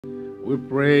We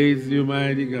praise you,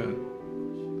 mighty God.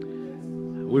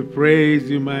 We praise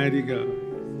you, mighty God.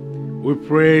 We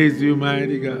praise you,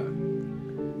 mighty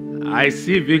God. I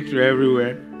see victory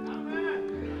everywhere.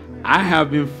 I have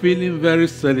been feeling very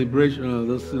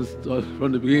celebrational since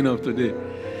from the beginning of today.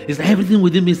 It's everything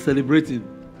within me celebrating.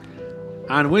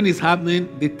 And when it's happening,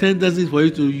 the tendency is for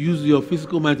you to use your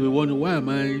physical mind to be wondering, why am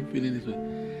I feeling this way?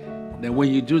 Then when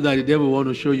you do that, the devil will want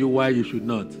to show you why you should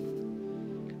not.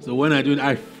 So when I do it,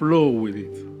 I flow with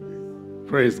it.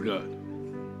 Praise God.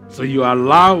 So you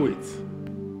allow it.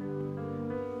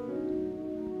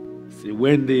 See,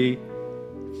 when the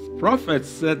prophet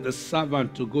said the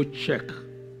servant to go check,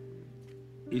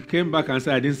 he came back and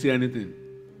said, I didn't see anything.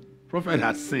 Prophet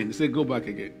had sinned. He said, go back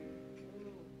again.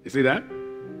 You see that?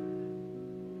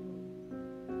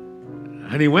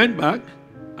 And he went back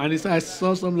and he said, I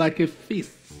saw something like a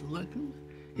feast.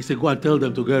 He said, go and tell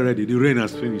them to get ready. The rain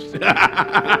has finished.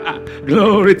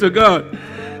 Glory to God.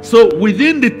 So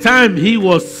within the time he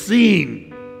was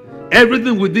seeing,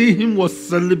 everything within him was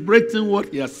celebrating what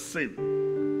he has seen.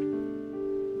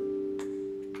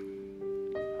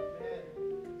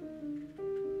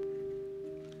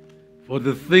 For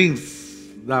the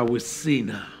things that we see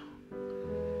now,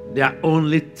 they are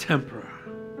only temporal.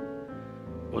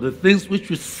 But the things which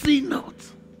we see not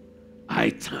are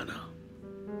eternal.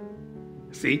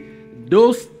 See,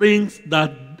 those things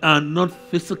that are not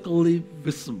physically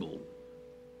visible,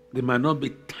 they might not be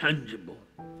tangible.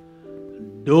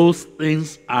 Those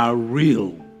things are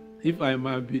real. If I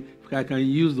can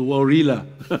use the word realer,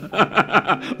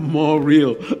 more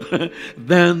real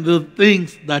than the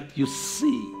things that you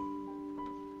see.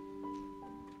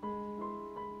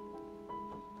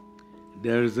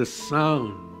 There is a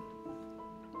sound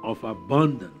of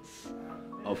abundance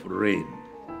of rain.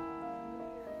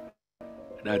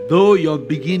 That though your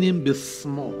beginning be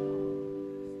small,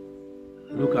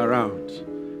 look around.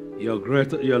 Your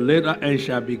later end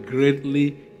shall be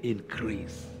greatly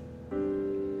increased.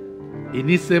 It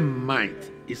needs a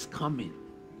might. It's coming.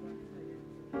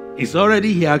 It's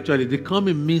already here actually. The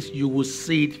coming means you will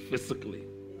see it physically.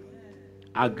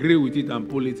 Agree with it and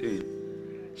pull it in.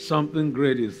 Something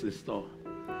great is in store.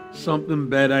 Something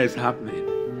better is happening.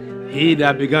 He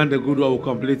that began the good work will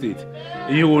complete it.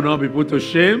 You will not be put to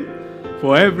shame.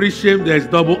 For every shame there is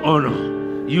double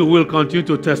honor. You will continue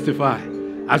to testify.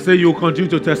 I say you will continue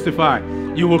to testify.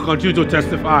 You will continue to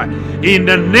testify. In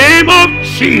the name of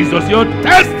Jesus, your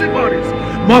testimonies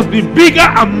must be bigger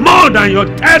and more than your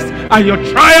tests and your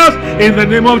trials. In the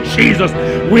name of Jesus,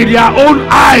 with their own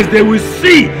eyes they will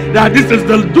see that this is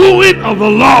the doing of the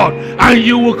Lord, and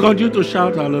you will continue to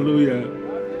shout hallelujah.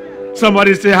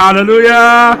 Somebody say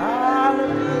hallelujah.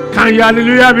 Hallelujah. Can your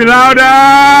hallelujah be louder?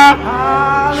 Hallelujah.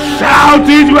 Shout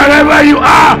it wherever you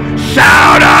are.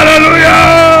 Shout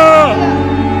hallelujah.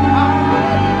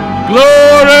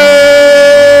 Glory.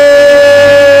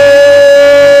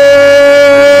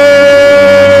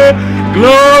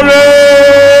 Glory.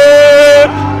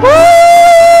 Woo!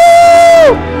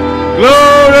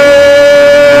 Glory.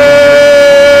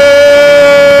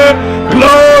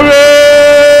 Glory.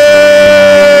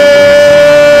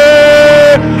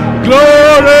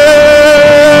 Glory.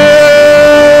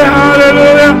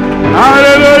 Hallelujah.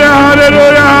 Hallelujah.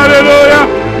 Hallelujah. Hallelujah.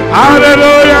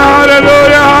 Hallelujah.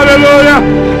 Hallelujah. Hallelujah.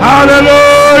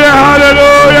 Hallelujah.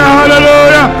 Hallelujah.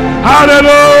 Hallelujah.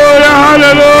 Hallelujah.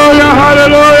 Hallelujah.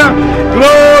 Hallelujah.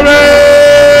 Glory.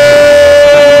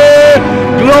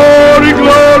 Glory,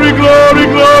 glory, glory,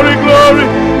 glory, glory.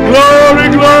 Glory,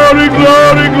 glory,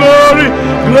 glory, glory.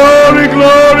 Glory,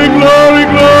 glory, glory,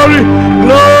 glory.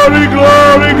 Glory,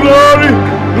 glory, glory.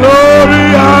 Glory.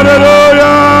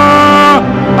 Hallelujah.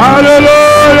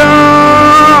 Hallelujah.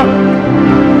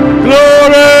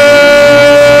 Glory.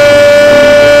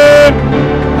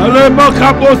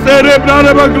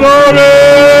 Glory.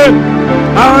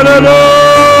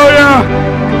 Hallelujah.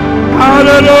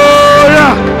 Hallelujah.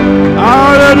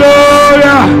 Hallelujah.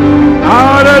 Hallelujah.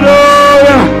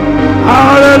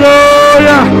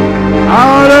 Hallelujah.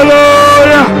 Hallelujah.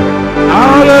 Hallelujah.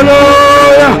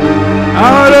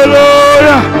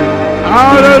 Hallelujah.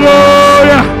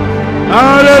 Hallelujah.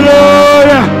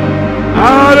 Hallelujah.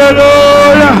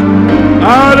 Hallelujah.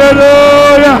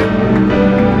 Hallelujah.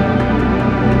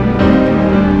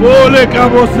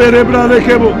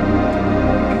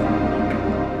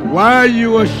 While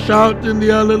you are shouting the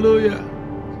hallelujah,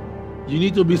 you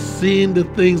need to be seeing the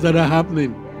things that are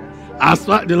happening. As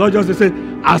far, the Lord just said,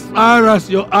 as far as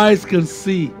your eyes can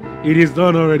see, it is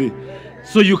done already.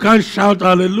 So you can't shout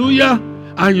hallelujah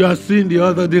and you are seeing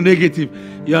the negative.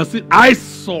 You are seeing, I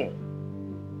saw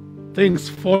things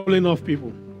falling off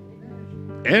people.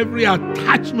 Every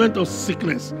attachment of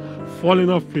sickness falling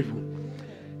off people.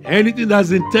 Anything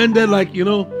that's intended, like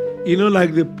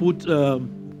like they put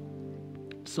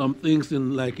some things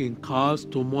in cars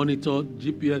to monitor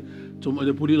GPS.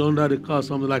 They put it under the car,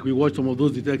 something like we watch some of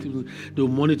those detectives. They'll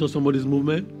monitor somebody's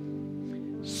movement.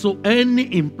 So any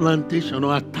implantation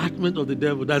or attachment of the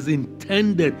devil that's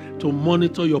intended to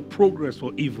monitor your progress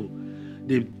for evil,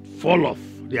 they fall off.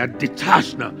 They are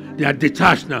detached now. They are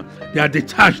detached now. They are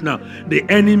detached now. The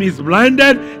enemy is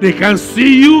blinded. They can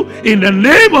see you in the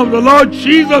name of the Lord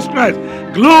Jesus Christ.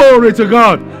 Glory to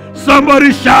God.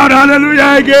 Somebody shout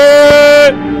hallelujah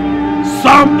again.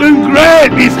 Something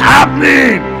great is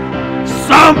happening.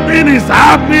 Something is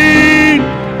happening.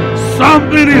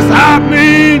 Something is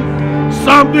happening.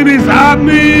 Something is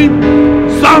happening.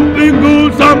 Something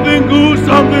good. Something good.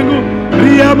 Something good.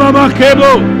 Ria mama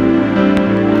kebo.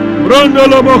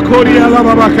 Rondolo mokoria la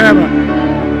mama keba.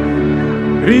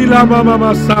 Rila mama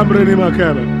masambre ni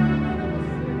makeba.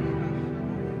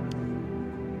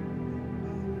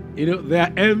 They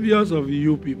are envious of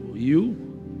you people, you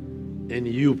and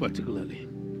you particularly.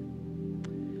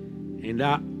 And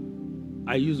that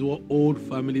I use the word old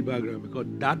family background because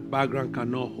that background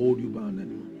cannot hold you bound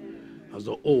anymore. As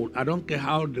the old, I don't care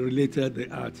how related they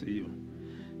are to you.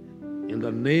 In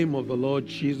the name of the Lord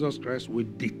Jesus Christ, we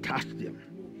detach them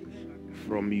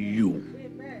from you.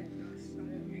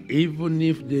 Even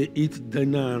if they eat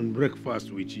dinner and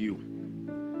breakfast with you,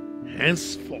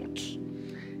 henceforth,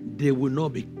 they will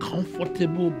not be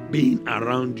comfortable being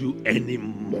around you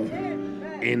anymore.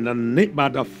 In the name, by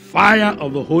the fire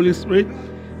of the Holy Spirit,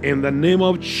 in the name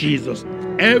of Jesus,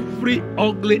 every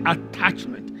ugly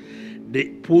attachment they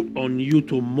put on you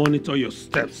to monitor your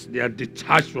steps, they are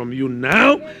detached from you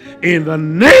now. In the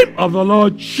name of the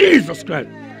Lord Jesus Christ,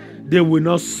 they will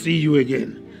not see you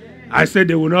again. I said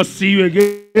they will not see you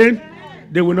again.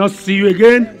 They will not see you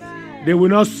again. They will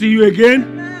not see you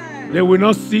again. They will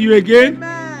not see you again.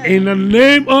 In the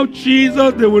name of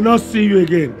Jesus, they will not see you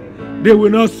again. They will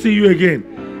not see you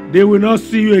again. They will not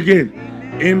see you again.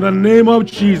 In the name of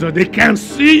Jesus, they can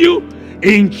see you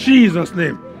in Jesus'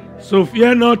 name. So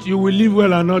fear not, you will live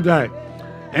well and not die.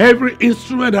 Every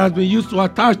instrument that has been used to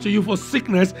attach to you for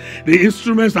sickness, the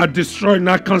instruments are destroyed,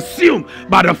 not consumed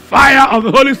by the fire of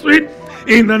the Holy Spirit.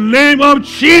 In the name of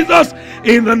Jesus,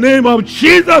 in the name of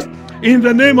Jesus, in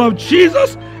the name of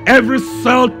Jesus, every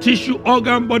cell, tissue,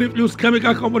 organ, body fluids,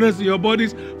 chemical components in your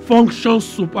bodies functions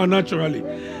supernaturally.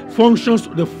 Functions,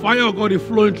 the fire of God is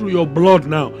flowing through your blood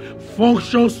now.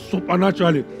 Functions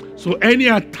supernaturally. So any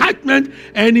attachment,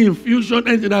 any infusion,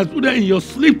 anything that's put there in your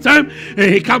sleep time,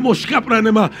 he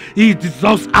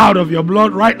dissolves out of your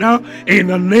blood right now in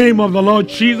the name of the Lord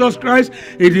Jesus Christ.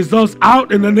 It dissolves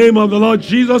out in the name of the Lord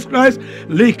Jesus Christ.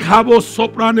 In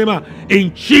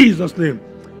Jesus' name.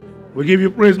 We give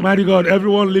you praise, mighty God.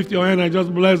 Everyone lift your hand and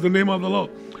just bless the name of the Lord.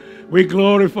 We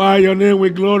glorify your name. We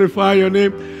glorify your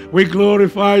name. We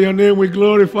glorify your name. We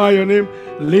glorify your name.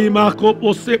 Lima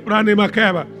kopo seprane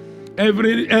makaba.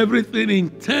 Everything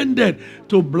intended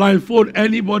to blindfold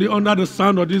anybody under the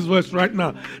sound of this voice right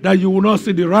now, that you will not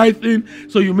see the right thing,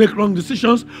 so you make wrong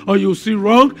decisions, or you see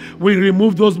wrong. We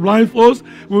remove those blindfolds.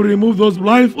 We remove those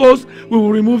blindfolds. We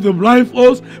will remove the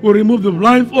blindfolds. We remove the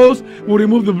blindfolds. We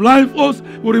remove the blindfolds.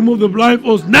 We remove the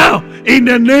blindfolds now in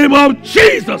the name of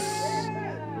Jesus.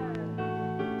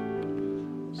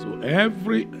 So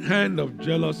every hand of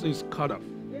jealousy is cut off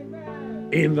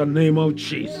in the name of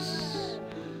Jesus.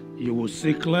 You will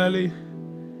see clearly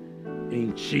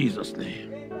in Jesus'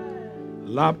 name.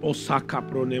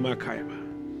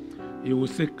 You will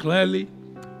see clearly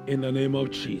in the name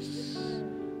of Jesus.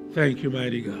 Thank you,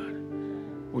 mighty God.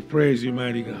 We praise you,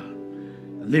 mighty God.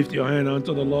 Lift your hand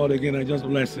unto the Lord again and just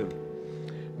bless him.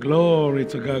 Glory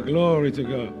to God. Glory to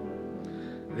God.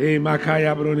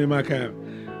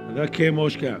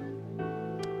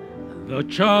 The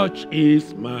church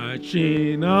is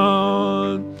marching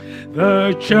on.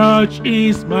 The church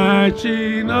is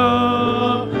marching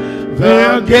on.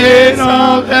 The gates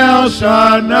of hell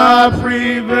shall not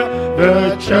prevail.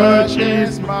 The church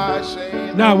is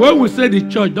marching on. Now, when we say the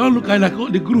church, don't look like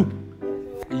the group.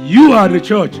 You are the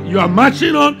church. You are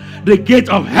marching on. The gate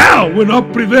of hell will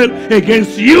not prevail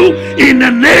against you in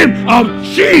the name of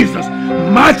Jesus.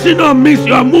 Marching on means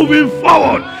you are moving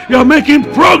forward. You're making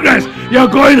progress. You're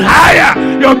going higher.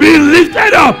 You're being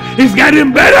lifted up. It's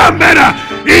getting better and better.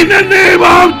 In the name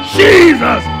of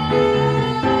Jesus.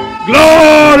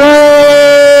 Glory.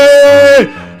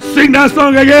 Sing that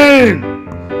song again.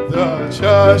 The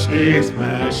church is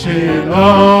marching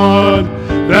on.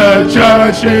 The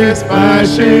church is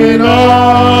marching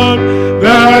on.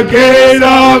 The gate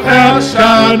of hell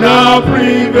shall not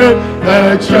prevail.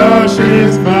 The church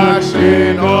is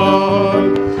marching on.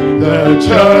 The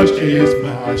church is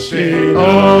marching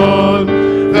on.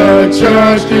 The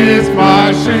church is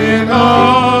marching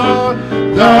on.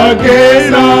 The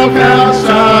gates of hell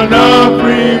shall not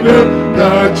prevail.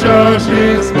 The church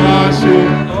is marching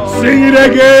on. Sing it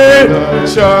again.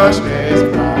 The church is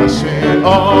marching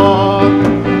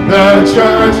on. The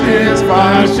church is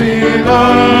marching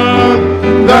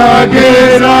on. The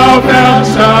gates of hell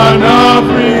shall not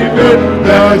prevail.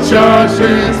 The church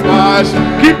is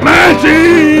marching. Keep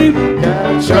marching.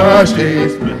 The church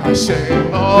is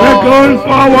marching on. We're going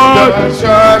forward. The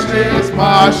church is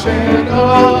marching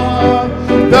on.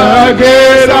 The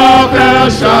gates of hell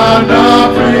shall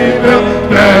not prevail.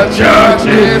 The church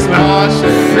is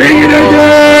marching. Sing it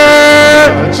again.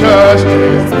 The church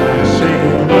is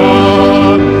marching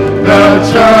on. The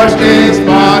church is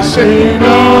marching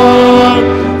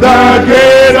on. The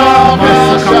gate of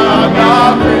hell shall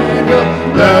not prevail.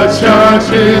 The church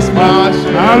is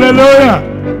marching. Hallelujah.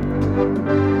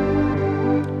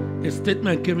 A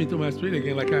statement came into my spirit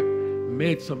again, like I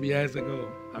made some years ago.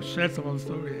 I've shared some of the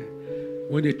story here.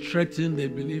 When they threatened the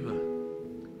believer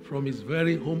from his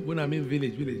very home, when I'm in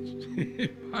village,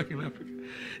 back in Africa.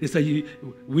 They said,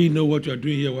 we know what you're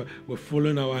doing here. We're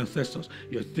following our ancestors.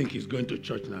 You think he's going to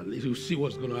church now. You see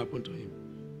what's going to happen to him.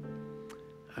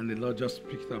 And the Lord just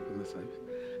picked up on the side.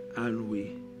 And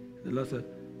the Lord said,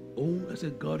 I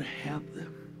said, God help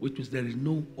them, which means there is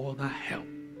no other help.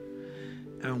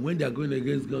 And when they are going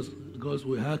against God's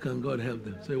way, how can God help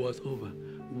them? So it was over.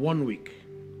 1 week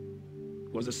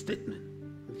was a statement.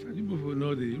 You people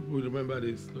know you will remember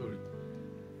this story.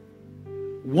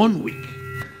 1 week.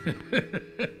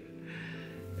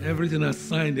 Everything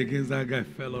assigned against that guy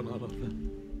fell on all of them.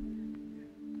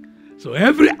 So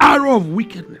every arrow of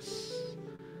wickedness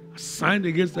assigned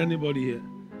against anybody here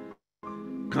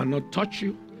cannot touch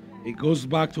you. It goes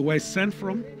back to where it's sent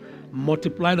from,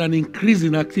 multiplied and increased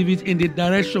in activity in the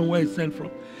direction where it's sent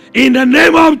from. In the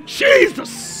name of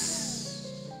Jesus.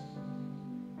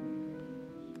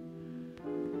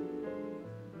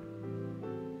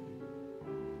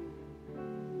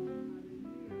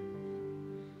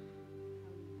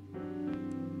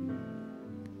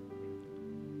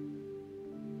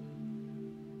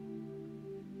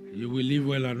 You will live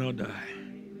well and not die.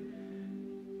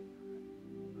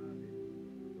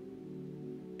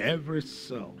 Every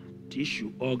cell,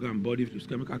 tissue, organ, body,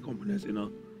 chemical components,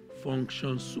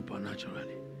 functions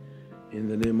supernaturally. In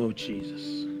the name of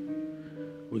Jesus.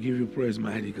 We give you praise,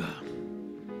 mighty God.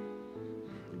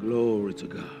 Glory to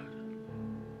God.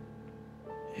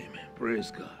 Amen.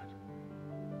 Praise God.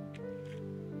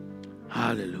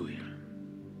 Hallelujah.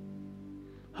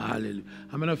 Hallelujah.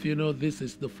 How many of you know this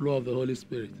is the flow of the Holy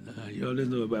Spirit? You always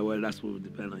know about, well, that's what we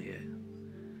depend on here.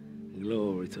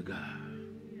 Glory to God.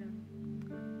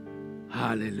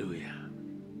 Hallelujah.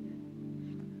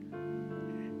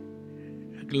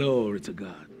 Glory to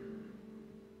God.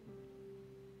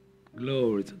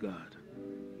 Glory to God.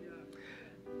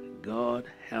 God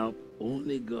help,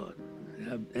 only God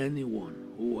help anyone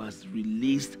who has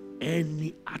released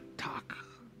any attack,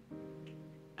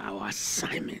 our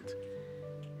assignment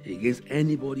against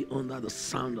anybody under the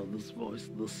sound of this voice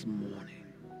this morning.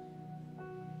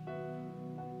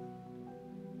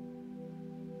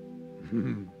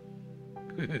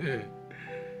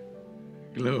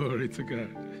 Glory to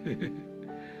God.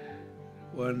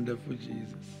 Wonderful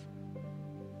Jesus.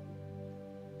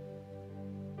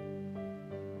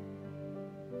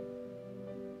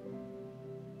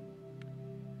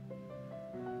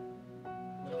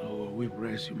 Oh, we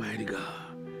bless you, mighty God.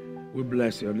 We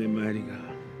bless your name, mighty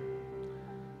God.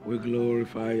 We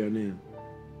glorify your name.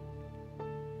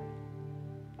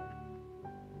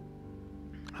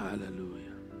 Hallelujah.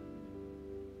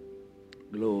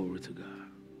 Glory to God.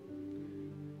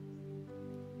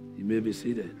 You may be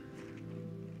seated.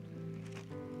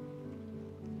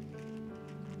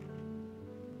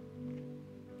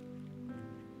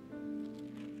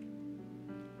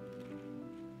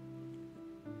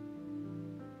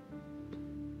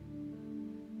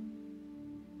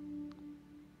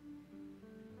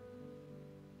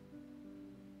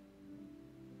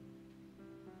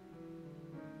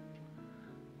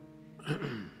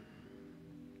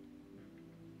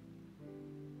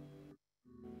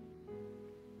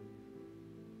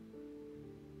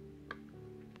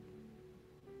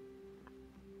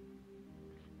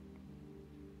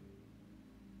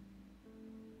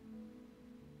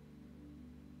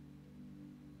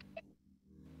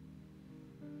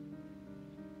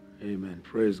 Amen.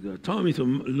 Praise God. Turn me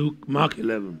to Mark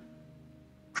 11.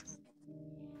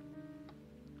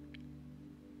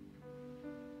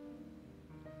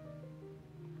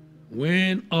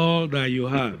 When all that you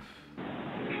have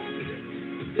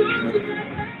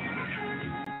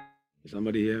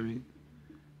Somebody hear me?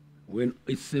 When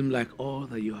it seems like all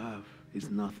that you have is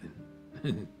nothing.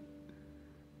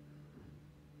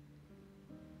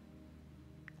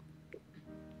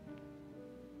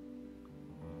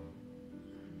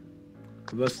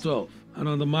 Verse 12. And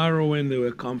on the morrow when they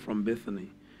were come from Bethany,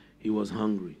 he was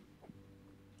hungry.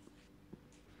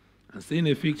 And seeing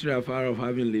a fig tree afar off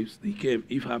having leaves, he came,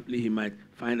 if haply he might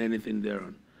find anything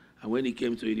thereon. And when he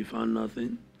came to it, he found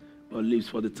nothing but leaves,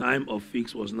 for the time of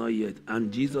figs was not yet.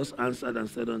 And Jesus answered and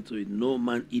said unto it, No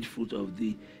man eat fruit of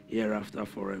thee hereafter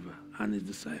forever. And his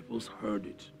disciples heard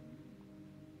it.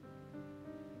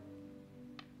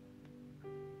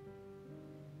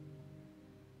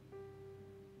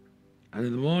 And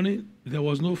in the morning, there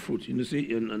was no fruit. You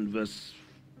see in verse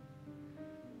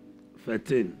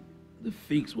 13, the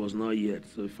figs was not yet,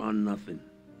 so he found nothing.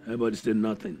 Everybody said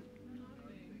nothing.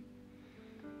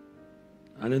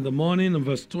 And in the morning, in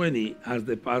verse 20, as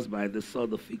they passed by, they saw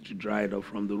the fig tree dried up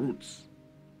from the roots.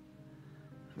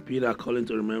 And Peter, calling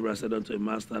to remember, said unto him,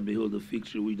 Master, behold, the fig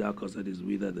tree which thou causest is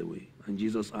withered away. And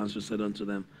Jesus answered, said unto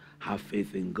them, Have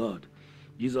faith in God.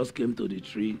 Jesus came to the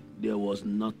tree, there was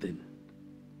nothing.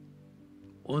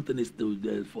 One thing is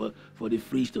for the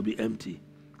fridge to be empty,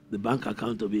 the bank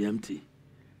account to be empty,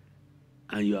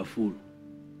 and you are full.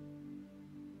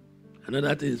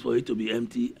 Another thing is for it to be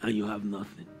empty and you have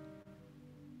nothing.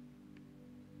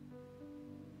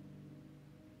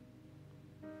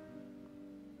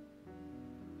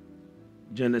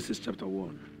 Genesis chapter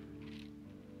 1.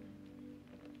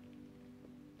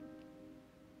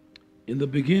 In the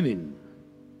beginning,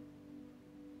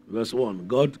 verse 1,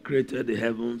 God created the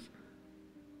heaven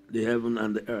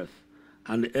and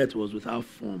the earth was without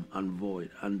form and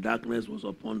void, and darkness was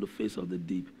upon the face of the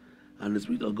deep, and the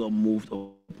Spirit of God moved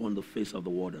upon the face of the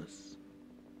waters.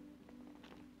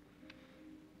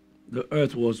 The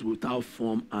earth was without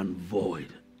form and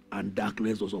void, and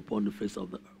darkness was upon the face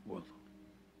of the world.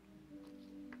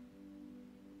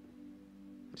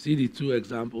 See the two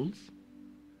examples?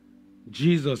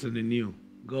 Jesus in the New,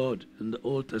 God in the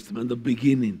Old Testament, the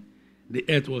beginning, the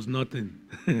earth was nothing.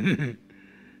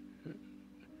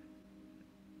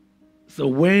 So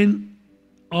when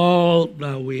all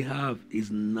that we have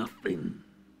is nothing,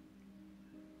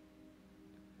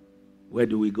 where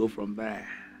do we go from there?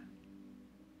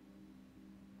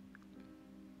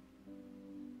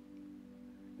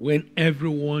 When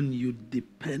everyone you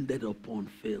depended upon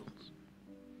fails,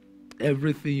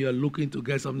 everything you're looking to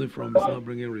get something from is not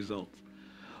bringing results.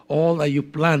 All that you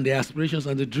planned, the aspirations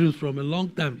and the dreams from a long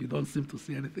time, you don't seem to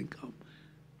see anything come.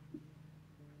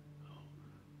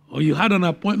 Or you had an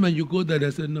appointment, you go there,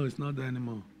 they said, no, it's not there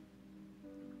anymore.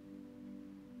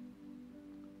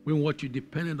 When what you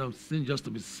depended on seems just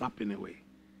to be sapping away,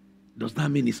 does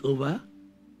that mean it's over?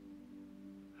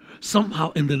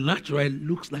 Somehow in the natural, it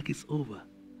looks like it's over.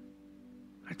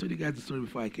 I told you guys the story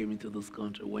before I came into this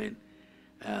country when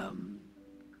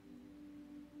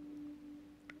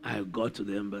I got to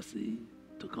the embassy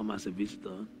to come as a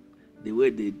visitor. The way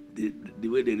they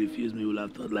refused me, would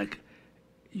have thought like,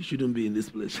 you shouldn't be in this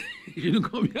place. You shouldn't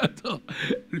come here at all.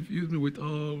 Refused me with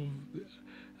all,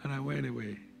 and I went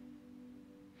away.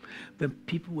 Then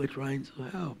people were trying to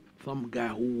help. Some guy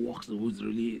who's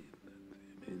really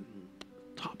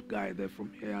top guy there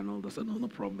from here and all that said, no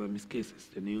problem. His case is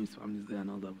the new, his family's there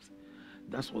and all that.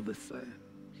 That's what they said.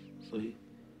 So he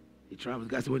travels.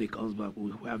 Guys, when he comes back,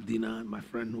 we have dinner. My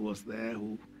friend who was there,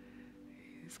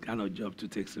 his kind of job to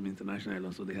take him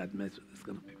international, so they had met with this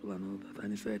kind of people and all that.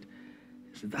 And he said,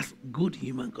 that's good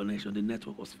human connection. The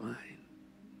network was fine.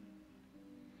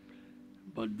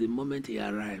 But the moment he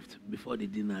arrived, before the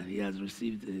dinner, he has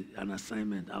received an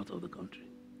assignment out of the country.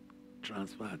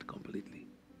 Transferred completely.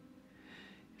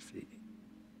 See,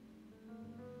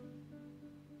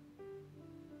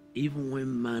 even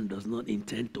when man does not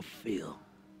intend to fail,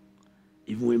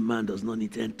 even when man does not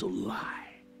intend to lie,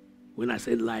 when I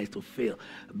say lie, to fail,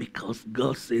 because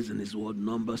God says in his word,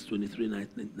 Numbers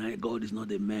 23:9, God is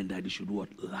not a man that he should what?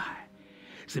 Lie.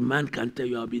 See, man can tell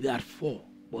you, I'll be there at 4,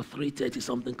 but 3:30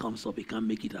 something comes up, he can't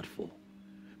make it at 4.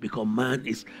 Because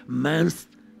man's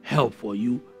help for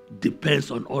you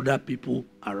depends on other people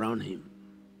around him.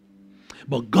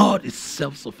 But God is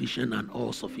self-sufficient and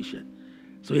all-sufficient.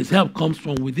 So his help comes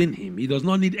from within him. He does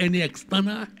not need any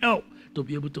external help to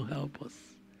be able to help us.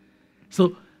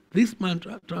 So this man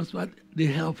transferred, the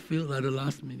help failed at the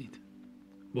last minute.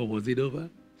 But was it over?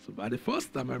 So by the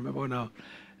first time, I remember when I was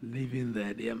living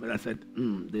there, I said,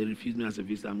 they refused me as a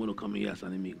visitor. I'm going to come here as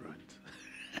an immigrant.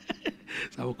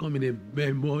 So I will come in a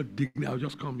very more dignified. I'll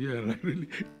just come here and really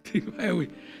dignified way.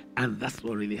 And that's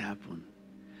what really happened.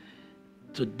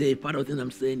 today, part of the thing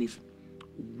I'm saying is,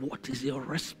 what is your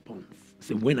response?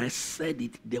 See, when I said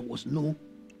it, there was no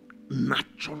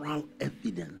natural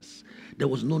evidence. There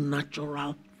was no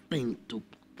natural thing to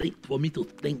think for me to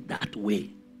think that way.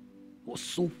 It was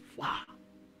so far.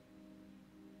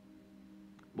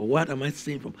 But what am I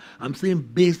saying from? I'm saying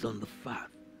based on the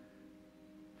fact.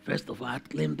 First of all, I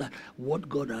claim that what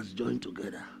God has joined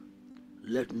together,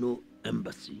 let no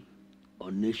embassy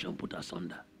or nation put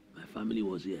asunder. My family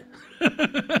was here.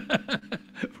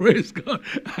 Praise God.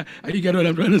 You get what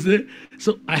I'm trying to say?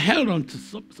 So I held on to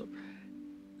some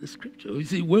the scripture. You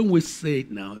see, when we say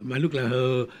it now, it might look like,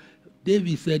 oh,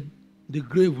 David said, the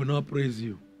grave will not praise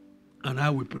you, and I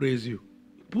will praise you.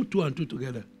 Put two and two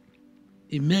together.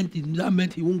 That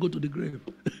meant he won't go to the grave.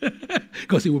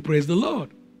 Because he will praise the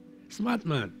Lord. Smart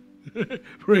man.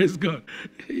 Praise God.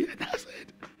 Yeah, that's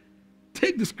it.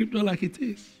 Take the scripture like it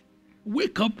is.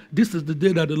 Wake up. This is the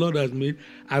day that the Lord has made.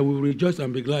 I will rejoice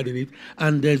and be glad in it.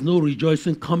 And there's no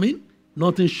rejoicing coming,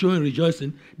 nothing showing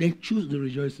rejoicing. Then choose the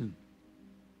rejoicing.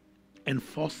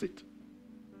 Enforce it.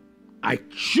 I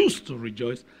choose to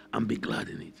rejoice and be glad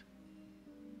in it.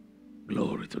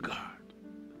 Glory to God.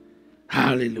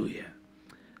 Hallelujah.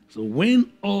 So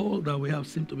when all that we have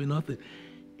seems to be nothing,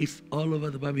 it's all over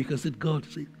the Bible. You can say, God,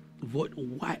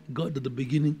 why God at the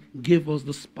beginning gave us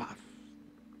this path,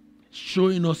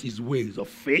 showing us his ways of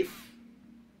faith,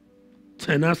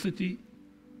 tenacity,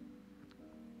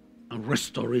 and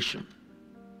restoration.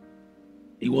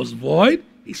 It was void,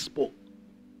 he spoke.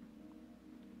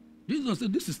 Jesus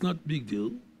said, this is not a big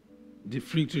deal. The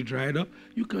fig tree dried up.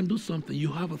 You can do something.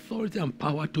 You have authority and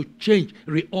power to change,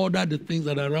 reorder the things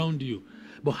that are around you.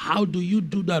 But how do you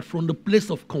do that from the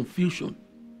place of confusion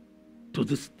to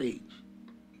the stage?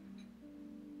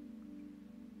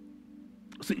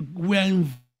 See, we're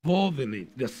involved in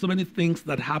it. There's so many things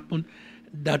that happen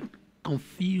that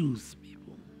confuse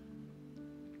people.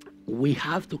 We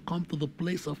have to come to the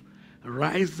place of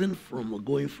rising from or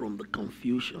going from the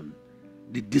confusion,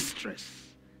 the distress,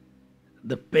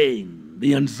 the pain,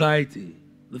 the anxiety,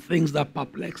 the things that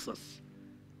perplex us,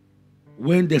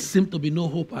 when there seems to be no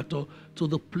hope at all, to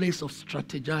the place of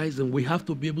strategizing. We have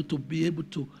to be able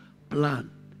to plan,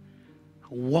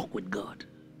 walk with God.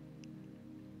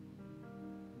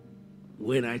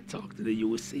 When I talk today, you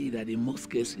will see that in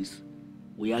most cases,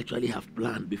 we actually have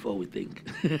planned before we think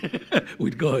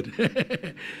with God.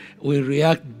 We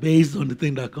react based on the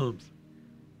thing that comes.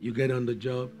 You get on the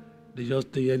job, they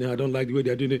just tell you, I don't like the way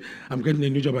they're doing it. I'm getting a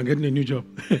new job,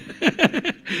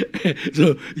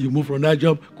 So you move from that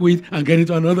job, quit, and get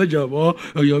into another job, or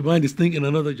your mind is thinking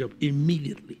another job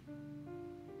immediately.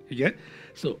 You get?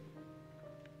 So,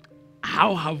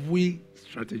 how have we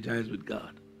strategized with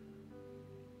God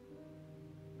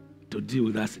to deal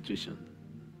with that situation?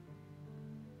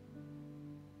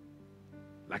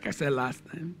 Like I said last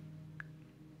time,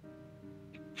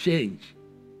 change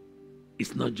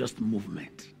is not just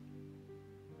movement.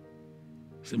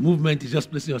 So movement is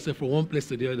just placing yourself from one place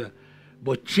to the other.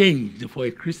 But change for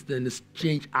a Christian is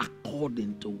change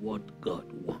according to what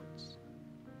God wants.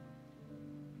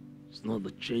 It's not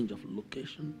the change of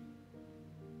location,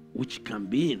 which can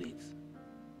be in it,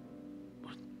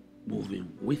 but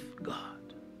moving with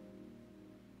God.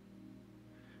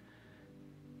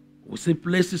 We see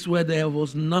places where there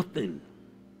was nothing.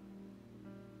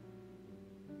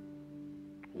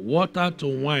 Water to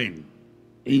wine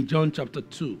in John chapter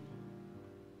 2.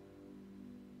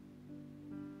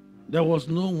 There was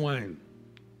no wine.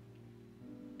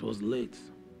 It was late.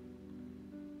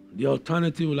 The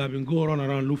alternative would have been go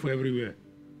around, look for everywhere.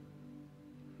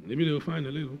 Maybe they will find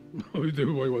a little. If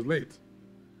everybody was late.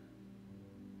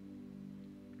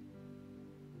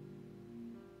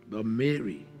 But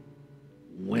Mary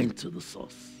went to the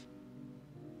source.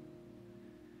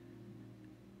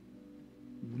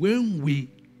 When we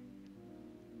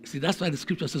see, that's why the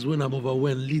scripture says, when I'm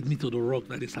overwhelmed, lead me to the rock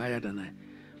that is higher than I.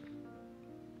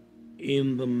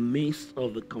 In the midst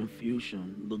of the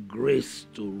confusion, the grace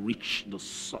to reach the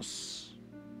source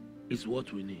is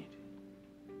what we need.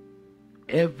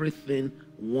 Everything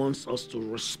wants us to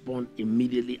respond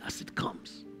immediately as it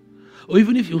comes. Or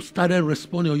even if you started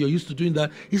responding or you're used to doing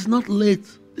that, it's not late.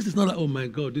 This is not like, oh my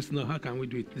God, this is not, how can we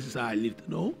do it? This is how I lived.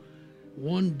 No.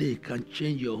 One day can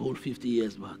change your whole 50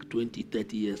 years back, 20,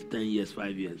 30 years, 10 years,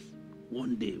 5 years.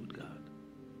 One day with God.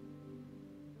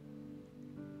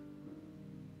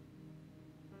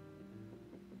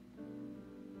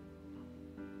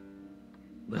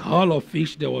 The haul of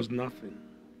fish, there was nothing.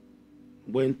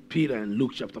 When Peter in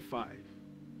Luke chapter 5.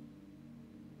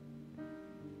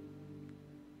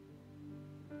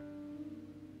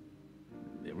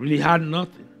 They really had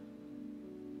nothing.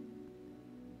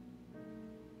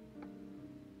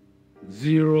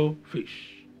 0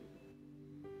 fish.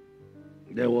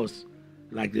 There was,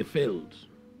 like they failed.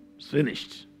 It's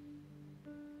finished.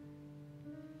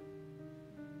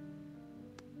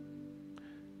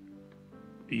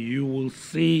 You will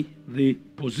see the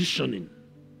positioning.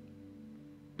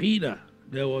 Peter,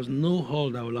 there was no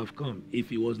haul that would have come if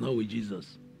he was not with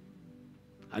Jesus.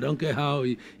 I don't care how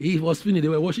he was finished. They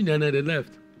were washing their net, they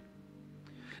left.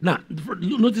 Now,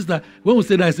 you notice that when we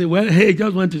say that, I say, well, hey,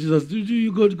 just went to Jesus.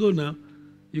 You go now.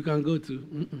 You can go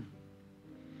to.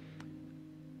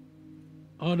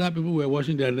 Other people were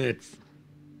washing their nets,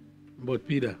 but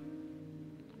Peter.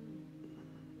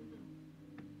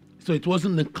 So it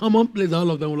wasn't a commonplace that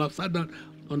all of them would have sat down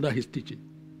under his teaching.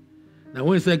 Now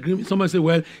when he said, somebody said,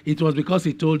 well, it was because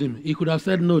he told him. He could have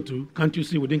said no to, can't you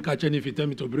see we didn't catch any if you tell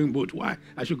me to bring boat? Why?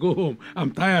 I should go home.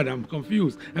 I'm tired, I'm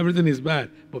confused. Everything is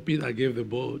bad. But Peter gave the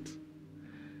boat.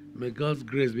 May God's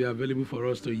grace be available for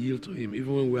us to yield to him,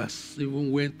 even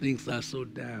when things are so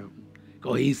down.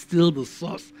 Because he's still the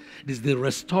source. He's the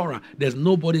restorer. There's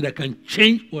nobody that can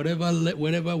change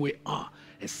wherever we are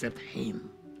except him.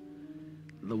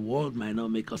 The world might not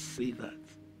make us see that.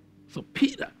 So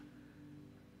Peter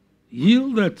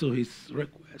yielded to his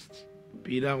request.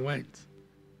 Peter went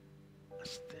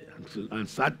and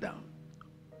sat down,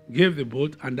 gave the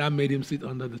boat, and that made him sit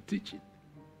under the teaching.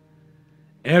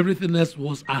 Everything else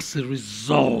was as a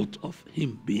result of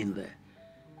him being there.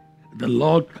 The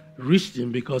Lord reached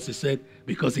him because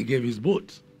he gave his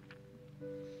boat.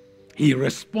 He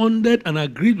responded and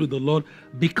agreed with the Lord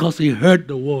because he heard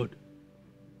the word.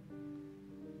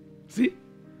 See?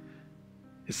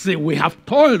 He said, we have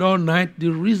toiled all night. The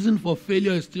reason for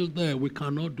failure is still there. We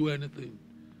cannot do anything.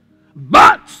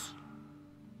 But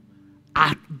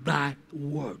at thy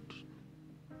word.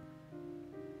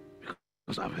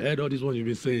 Because I've heard all this one you've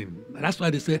been saying. That's why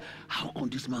they say, how come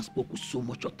this man spoke with so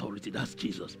much authority? That's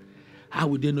Jesus. How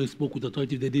would they know he spoke with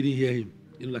authority if they didn't hear him?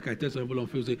 You know, like I tell some people on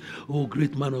Facebook, say, oh,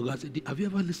 great man of God. I say, have you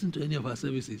ever listened to any of our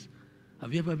services?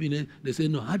 Have you ever been in? They say,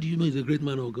 no. How do you know he's a great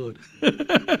man of God?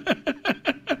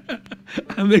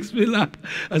 It makes me laugh.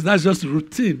 As that's just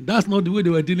routine. That's not the way they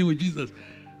were dealing with Jesus.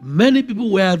 Many people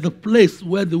were at the place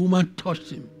where the woman touched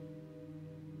him.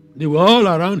 They were all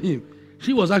around him.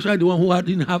 She was actually the one who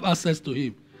didn't have access to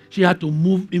him. She had to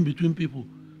move in between people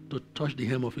to touch the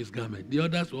hem of his garment. The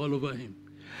others were all over him.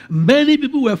 Many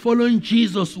people were following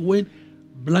Jesus when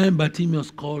blind Bartimaeus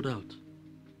called out.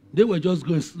 They were just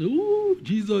going, ooh,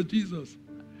 Jesus, Jesus,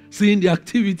 seeing the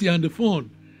activity and the fun.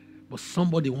 But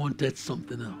somebody wanted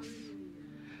something else.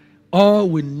 All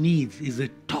we need is a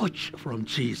touch from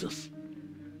Jesus.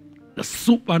 The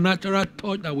supernatural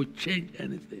touch that will change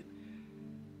anything.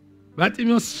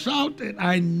 Bartimaeus shouted,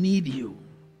 I need you.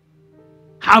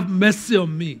 Have mercy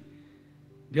on me.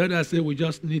 The other said, we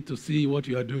just need to see what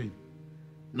you are doing,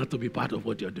 not to be part of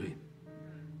what you're doing.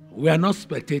 We are not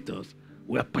spectators.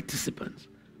 We are participants.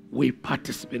 We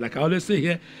participate. Like I always say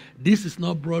here, this is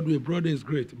not Broadway. Broadway is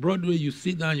great. Broadway, you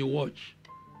sit down, you watch.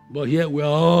 But here, we're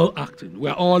all acting.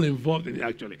 We're all involved in it,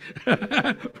 actually.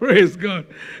 Praise God.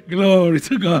 Glory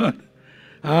to God.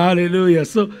 Hallelujah.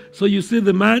 So you see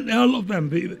the man, all of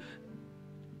them,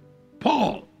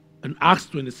 Paul in Acts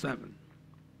 27,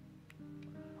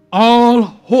 all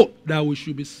hope that we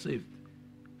should be saved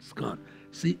is gone.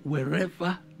 See,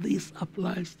 wherever this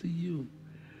applies to you,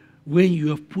 when you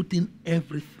have put in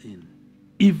everything,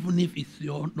 even if it's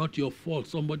not your fault,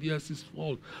 somebody else's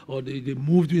fault, or they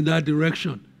moved you in that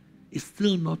direction, it's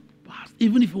still not past.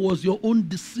 Even if it was your own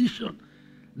decision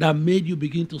that made you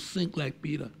begin to sink like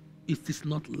Peter, it is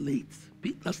not late.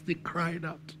 Peter still cried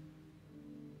out,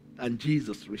 and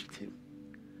Jesus reached him.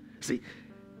 See,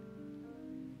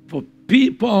 for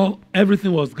Paul,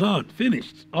 everything was gone,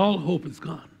 finished. All hope is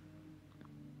gone.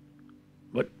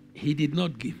 But he did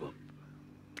not give up.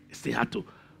 He still had to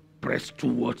press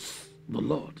towards the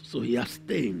Lord. So he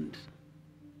abstained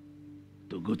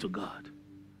to go to God.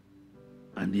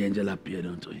 And the angel appeared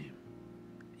unto him.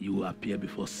 You will appear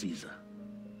before Caesar.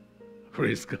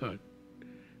 Praise God.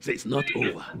 So it's not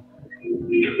over.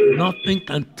 Nothing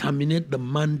can terminate the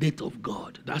mandate of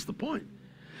God. That's the point.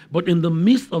 But in the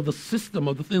midst of the system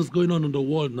of the things going on in the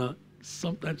world now,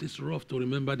 sometimes it's rough to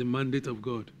remember the mandate of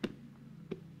God.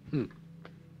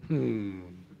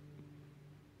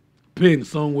 Pain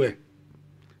somewhere.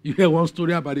 You hear one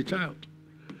story about a child.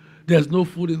 There's no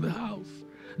food in the house.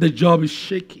 The job is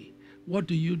shaky. What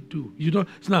do? You don't.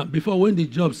 It's not before when the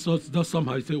job starts, does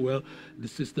somehow you say, well, the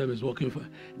system is working fine.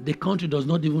 The country does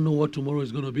not even know what tomorrow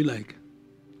is going to be like.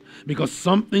 Because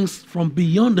something from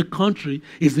beyond the country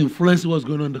is influencing what's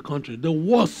going on in the country. The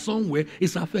war somewhere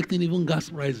is affecting even gas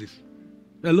prices.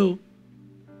 Hello?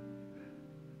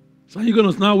 So you're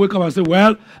going to now wake up and say,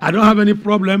 well, I don't have any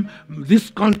problem. This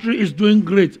country is doing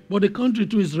great. But the country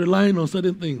too is relying on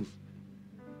certain things.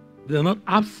 They're not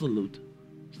absolute.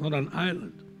 It's not an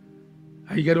island.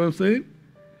 Are you get what I'm saying?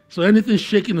 So anything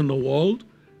shaking in the world,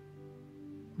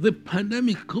 the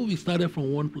pandemic, COVID started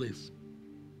from one place.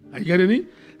 Are you getting it?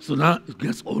 So now it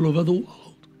gets all over the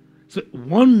world. So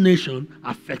one nation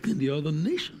affecting the other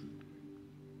nation.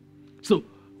 So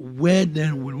where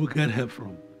then will we get help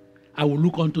from? I will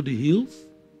look onto the hills.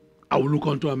 I will look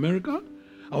onto America.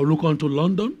 I will look onto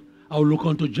London. I will look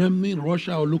onto Germany,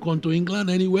 Russia. I will look onto England,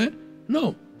 anywhere.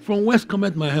 No. From whence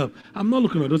cometh my help? I'm not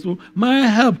looking at those people. My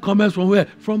help cometh from where?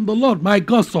 From the Lord. My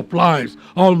God supplies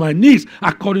all my needs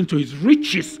according to his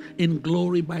riches in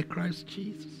glory by Christ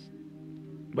Jesus.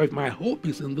 But if my hope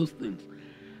is in those things,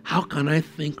 how can I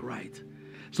think right?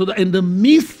 So that in the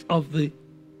midst of the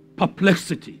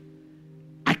perplexity,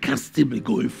 I can still be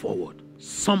going forward.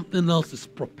 Something else is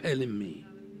propelling me.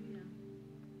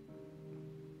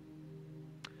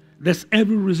 There's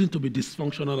every reason to be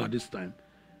dysfunctional at this time.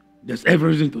 There's every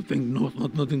reason to think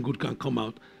nothing good can come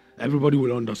out. Everybody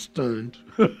will understand.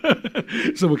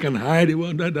 So we can hide it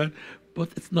under that. But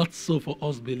it's not so for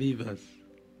us believers.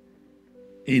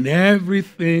 In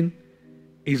everything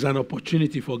is an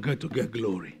opportunity for God to get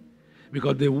glory.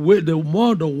 Because the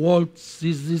more the world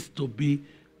ceases to be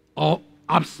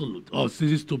absolute or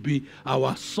ceases to be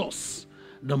our source,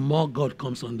 the more God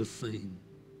comes on the scene.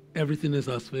 Everything else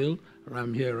has failed.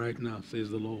 I'm here right now, says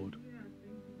the Lord.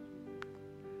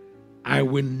 I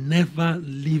will never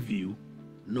leave you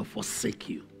nor forsake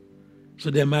you.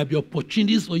 So there might be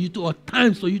opportunities for you to, or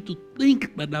times for you to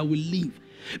think that I will leave.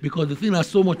 Because the thing is,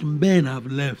 so much men have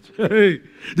left. The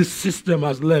system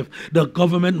has left. The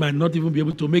government might not even be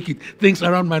able to make it. Things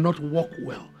around might not work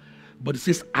well. But it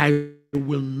says, I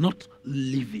will not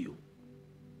leave you.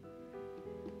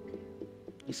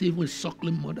 You see, even a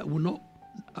suckling mother will not,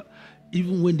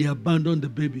 even when they abandon the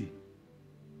baby,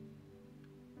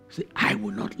 say, I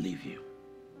will not leave you.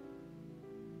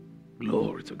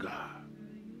 Glory to God.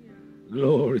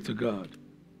 Glory to God.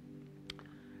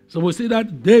 So we see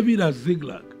that David at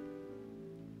Ziklag.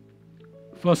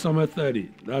 1 Samuel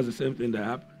 30. That's the same thing that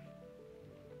happened.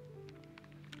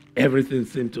 Everything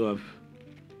seemed to have.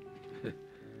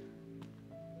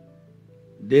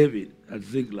 David at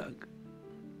Ziklag.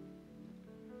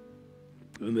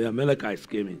 When the Amalekites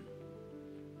came in.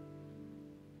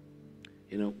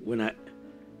 You know, when I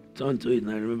turned to it,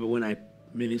 and I remember when I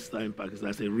minister in Pakistan,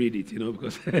 I said, read it, you know,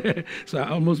 because so I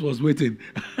almost was waiting.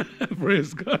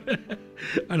 Praise God.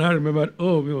 And I remembered,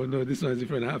 oh, no, this one is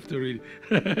different. I have to read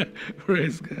it.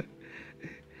 Praise God.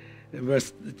 We'll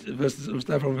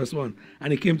start from verse 1.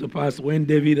 And it came to pass when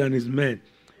David and his men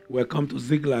were come to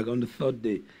Ziklag on the third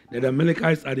day, that the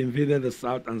Amalekites had invaded the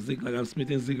south and Ziklag and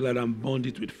smitten Ziklag and burned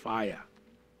it with fire.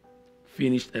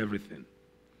 Finished everything.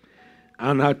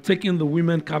 And had taken the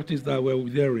women captives that were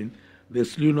therein. They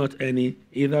slew not any,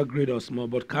 either great or small,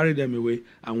 but carried them away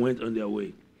and went on their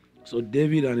way. So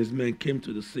David and his men came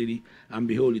to the city, and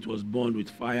behold, it was burned with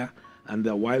fire, and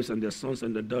their wives and their sons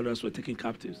and their daughters were taken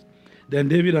captives. Then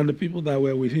David and the people that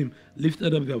were with him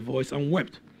lifted up their voice and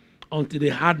wept, until they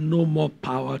had no more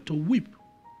power to weep.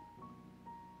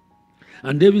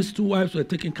 And David's two wives were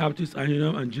taken captives,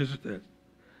 Ahinoam and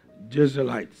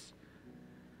Jezreelites.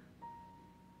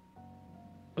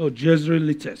 Oh,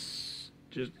 Jezreelites.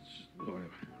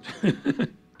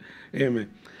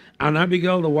 Amen. And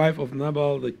Abigail, the wife of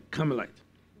Nabal the Carmelite.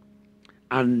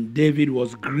 And David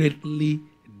was greatly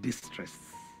distressed.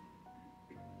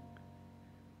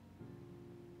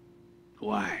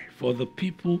 Why? For the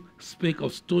people spake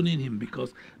of stoning him,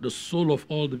 because the soul of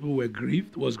all the people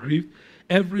was grieved,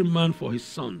 every man for his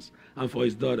sons and for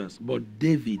his daughters. But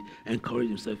David encouraged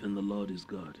himself in the Lord his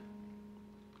God.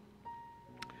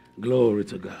 Glory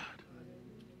to God.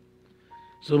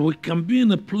 So we can be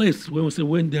in a place where we say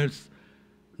when there's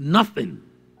nothing.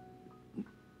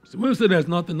 So when we say there's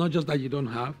nothing, not just that you don't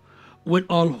have, when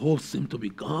all hope seems to be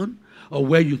gone, or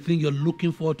where you think you're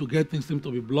looking for to get things seem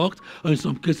to be blocked, or in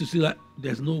some cases you see that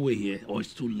there's no way here, or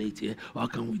it's too late here, or how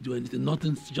can we do anything?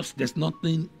 Nothing's just, there's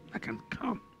nothing that can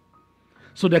come.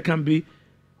 So there can be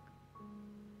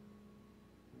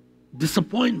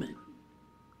disappointment.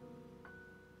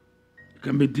 You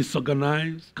can be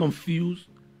disorganized, confused,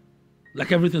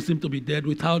 like everything seems to be dead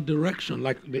without direction,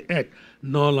 like the earth,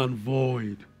 null and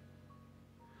void.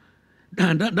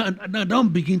 And don't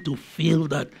begin to feel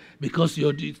that because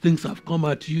your things have come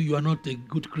at you, you are not a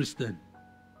good Christian.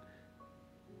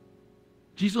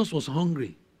 Jesus was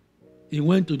hungry. He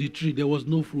went to the tree. There was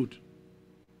no fruit.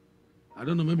 I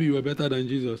don't know, maybe you were better than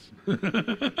Jesus.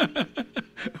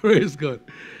 Praise God.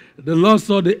 The Lord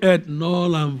saw the earth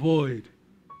null and void.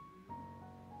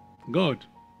 God.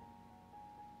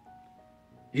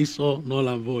 He saw null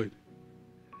and void.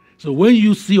 So when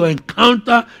you see or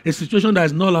encounter a situation that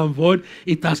is null and void,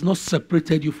 it has not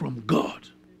separated you from God.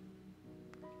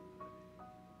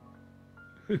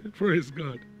 Praise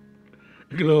God.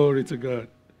 Glory to God.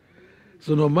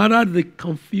 So no matter the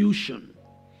confusion,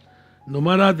 no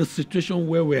matter the situation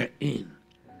where we're in,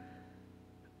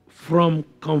 from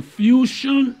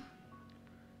confusion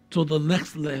to the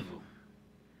next level,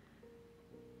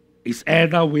 it's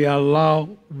either we allow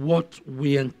what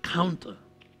we encounter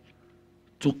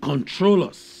to control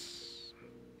us.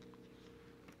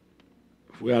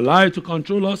 If we allow it to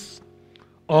control us,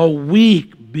 or we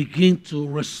begin to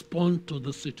respond to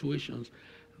the situations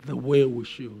the way we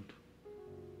should.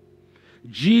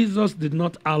 Jesus did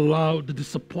not allow the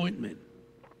disappointment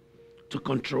to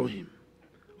control him,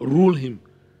 rule him,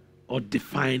 or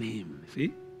define him.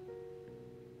 See?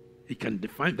 He can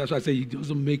define. That's why I say it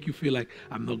doesn't make you feel like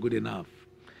I'm not good enough.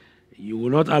 You will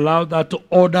not allow that to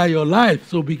order your life.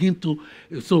 So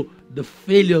the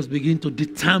failures begin to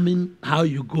determine how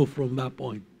you go from that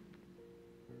point.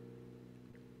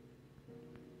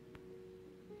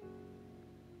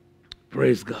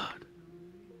 Praise God.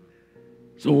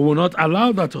 So we will not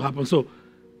allow that to happen. So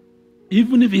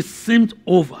even if it seemed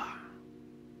over,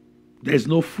 there's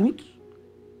no fruit,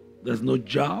 there's no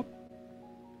job,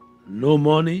 no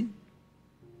money,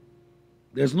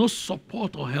 there's no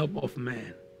support or help of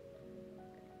man.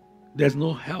 There's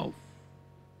no health,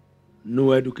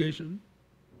 no education,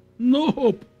 no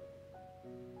hope,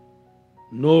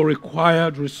 no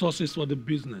required resources for the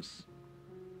business.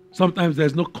 Sometimes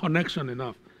there's no connection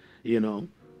enough,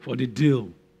 for the deal.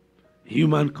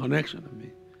 Human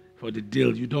connection, for the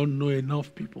deal. You don't know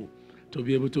enough people to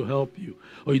be able to help you,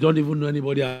 or you don't even know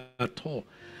anybody at all.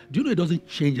 Do you know it doesn't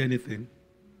change anything?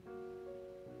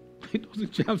 It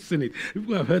doesn't change. I've seen it.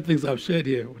 People have heard things I've shared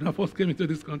here. When I first came into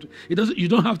this country, you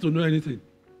don't have to know anything.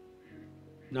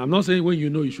 Now, I'm not saying when you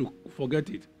know you should forget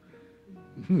it.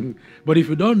 But if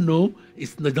you don't know,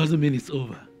 it doesn't mean it's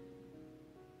over.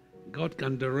 God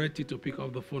can direct you to pick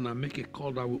up the phone and make a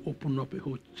call that will open up a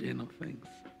whole chain of things.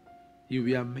 You'll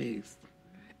be amazed.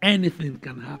 Anything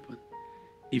can happen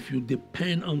if you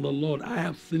depend on the Lord. I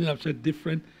have seen it. I've shared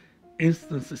different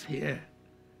instances here.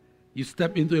 You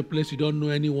step into a place you don't know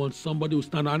anyone, somebody will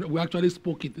stand out. We actually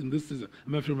spoke it in this season. I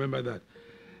don't know if you remember that.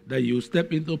 That you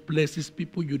step into places,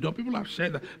 people have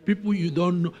shared that, people you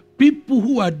don't know, people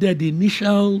who are there, the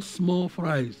initial small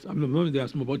fries. I don't know if they are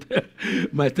small, but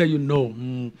might tell you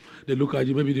no. They look at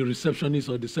you, maybe the receptionist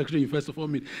or the secretary you first of all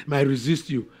meet might resist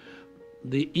you.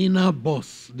 The inner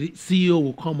boss, the CEO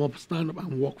will come up, stand up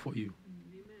and work for you.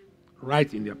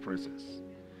 Right in their presence.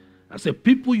 I say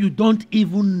people you don't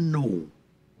even know,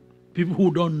 people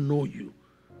who don't know you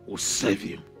will serve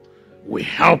you, will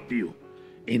help you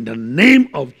in the name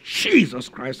of Jesus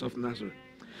Christ of Nazareth.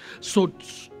 So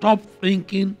stop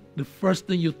thinking the first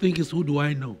thing you think is, who do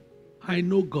I know? I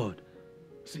know God.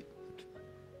 See,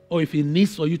 or if he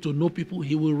needs for you to know people,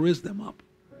 he will raise them up.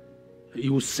 He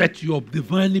will set you up,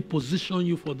 divinely position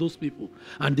you for those people,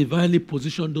 and divinely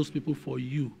position those people for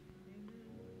you.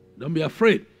 Don't be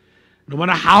afraid. No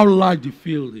matter how large the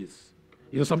field is.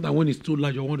 Sometimes when it's too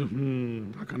large, you wonder,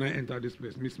 how can I enter this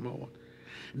place? Miss small one.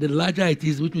 The larger it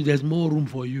is, which means there's more room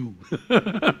for you.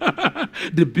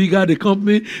 The bigger the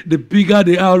company, the bigger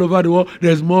they are all over the world,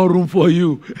 there's more room for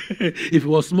you. If it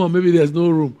was small, maybe there's no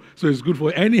room. So it's good for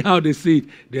you. Anyhow they see it,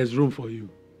 there's room for you.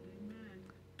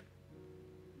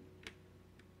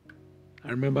 I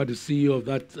remember the CEO of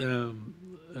that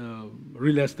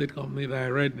real estate company that I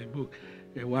read in a book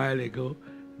a while ago.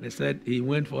 They said he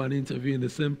went for an interview in the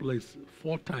same place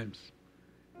 4 times.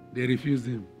 They refused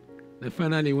him. Then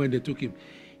finally when they took him,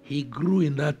 he grew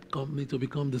in that company to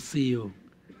become the CEO.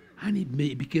 And he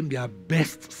became their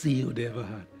best CEO they ever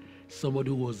had. Somebody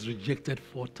who was rejected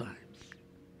 4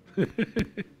 times.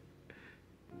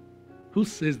 Who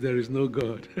says there is no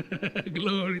God?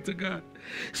 Glory to God.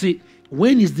 See,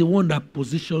 when he's the one that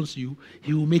positions you,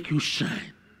 he will make you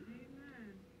shine.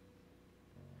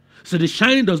 So the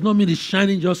shining does not mean the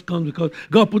shining just comes because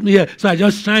God put me here, so I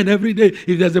just shine every day.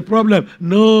 If there's a problem,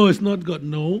 no, it's not God.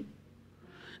 No.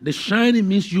 The shining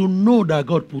means you know that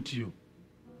God put you.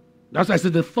 That's why I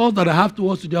said the thoughts that I have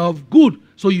towards you, they are of good.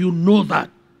 So you know that.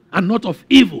 And not of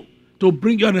evil. To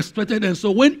bring you unexpected. And so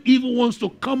when evil wants to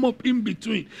come up in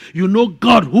between, you know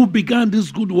God who began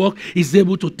this good work is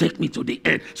able to take me to the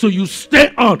end. So you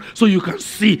stay on so you can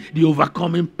see the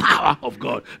overcoming power of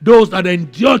God. Those that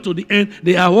endure to the end,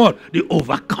 they are what? The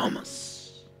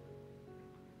overcomers.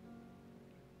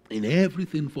 In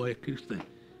everything for a Christian,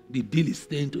 The deal is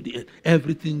staying to the end.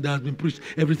 Everything that has been preached,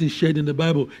 everything shared in the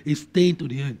Bible is staying to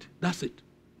the end. That's it.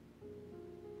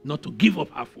 Not to give up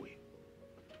halfway.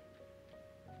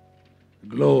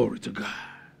 Glory to God.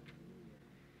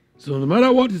 So no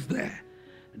matter what is there,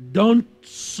 don't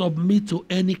submit to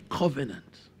any covenant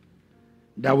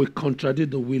that will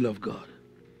contradict the will of God.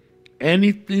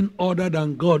 Anything other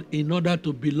than God in order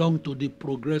to belong to the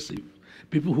progressive,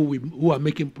 people who are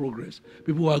making progress,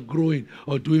 people who are growing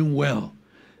or doing well.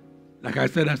 Like I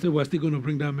said we're still going to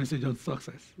bring that message on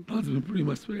success. That's been pretty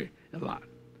much a lot.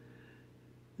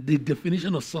 The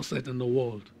definition of success in the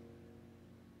world.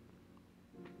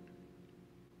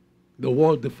 The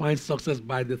world defines success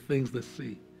by the things they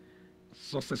see.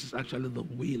 Success is actually the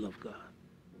will of God.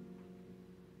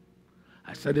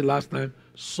 I said it last time.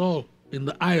 Saul, in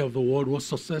the eye of the world, was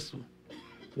successful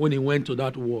when he went to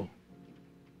that war.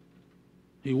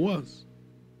 He was.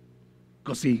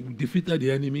 Because he defeated the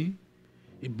enemy.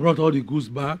 He brought all the goods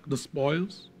back, the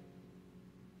spoils.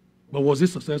 But was he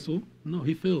successful? No,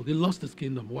 he failed. He lost his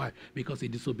kingdom. Why? Because he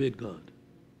disobeyed God.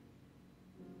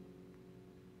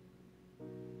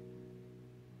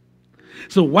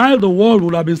 So while the world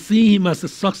would have been seeing him as a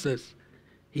success,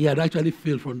 he had actually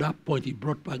failed. From that point, he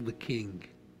brought back the king.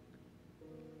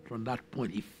 From that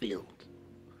point, he failed.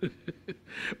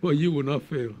 But you will not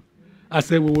fail. I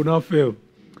said we will not fail.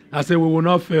 I said we will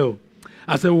not fail.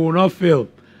 I said we will not fail.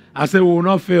 I said we will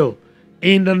not fail.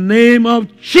 In the name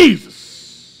of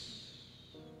Jesus.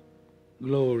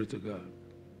 Glory to God.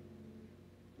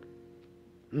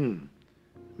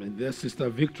 There's Sister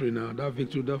Victory now. That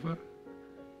Victory Duffer.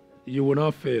 You will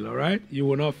not fail, all right? You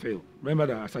will not fail. Remember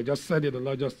that. As I just said it, the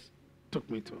Lord just took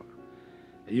me to her.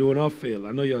 You will not fail.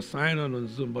 I know you're signing on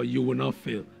Zoom, but you will not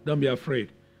fail. Don't be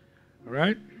afraid. All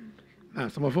right? Now,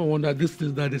 some of us wonder these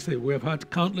things that they say. We have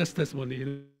had countless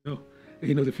testimony, the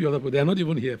few other people. They are not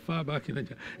even here. Far back in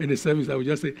the service, I would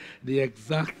just say the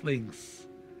exact things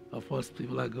of us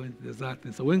people are going to the exact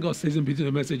things. So when God says in between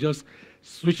the message, just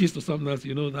switches to something else,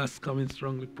 that's coming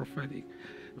strongly prophetic.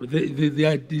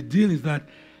 The deal is that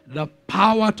the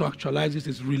power to actualize this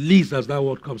is released as that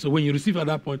word comes. So when you receive at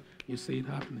that point, you see it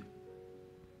happening.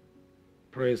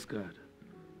 Praise God.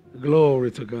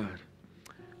 Glory to God.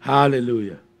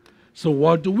 Hallelujah. So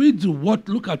what do we do?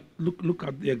 Look at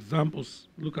the examples.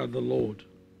 Look at the Lord.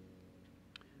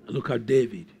 Look at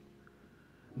David.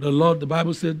 The Lord, the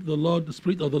Bible said, the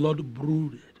Spirit of the Lord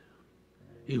brooded.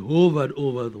 He hovered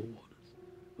over the waters,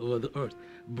 over the earth,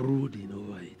 brooding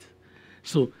over it.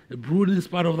 So brooding is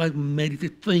part of like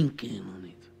meditate, thinking on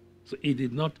it. So it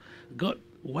did not, God,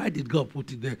 why did God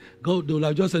put it there? God, they would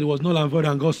have just said it was null and void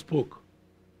and God spoke.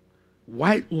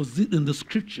 Why was it in the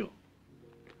scripture?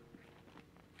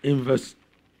 In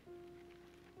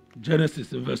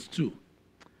Genesis, in verse 2.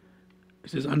 It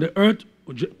says, and the earth,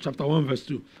 chapter 1, verse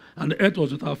 2, and the earth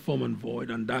was without form and void,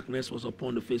 and darkness was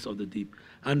upon the face of the deep.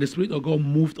 And the Spirit of God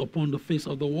moved upon the face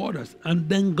of the waters. And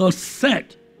then God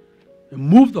said, and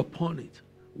moved upon it.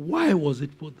 Why was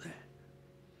it put there?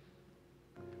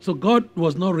 So God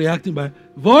was not reacting by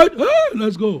void,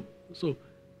 let's go. So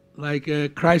like a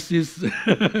crisis,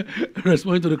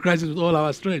 responding to the crisis with all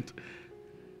our strength.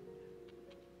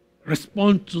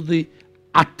 Respond to the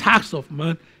attacks of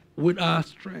man with our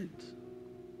strength.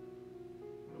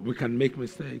 We can make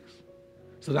mistakes.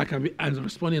 So that can be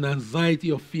responding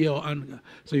anxiety or fear or anger.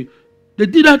 So they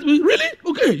did that. Really?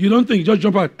 Okay. You don't think. Just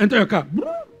jump out. Enter your car.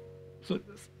 So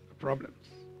that's problems.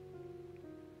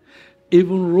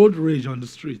 Even road rage on the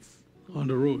streets, on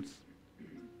the roads.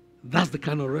 That's the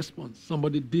kind of response.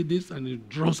 Somebody did this and he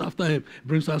runs after him,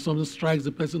 brings out something, strikes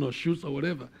the person or shoots or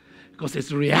whatever. Because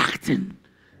it's reacting.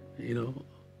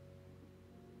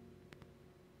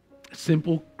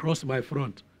 Simple cross my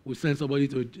front. We send somebody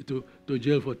to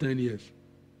jail for 10 years.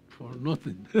 For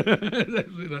nothing.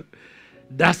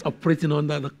 That's operating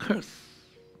under the curse.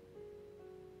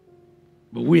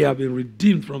 But we have been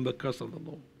redeemed from the curse of the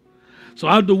law. So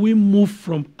how do we move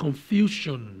from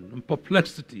confusion and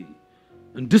perplexity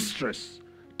and distress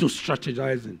to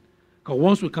strategizing? Because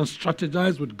once we can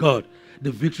strategize with God,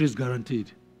 the victory is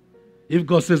guaranteed. If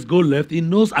God says go left, He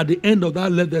knows at the end of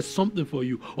that left there's something for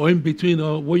you. Or in between,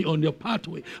 or on your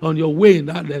pathway, on your way in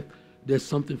that left, there's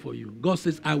something for you. God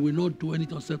says, I will not do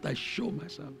anything except I show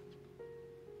myself.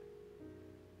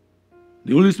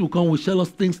 The Holy Spirit will come, will tell us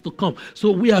things to come.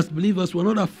 So we as believers, we're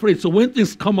not afraid. So when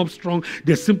things come up strong,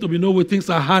 there seem to be no way things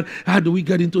are hard. How do we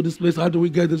get into this place? How do we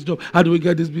get this job? How do we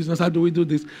get this business? How do we do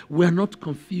this? We're not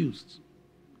confused.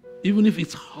 Even if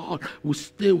it's hard, we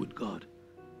stay with God.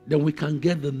 Then we can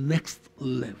get the next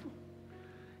level.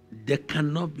 There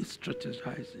cannot be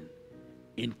strategizing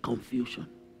in confusion.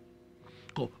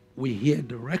 Because we hear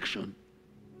direction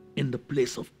in the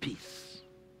place of peace.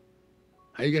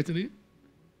 Are you getting it?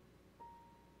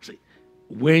 See,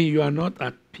 when you are not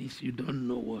at peace, you don't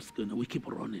know what's going on. We keep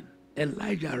running.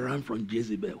 Elijah ran from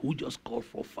Jezebel, who just called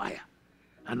for fire.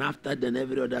 And after then,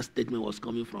 every other statement was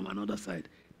coming from another side.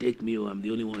 Take me, I'm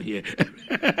the only one here.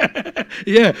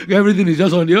 Yeah, everything is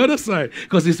just on the other side.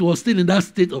 Because it was still in that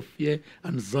state of fear,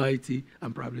 anxiety,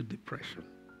 and probably depression.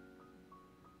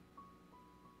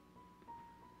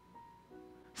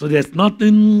 So there's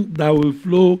nothing that will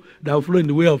flow in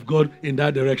the way of God in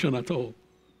that direction at all.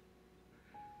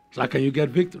 So how can you get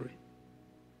victory?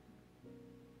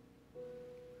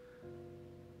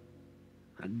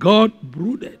 And God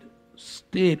brooded,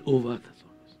 stayed over the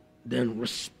thoughts, then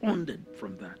responded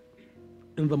from that.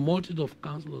 In the multitude of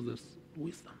counselors, there's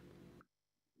wisdom,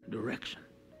 direction.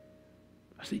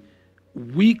 See,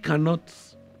 we cannot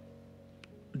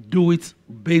do it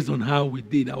based on how we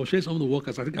did. I will share some of the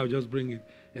workers. I think I'll just bring it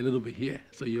a little bit here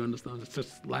so you understand. Let's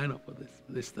just line up for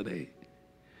this today.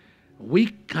 We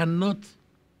cannot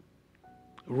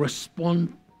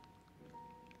respond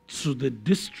to the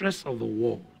distress of the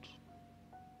world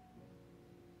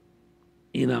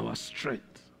in our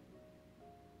strength,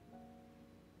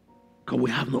 because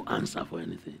we have no answer for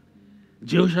anything.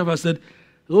 Jehoshaphat said,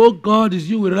 "Oh God, is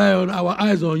you we rely on, our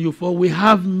eyes on you, for we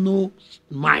have no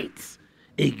might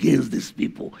against these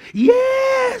people."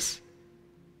 Yes,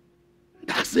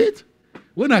 that's it.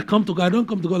 When I come to God, I don't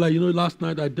come to God like, last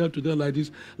night I dealt with them like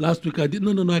this, last week I did.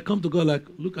 No, I come to God like,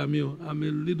 look at me, I'm a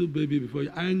little baby before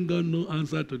you. I ain't got no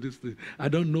answer to this thing. I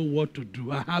don't know what to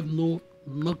do. I have no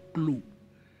clue.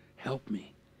 Help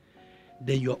me.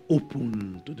 Then you're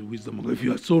open to the wisdom of God. If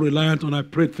you are so reliant on, I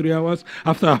prayed 3 hours,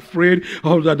 after I prayed,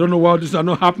 I don't know why this is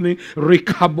not happening.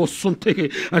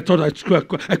 I thought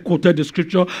I quoted the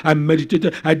scripture, I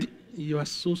meditated. You are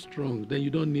so strong, then you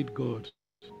don't need God.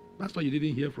 That's why you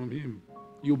didn't hear from him.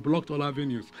 You blocked all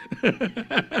avenues.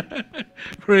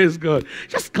 Praise God.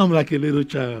 Just come like a little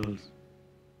child.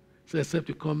 So except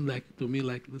you come to me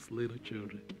like this little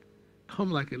children.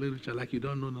 Come like a little child, like you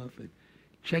don't know nothing.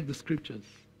 Check the scriptures.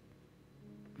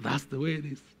 That's the way it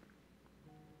is.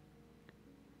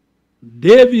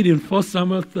 David in 1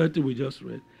 Samuel 30 we just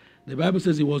read. The Bible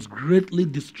says he was greatly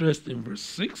distressed in verse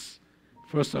 6.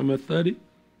 1 Samuel 30.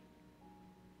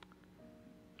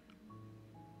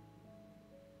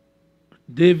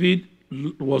 David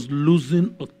was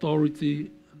losing authority,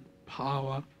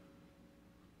 power,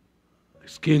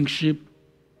 his kingship.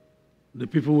 The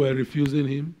people were refusing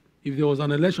him. If there was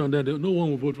an election there, no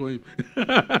one would vote for him.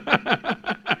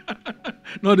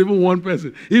 Not even one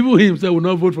person. Even himself would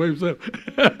not vote for himself.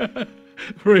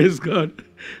 Praise God.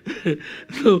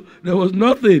 So there was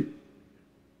nothing.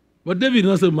 But David did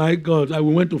not say, my God, I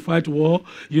went to fight war.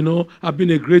 I've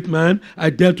been a great man. I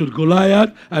dealt with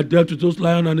Goliath. I dealt with those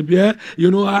lion and the bear.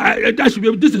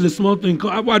 This is a small thing.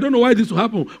 I don't know why this will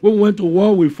happen. When we went to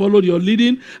war, we followed your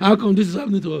leading. How come this is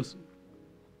happening to us?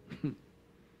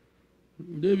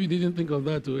 David didn't think of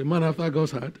that too. A man after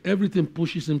God's heart, everything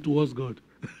pushes him towards God.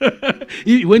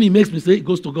 When he makes mistake, it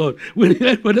goes to God.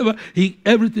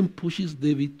 Everything pushes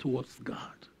David towards God.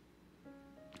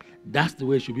 That's the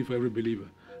way it should be for every believer.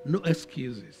 No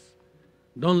excuses.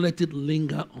 Don't let it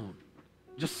linger on.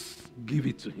 Just give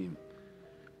it to him.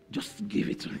 Just give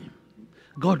it to him.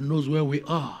 God knows where we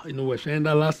are. We're sharing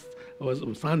that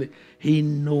on Sunday. He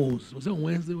knows. Was it on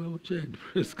Wednesday where we shared?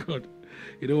 Praise God.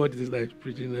 You know what it is like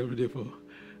preaching every day for?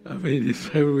 I mean, this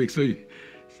every week. So you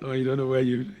don't know where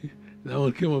that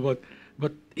one came about.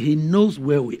 But he knows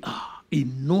where we are. He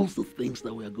knows the things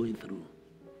that we are going through.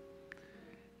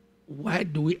 Why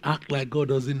do we act like God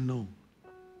doesn't know?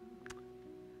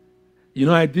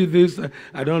 I did this.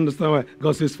 I don't understand why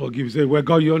God says forgive. He said, well,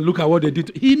 God, look at what they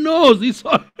did. He knows. He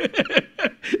saw it.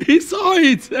 He saw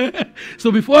it.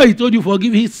 So before he told you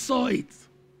forgive, he saw it.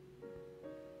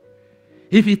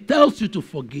 If he tells you to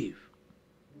forgive,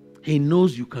 he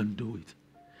knows you can do it.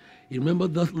 You remember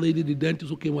that lady, the dentist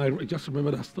who came, I just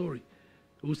remember that story,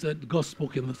 who said, God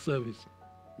spoke in the service.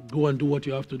 Go and do what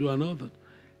you have to do and all that.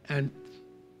 And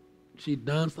she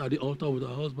danced at the altar with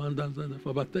her husband, danced for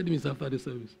about 30 minutes after the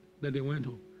service. Then they went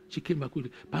home. She came back with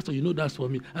it. Pastor, that's for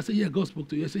me. I said, yeah, God spoke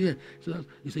to you. I said, yeah. So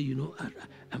he said,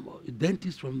 I'm a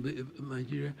dentist from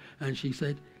Nigeria. And she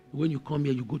said, when you come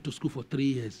here, you go to school for 3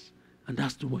 years. And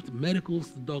that's too much. Medicals,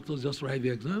 doctors just write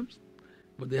the exams,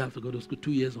 but they have to go to school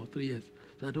 2 years or 3 years.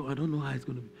 So I don't know how it's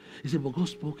going to be. He said, but God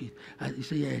spoke it. He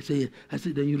said, yeah. I said, yeah. I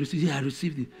said, then you received it. Yeah, I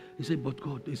received it. He said, but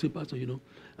God. He said, Pastor,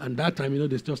 And that time, they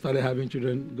just started having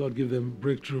children. God gave them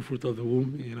breakthrough fruit of the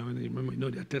womb. And they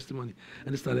remember, their testimony.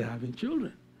 And they started having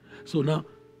children. So now,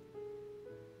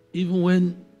 even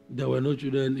when There were no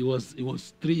children. It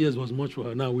was 3 years was much for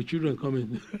her. Now with children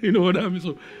coming, you know what I mean?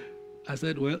 So I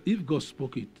said, well, if God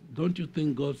spoke it, don't you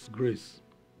think God's grace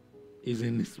is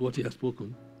in what he has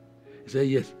spoken? He said,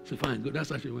 yes. I said, fine, good. That's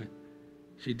how she went.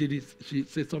 She did it. She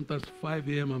said sometimes 5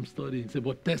 a.m. I'm studying. He said,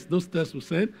 but those tests will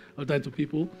send all time to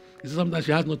people. He said sometimes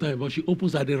she has no time, but she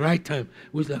opens at the right time.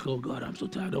 Which like, oh God, I'm so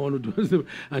tired. I don't want to do it.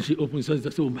 And she opens and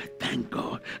says, oh my, thank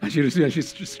God. And she received, and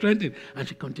she's strengthened. And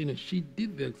she continued. She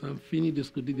did the exam, finished the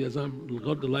school, did the exam,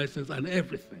 got the license and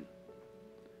everything.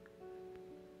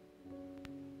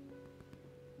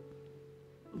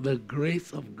 The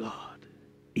grace of God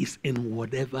is in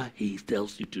whatever he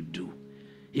tells you to do.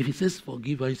 If he says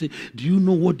forgive, and you say, do you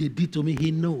know what they did to me?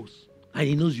 He knows. And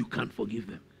he knows you can't forgive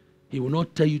them. He will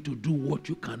not tell you to do what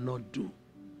you cannot do.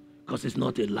 Because he's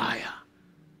not a liar.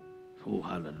 Oh,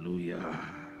 hallelujah.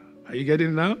 Are you getting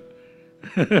it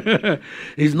now?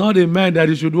 He's not a man that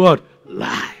he should what?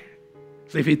 Lie.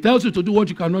 So if he tells you to do what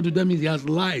you cannot do, that means he has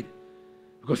lied.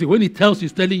 Because when he tells you,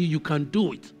 he's telling you you can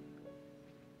do it.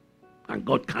 And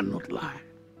God cannot lie.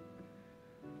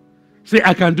 Say,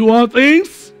 I can do all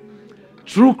things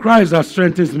through Christ that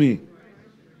strengthens me.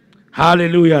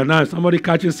 Hallelujah. Now somebody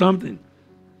catching something.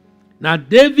 Now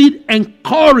David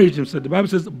encouraged himself. The Bible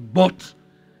says, but.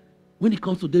 When it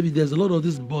comes to David, there's a lot of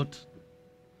this but.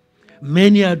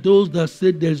 Many are those that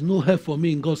said there's no help for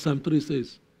me in God. Psalm 3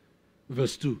 says.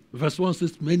 Verse 2. Verse 1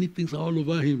 says many things are all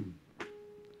over him.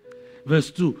 Verse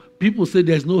 2. People say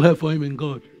there's no help for him in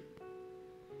God.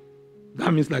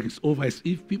 That means like it's over.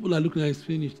 If people are looking at it's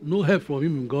finished, no help from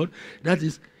him in God, that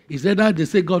is either they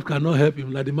say God cannot help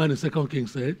him, like the man in 2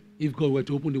 Kings said, if God were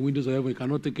to open the windows of heaven, he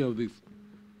cannot take care of this.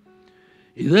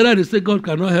 It's either they say God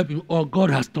cannot help him, or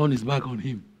God has turned his back on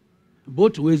him.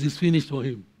 Both ways is finished for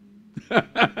him.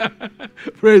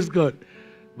 Praise God.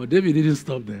 But David didn't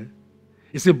stop there.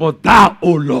 He said, but thou,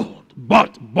 O Lord,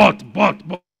 but.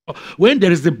 When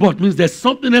there is a but, means there's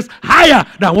something else higher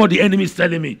than what the enemy is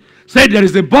telling me. Say there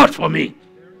is a but for me.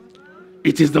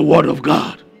 It is the word of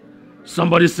God.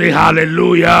 Somebody say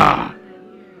hallelujah.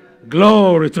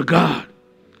 Glory to God.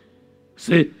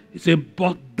 Say,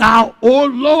 but thou, O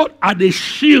Lord, art a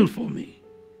shield for me.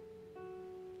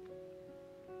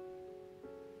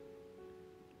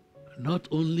 Not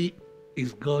only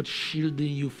is God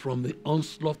shielding you from the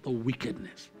onslaught of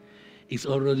wickedness, it's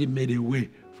already made a way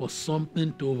for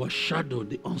something to overshadow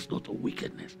the onslaught of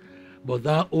wickedness. But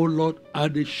thou, O Lord,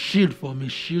 art a shield for me,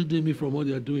 shielding me from what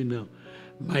they are doing now.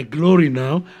 My glory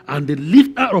now, and the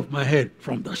lifter of my head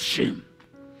from the shame.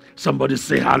 Somebody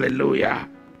say hallelujah.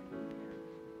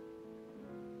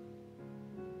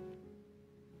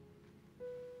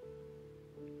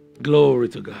 Glory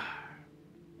to God.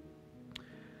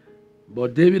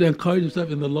 But David encouraged himself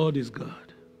in the Lord is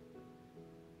God.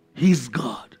 He's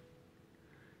God.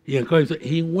 He encouraged himself.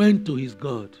 He went to his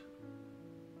God.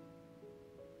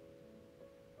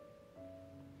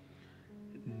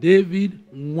 David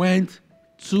went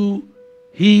to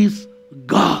his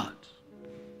God.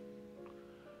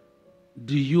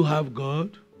 Do you have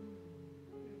God?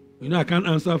 You know, I can't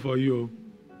answer for you.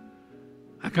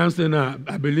 I can't say now,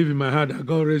 I believe in my heart that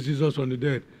God raised Jesus from the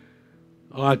dead.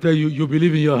 Or I tell you, you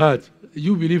believe in your heart.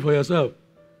 You believe for yourself.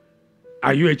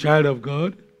 Are you a child of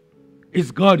God?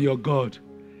 Is God your God?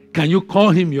 Can you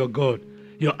call him your God?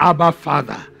 Your Abba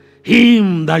Father?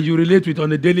 Him that you relate with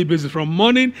on a daily basis from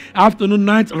morning, afternoon,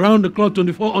 night, around the clock,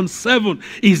 24/7.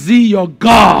 Is he your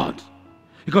God?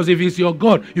 Because if he's your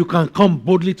God, you can come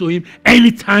boldly to him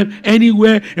anytime,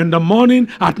 anywhere, in the morning,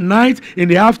 at night, in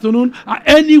the afternoon,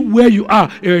 anywhere you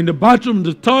are. You're in the bathroom, in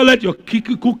the toilet, you're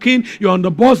cooking, you're on the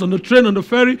bus, on the train, on the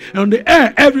ferry, on the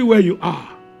air, everywhere you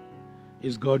are.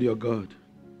 Is God your God?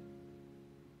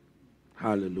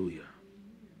 Hallelujah.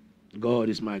 God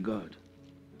is my God.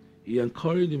 He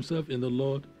encouraged himself in the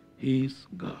Lord, his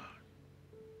God.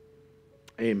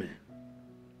 Amen.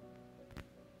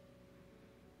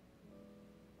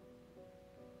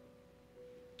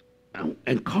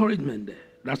 Encouragement there.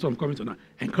 That's what I'm coming to now.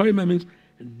 Encouragement means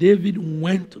David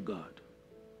went to God.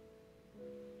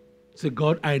 Say,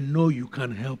 God, I know you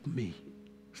can help me.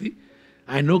 See?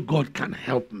 I know God can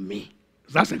help me.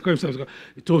 That's encouragement.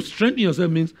 To strengthen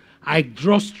yourself means I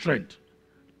draw strength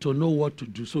to know what to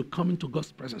do. So coming to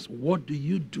God's presence, what do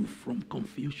you do from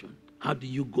confusion? How do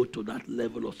you go to that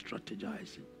level of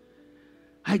strategizing?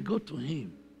 I go to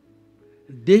him.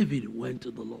 David went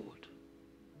to the Lord.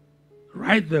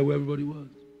 Right there where everybody was.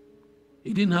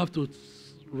 He didn't have to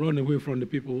run away from the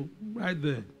people. Right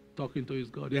there, talking to his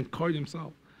God. He encouraged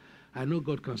himself. I know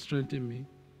God can strengthen me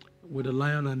with the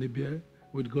lion and the bear,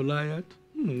 with Goliath.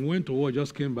 Went to war,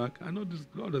 just came back. I know this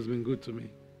God has been good to me.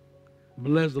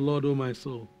 Bless the Lord, O my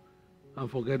soul. and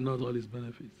forget not all his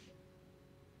benefits.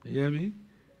 You hear me?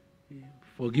 He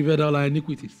forgiveth all our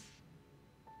iniquities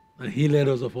and healed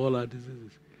us of all our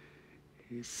diseases.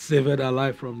 He saved our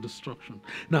life from destruction.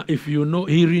 Now, if you know,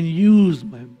 he renews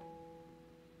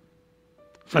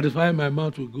satisfying my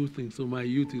mouth with good things, so my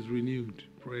youth is renewed.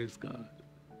 Praise God.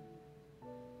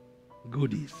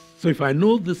 Goodies. So if I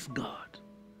know this God,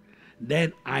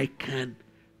 then I can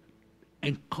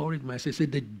encourage myself. Say,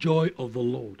 the joy of the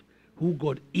Lord, who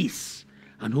God is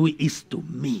and who he is to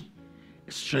me,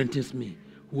 strengthens me.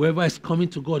 Whoever is coming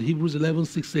to God, Hebrews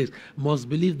 11:6 says, must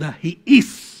believe that he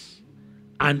is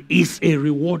and is a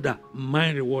rewarder,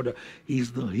 my rewarder. He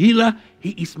is the healer, he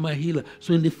is my healer.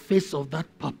 So in the face of that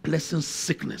perplexing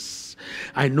sickness,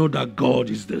 I know that God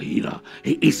is the healer.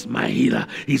 He is my healer.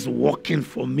 He's working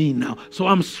for me now. So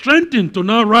I'm strengthened to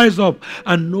now rise up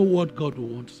and know what God will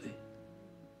want to say.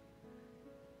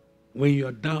 When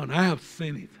you're down, I have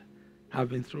seen it. I've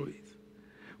been through it.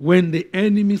 When the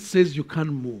enemy says you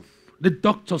can't move, the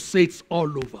doctor says it's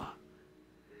all over,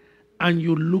 and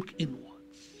you look inwards,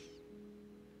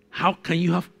 how can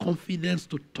you have confidence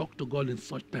to talk to God in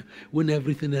such time when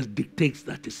everything else dictates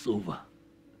that it's over?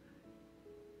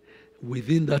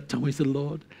 Within that time, we say,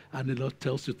 Lord, and the Lord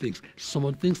tells you things. Some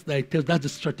of the things that he tells, that's the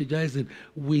strategizing,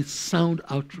 will sound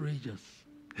outrageous.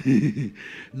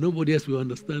 Nobody else will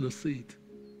understand or see it.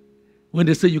 When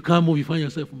they say you can't move, you find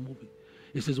yourself moving.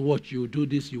 He says, watch, you will do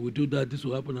this, you will do that, this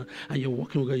will happen, and you're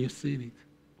walking with God, you're seeing it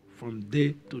from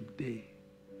day to day.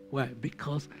 Why?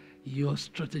 Because you're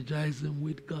strategizing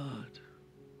with God.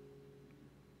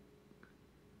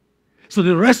 So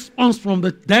the response from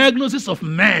the diagnosis of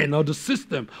man or the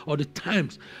system or the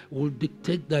times will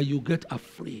dictate that you get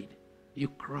afraid, you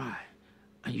cry,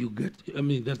 and you get,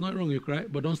 there's nothing wrong you cry,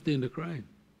 but don't stay in the crying.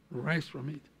 Rise from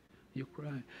it. You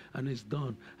cry, and it's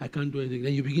done. I can't do anything.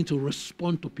 Then you begin to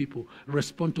respond to people,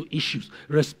 respond to issues,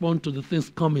 respond to the things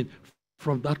coming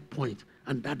from that point.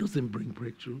 And that doesn't bring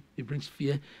breakthrough. It brings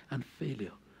fear and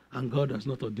failure. And God has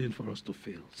not ordained for us to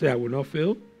fail. Say, I will not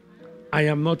fail. I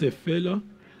am not a failure.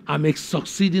 I'm a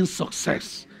succeeding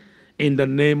success in the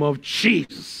name of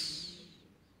Jesus.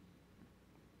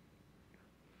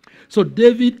 So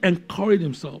David encouraged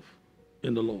himself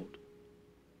in the Lord.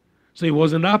 So he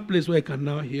was in that place where he can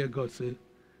now hear God say,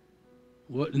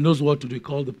 he knows what to do. He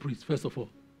called the priest, first of all.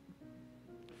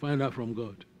 Find out from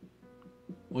God.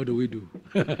 What do we do?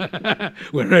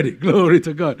 We're ready. Glory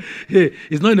to God.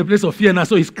 He's not in a place of fear now.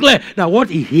 So it's clear that what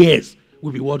he hears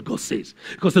will be what God says.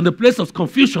 Because in the place of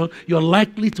confusion, you're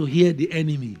likely to hear the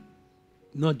enemy.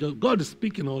 Not just God is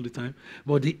speaking all the time,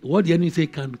 but what the enemy says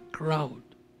can crowd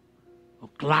or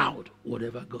cloud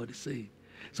whatever God is saying.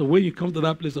 So when you come to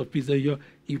that place of peace, you'll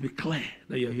be clear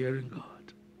that you're hearing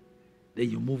God. Then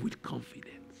you move with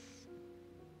confidence.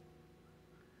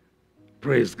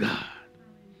 Praise God.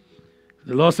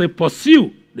 The Lord said,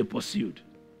 pursue. They pursued.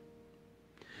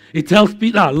 He tells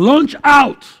Peter, launch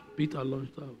out. Peter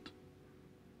launched out.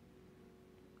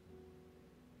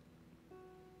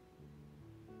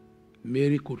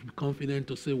 Mary could be confident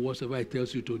to say, whatever he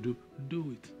tells you to do,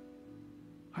 do it.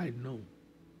 I know.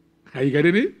 Are you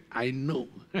getting it? I know.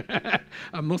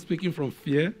 I'm not speaking from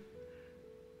fear.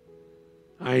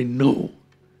 I know.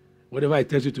 Whatever I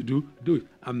tell you to do, do it.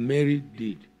 And Mary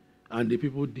did. And the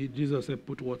people did. Jesus said,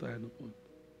 put water in the pot.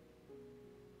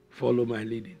 Follow my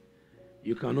leading.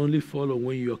 You can only follow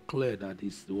when you're clear that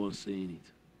he's the one saying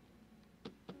it.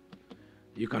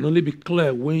 You can only be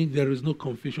clear when there is no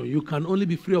confusion. You can only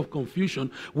be free of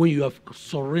confusion when you have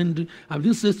surrendered. I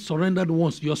didn't say surrendered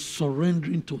once. You're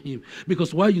surrendering to him.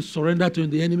 Because while you surrender to him,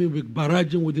 the enemy will be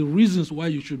barraging with the reasons why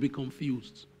you should be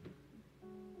confused.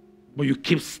 But you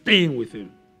keep staying with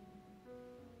him.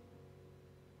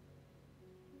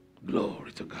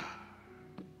 Glory to God.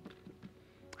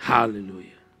 Hallelujah.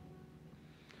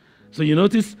 So you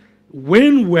notice,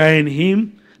 when we're in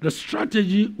him, the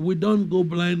strategy, we don't go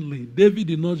blindly. David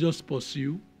did not just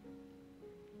pursue.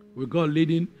 With God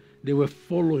leading, they were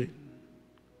following.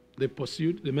 They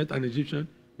pursued. They met an Egyptian.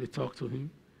 They talked to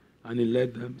him. And he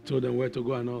led them, told them where to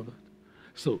go and all that.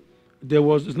 So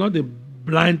it's not a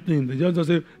blind thing. They just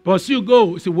say, pursue,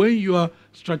 go. See, when you are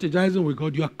strategizing with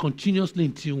God, you are continuously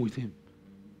in tune with him.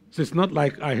 So it's not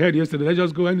like I heard yesterday, let's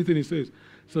just go anything he says.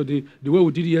 So the way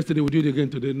we did it yesterday, we do it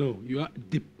again today. No, you are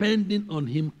depending on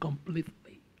him completely.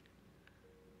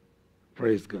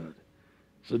 Praise God.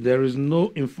 So there is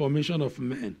no information of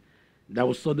man that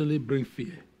will suddenly bring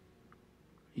fear.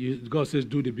 God says,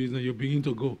 do the business, you begin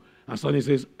to go. And suddenly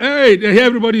says, hey,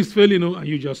 everybody is failing, and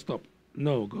you just stop.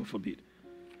 No, God forbid.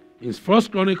 In 1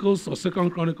 Chronicles or 2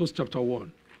 Chronicles chapter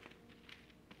 1,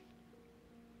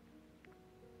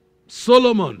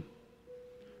 Solomon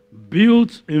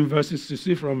built in verses, you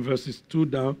see from verses 2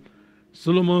 down,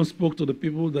 Solomon spoke to the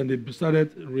people, then they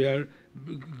started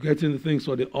getting the things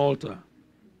for the altar,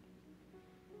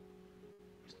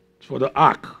 for the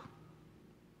ark.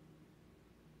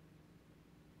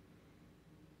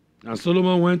 And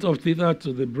Solomon went up thither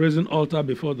to the brazen altar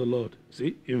before the Lord.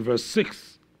 See, in verse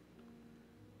 6,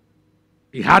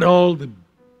 he had all the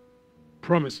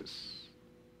promises.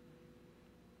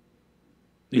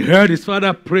 He heard his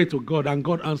father pray to God, and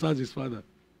God answers his father.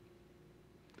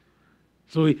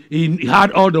 So he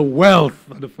had all the wealth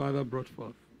that the father brought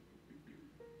forth.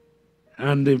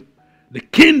 And the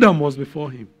kingdom was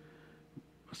before him.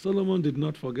 Solomon did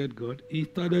not forget God. He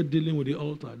started dealing with the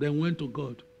altar, then went to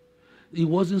God. It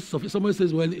wasn't sufficient. Somebody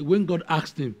says, well, when God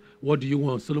asked him, what do you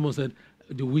want? Solomon said,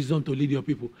 the wisdom to lead your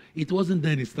people. It wasn't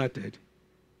then he started.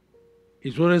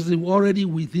 It was already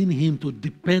within him to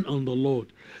depend on the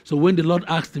Lord. So when the Lord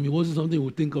asked him, it wasn't something he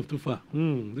would think of too far.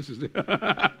 This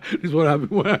is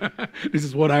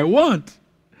what I want.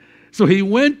 So he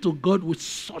went to God with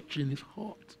such in his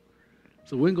heart.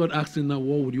 So when God asked him, now,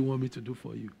 what would you want me to do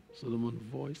for you? Solomon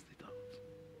voiced it out.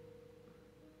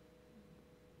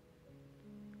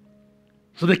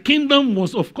 So the kingdom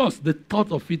was, of course, the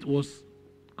thought of it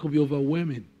could be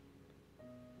overwhelming.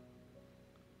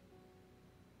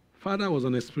 Father was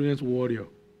an experienced warrior.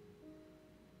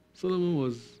 Solomon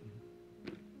was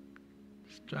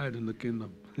his child in the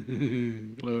kingdom.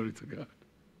 Glory to God.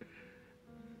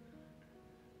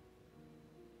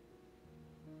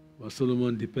 But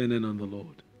Solomon depended on the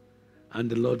Lord. And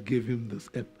the Lord gave him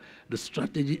the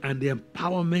strategy and the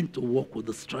empowerment to work with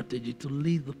the strategy to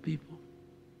lead the people.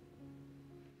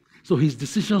 So his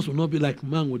decisions will not be like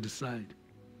man would decide.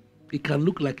 It can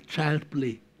look like child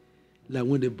play. Like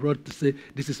when they brought to say,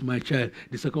 this is my child.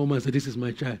 The second man said, this is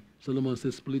my child. Solomon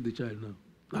said, split the child now.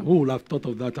 Now who would have thought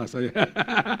of that as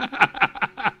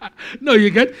No, you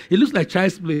get, it looks like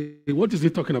child's play. What is he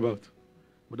talking about?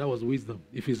 But that was wisdom.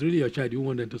 If it's really your child, you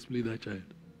want them to split that child.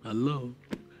 Hello?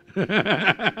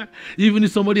 Even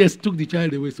if somebody else took the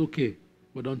child away, it's okay.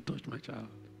 But don't touch my child.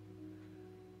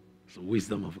 It's the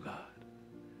wisdom of God.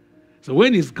 So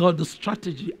when it's God, the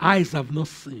strategy, eyes have not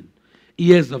seen,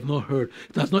 ears have not heard.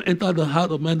 It has not entered the heart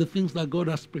of man, the things that God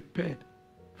has prepared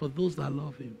for those that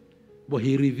love him. But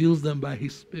he reveals them by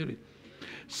his Spirit.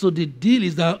 So the deal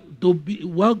is that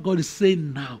what God is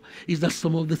saying now is that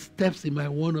some of the steps he might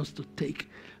want us to take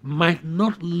might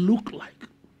not look like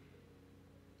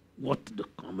what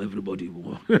everybody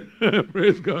wants.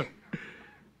 Praise God.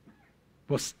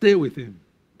 But stay with him.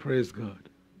 Praise God.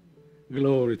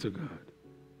 Glory to God.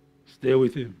 Stay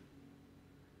with him.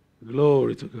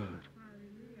 Glory to God.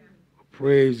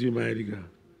 Praise you, mighty God.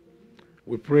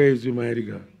 We praise you, mighty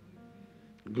God.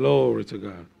 Glory to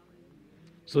God.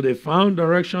 So they found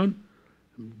direction.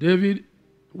 David,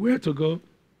 where to go.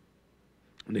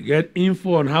 And they get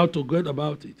info on how to get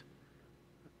about it.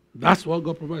 That's what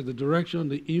God provides. The direction,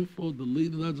 the info, the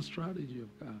lead, that's the strategy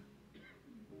of God.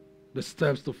 The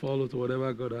steps to follow to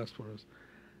whatever God has for us.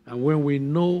 And when we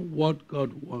know what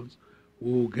God wants,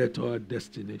 we will get to our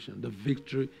destination. The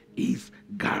victory is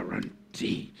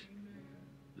guaranteed.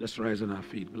 Let's rise on our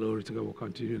feet. Glory to God. We'll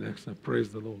continue next time. Praise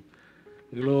the Lord.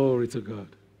 Glory to God.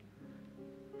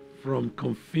 From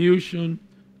confusion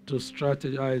to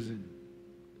strategizing.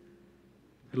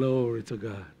 Glory to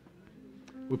God.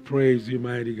 We praise you,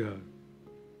 mighty God.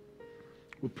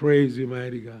 We praise you,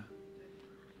 mighty God.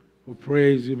 We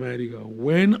praise you, mighty God.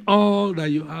 When all that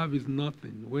you have is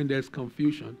nothing, when there's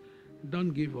confusion, don't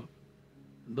give up.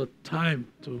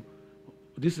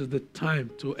 This is the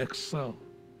time to excel.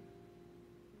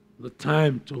 The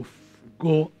time to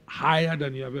go higher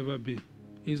than you have ever been.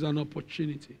 It's an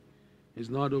opportunity. It's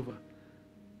not over.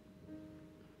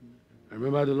 I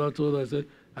remember the Lord told us,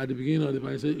 at the beginning of the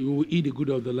Bible, he said, you will eat the good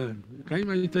of the land. Can you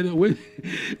imagine telling when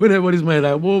everybody's mind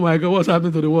like, oh my God, what's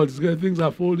happening to the world? Things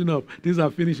are folding up. Things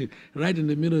are finishing. Right in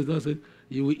the middle, God said,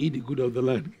 you will eat the good of the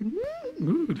land.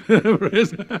 Good.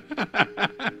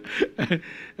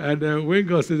 And when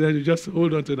God said that, you just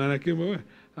hold on to it. And I came away.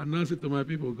 I announced it to my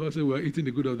people. God said, we're eating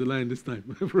the good of the land this time.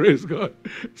 Praise God.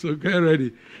 So get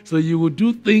ready. So you will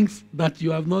do things that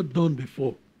you have not done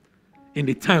before in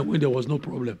the time when there was no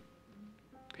problem.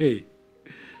 Hey,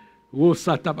 we'll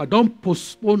set up. Don't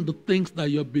postpone the things that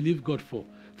you believe God for,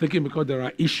 thinking because there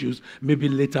are issues, maybe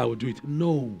later I will do it.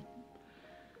 No.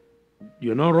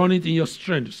 You're not running in your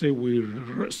strength. Say, we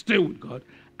stay with God.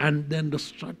 And then the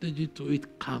strategy to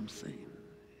it comes in.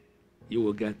 You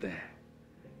will get there.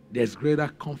 There's greater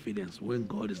confidence when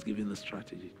God is giving the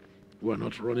strategy. We're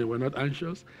not running. We're not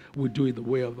anxious. We do it the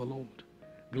way of the Lord.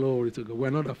 Glory to God. We're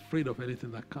not afraid of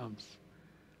anything that comes.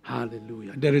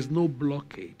 Hallelujah. There is no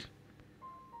blockade.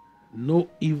 No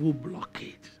evil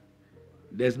blockade.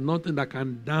 There's nothing that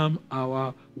can dam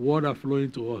our water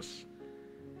flowing to us.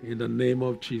 In the name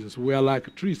of Jesus. We are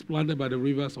like trees planted by the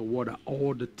rivers of water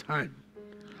all the time.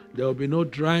 There will be no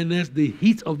dryness. The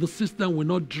heat of the system will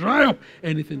not dry up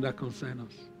anything that concerns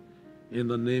us. In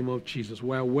the name of Jesus.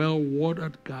 We are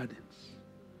well-watered gardens.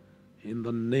 In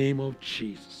the name of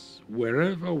Jesus.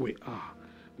 Wherever we are,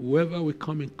 whoever we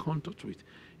come in contact with,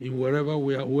 in wherever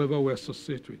we are, whoever we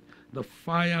associate with, the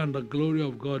fire and the glory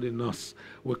of God in us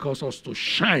will cause us to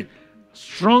shine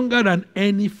stronger than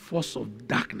any force of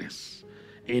darkness.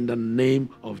 In the name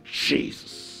of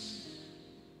Jesus.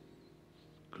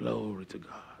 Glory to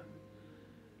God.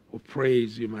 We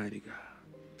praise you, mighty God.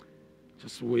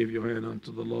 Just wave your hand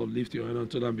unto the Lord. Lift your hand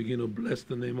unto them. Begin to bless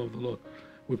the name of the Lord.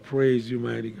 We praise you,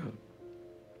 mighty God.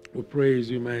 We praise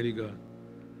you, mighty God.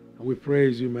 We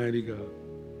praise you, mighty God.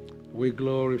 We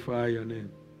glorify your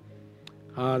name.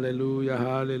 Hallelujah,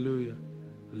 hallelujah.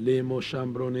 Lemo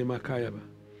shambrone makayaba.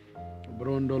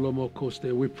 Brondolomo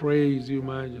koste. We praise you,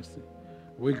 majesty.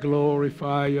 We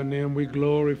glorify your name. We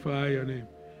glorify your name.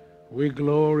 We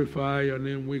glorify your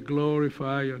name. We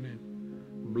glorify your name.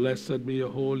 Blessed be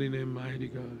your holy name, mighty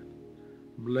God.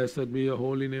 Blessed be your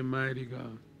holy name, mighty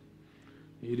God.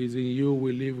 It is in you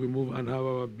we live, we move, and have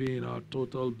our being, our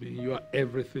total being. You are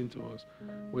everything to us.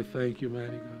 We thank you,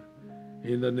 mighty God.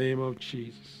 In the name of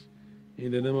Jesus.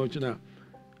 In the name of Jesus. Now,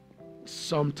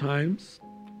 sometimes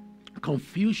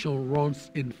confusion runs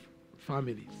in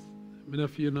families. Many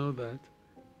of you know that.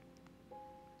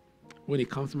 When it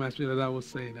comes to my spirit, as I was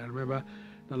saying, I remember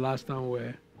the last time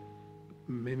we're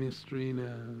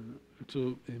ministering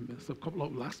to a couple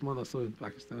of last month or so in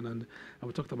Pakistan, and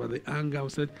we talked about the anger. I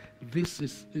said, this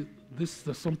is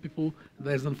some people,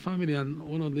 there's a family, and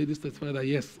one of the ladies testified that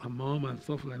yes, a mom and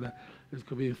stuff like that, it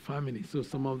could be in family. So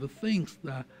some of the things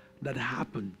that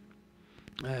happen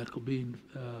could be in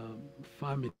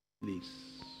families.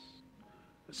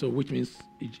 So which means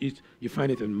you find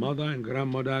it in mother and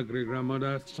grandmother,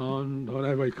 great-grandmother, son,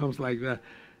 whatever, it comes like that.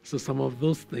 So some of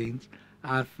those things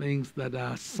are things that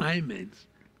are assignments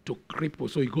to cripple.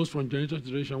 So it goes from generation to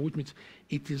generation, which means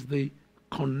it is the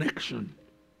connection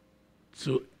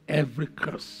to every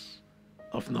curse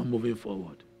of not moving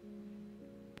forward.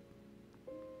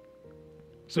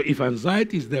 So if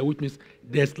anxiety is there, which means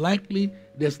there's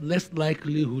less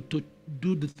likelihood to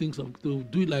do the things to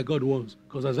do it like God wants.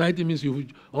 Because anxiety means you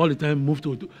all the time move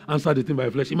to answer the thing by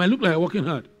flesh. It might look like you're working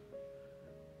hard.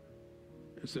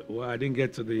 So, well, I didn't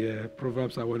get to the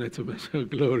Proverbs I wanted to mention.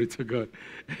 Glory to God.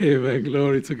 Amen.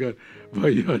 Glory to God.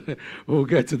 But we'll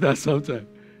get to that sometime.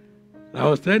 I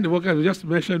was telling the workers, I just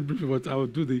mentioned briefly, but I will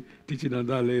do the teaching on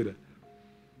that later.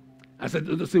 I said,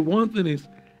 see, one thing is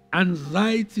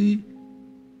anxiety,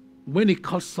 when it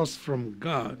cuts us from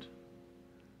God,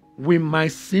 we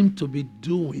might seem to be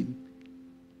doing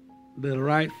the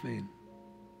right thing.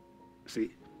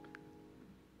 See,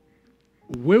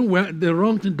 when the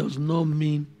wrong thing does not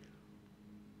mean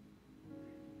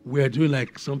we are doing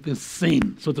like something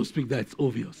sin, so to speak, that's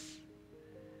obvious.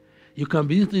 You can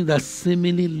be doing things that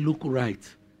seemingly look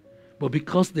right, but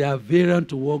because they are variant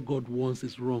to what God wants,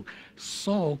 is wrong.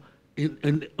 Saul,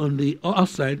 on the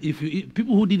outside, if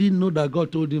people who didn't know that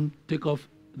God told him, take off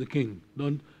the king,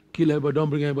 don't kill everybody, don't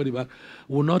bring anybody back,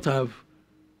 will have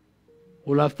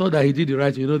thought that he did the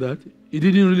right thing. You know that? He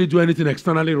didn't really do anything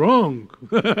externally wrong.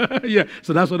 Yeah,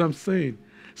 so that's what I'm saying.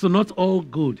 So not all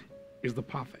good is the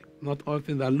perfect. Not all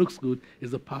thing that looks good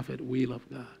is the perfect will of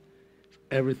God.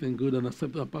 Everything good and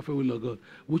acceptable and perfect will of God,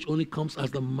 which only comes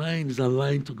as the mind is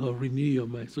aligned to God. Renew your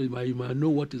mind. So you might know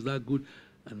what is that good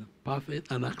and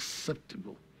perfect and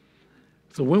acceptable.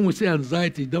 So when we say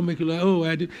anxiety, don't make it like, oh,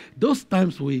 I did. Those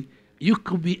times you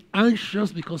could be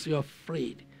anxious because you're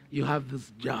afraid you have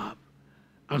this job.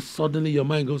 And suddenly your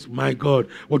mind goes, my God,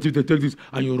 what if they take this?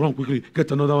 And you run quickly,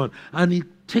 get another one. And it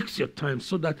takes your time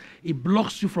so that it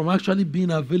blocks you from actually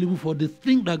being available for the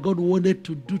thing that God wanted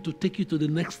to do to take you to the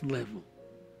next level.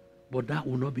 But that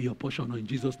will not be your portion in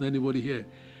Jesus' name. Anybody here?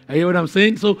 You hear what I'm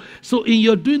saying? So in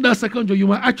your doing that second job, you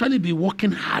might actually be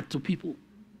working hard to people.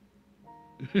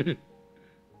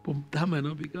 But that might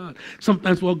not be God.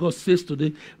 Sometimes what God says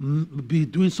today, be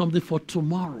doing something for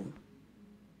tomorrow.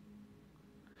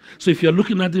 So if you're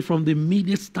looking at it from the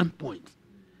immediate standpoint,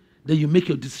 then you make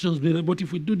your decisions. But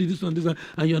if we do this and this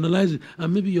and you analyze it,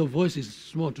 and maybe your voice is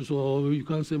small too, so you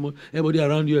can't say more. Everybody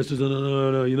around you says,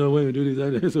 no, you know, when we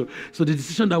do this. So the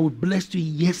decision that will bless you in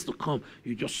years to come,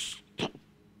 you just stop.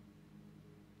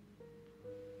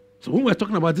 So when we're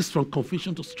talking about this from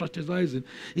confusion to strategizing,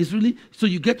 it's really, so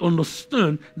you get to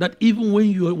understand that even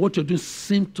when what you're doing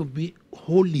seems to be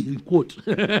holy in quote,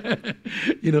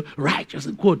 righteous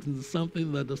in quote, is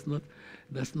something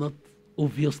that's not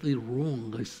obviously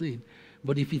wrong or sin.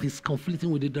 But if it is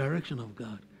conflicting with the direction of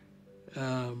God,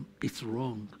 it's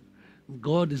wrong.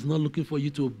 God is not looking for you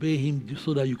to obey him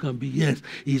so that you can be, yes,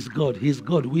 he's God. He's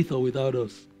God with or without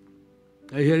us.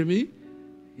 Are you hearing me?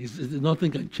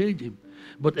 Nothing can change him.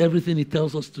 But everything he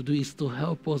tells us to do is to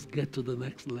help us get to the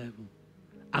next level.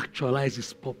 Actualize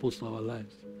his purpose for our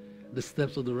lives. The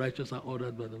steps of the righteous are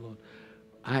ordered by the Lord.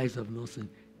 Eyes have not seen,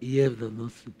 ears have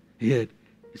not seen, heard.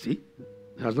 You see?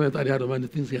 He has not entered the heart of man the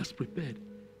things he has prepared.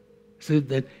 So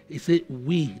then he said,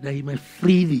 that he might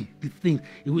freely, the things.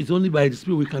 It was only by the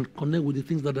Spirit we can connect with the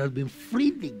things that have been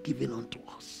freely given unto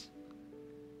us.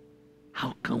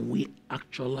 How can we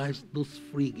actualize those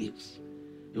free gifts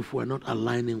if we're not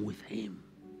aligning with him?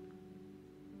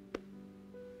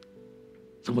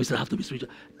 Somebody said, I have to be spiritual.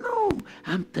 No,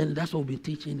 I'm telling you, that's what we've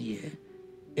been teaching here.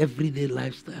 Everyday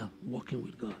lifestyle, walking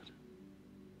with God.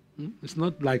 It's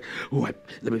not like,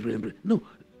 let me pray. No,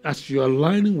 as you're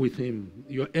aligning with him,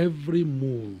 your every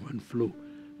move and flow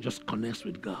just connects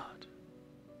with God.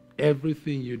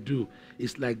 Everything you do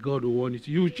is like God will want it.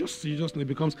 It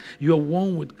becomes, you're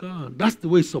one with God. That's the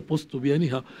way it's supposed to be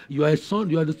anyhow. You are a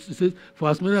son, it says, for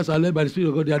as many as are led by the Spirit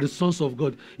of God, they are the sons of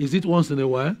God. Is it once in a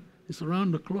while? It's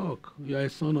around the clock. You are a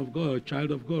son of God, a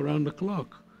child of God around the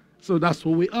clock. So that's who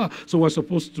we are. So we're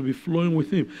supposed to be flowing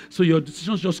with him. So your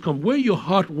decisions just come. When your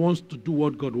heart wants to do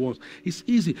what God wants, it's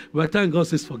easy. By the time God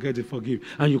says, forget it, forgive.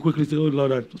 And you quickly say, oh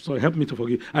Lord, help me to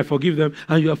forgive. I forgive them.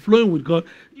 And you are flowing with God.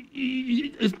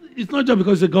 It's not just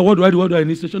because you say, God, what do I do? What do I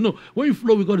need to? No. When you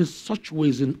flow with God in such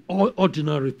ways, in all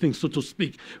ordinary things, so to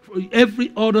speak,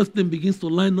 every other thing begins to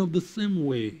line up the same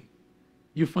way.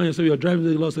 You find yourself, you're driving,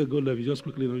 the Lord says, go left. You just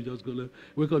quickly, you just go left.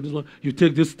 Wake up this one. You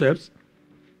take these steps.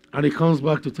 And he comes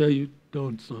back to tell you,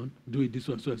 don't, son, do it this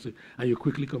way. So I say, and you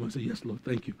quickly come and say, yes, Lord,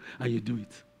 thank you. And you do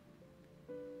it.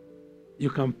 You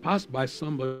can pass by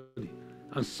somebody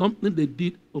and something they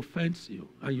did offends you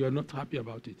and you are not happy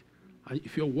about it. And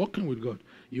if you're walking with God,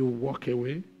 you walk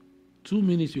away. 2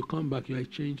 minutes, you come back, you're a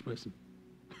changed person.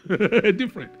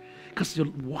 Different. Because you're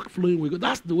flowing with God.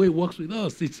 That's the way it works with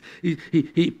us. He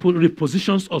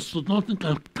repositions us so nothing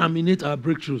can terminate our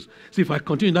breakthroughs. See, if I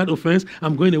continue that offense,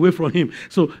 I'm going away from him.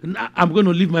 So I'm going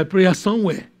to leave my prayer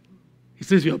somewhere. He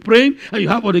says, you're praying and you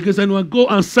have all the against anyone, go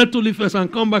and settle it first and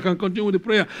come back and continue with the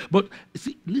prayer. But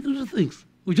see, little things.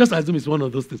 We just assume it's one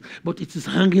of those things. But it is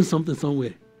hanging something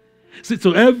somewhere. See,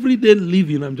 so every day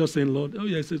living, I'm just saying, Lord, oh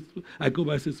yeah, I go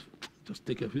by, I says, just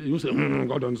take it. You say,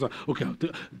 God understand. Okay,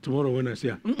 tomorrow when I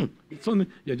say, it's only,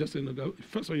 you're just saying, no,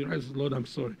 first when you rise, Lord, I'm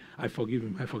sorry. I forgive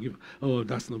him. Oh,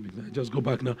 that's not big. Just go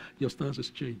back now. Your stance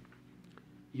is changed.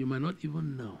 You might not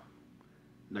even know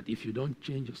that if you don't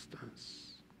change your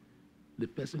stance, the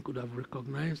person could have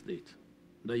recognized it,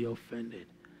 that you're offended.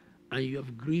 And you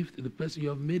have grieved the person, you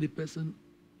have made the person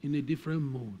in a different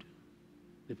mood.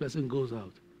 The person goes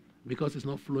out because it's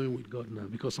not flowing with God now,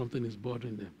 because something is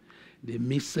bothering them. They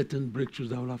miss certain breakthroughs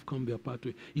that will have come their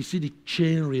pathway. You see the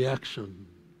chain reaction.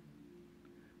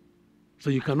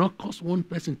 So you cannot cause one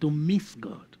person to miss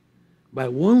God by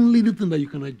one little thing that you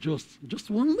can adjust. Just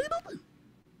one little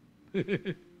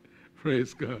thing.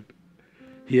 Praise God.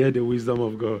 Hear the wisdom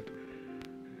of God.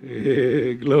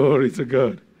 Hey, glory to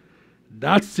God.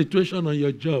 That situation on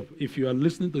your job, if you are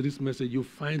listening to this message, you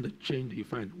find the change you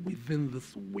find within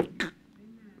this week.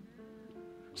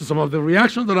 So some of the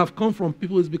reactions that have come from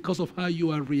people is because of how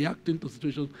you are reacting to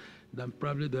situations that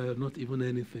probably they are not even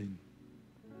anything.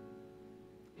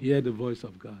 Hear the voice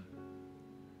of God.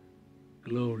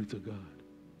 Glory to God.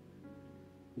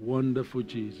 Wonderful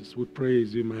Jesus. We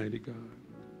praise you, mighty God.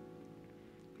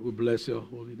 We bless your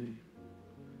holy name.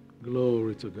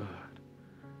 Glory to God.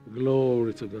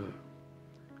 Glory to God.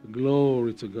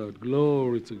 Glory to God.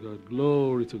 Glory to God.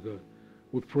 Glory to God.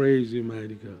 We praise you,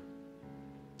 mighty God.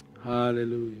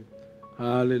 Hallelujah.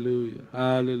 Hallelujah.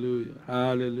 Hallelujah.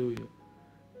 Hallelujah.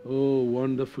 Oh,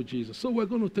 wonderful Jesus. So we're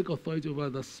going to take authority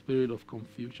over that spirit of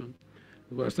confusion.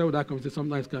 When I say with that confusion,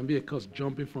 sometimes it can be a cause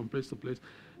jumping from place to place.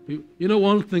 You know,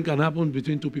 one thing can happen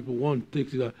between two people. One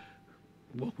takes it,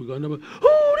 walk with God, another,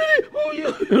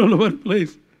 all over the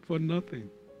place for nothing.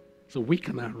 So we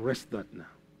can arrest that now.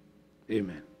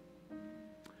 Amen.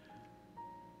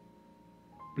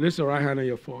 Place your right hand on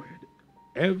your forehead.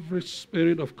 Every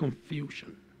spirit of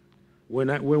confusion, when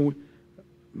I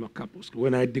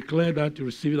declare that, you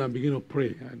receive it and begin to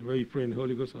pray. And when you pray in the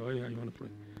Holy Ghost, you want to pray.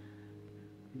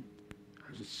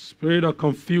 As a spirit of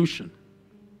confusion,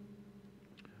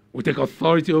 we take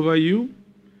authority over you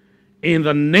in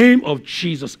the name of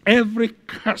Jesus. Every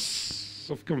curse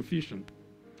of confusion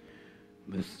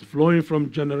It's flowing from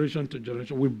generation to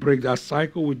generation. We break that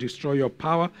cycle. We destroy your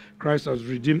power. Christ has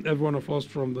redeemed every one of us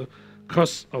from the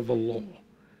curse of the law.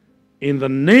 In the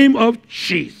name of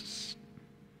Jesus.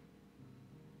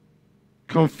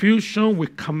 Confusion, we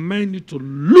command you to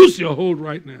lose your hold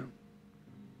right now.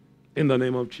 In the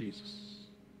name of Jesus.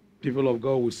 People of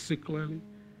God, we see clearly.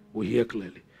 We hear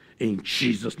clearly. In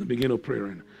Jesus' name, begin to pray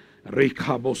right now.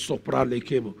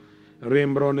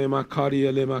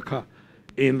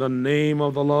 In the name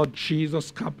of the Lord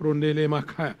Jesus, Kapronele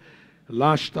Makaya,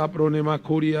 Lashta Pronema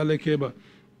Koria Lekeba,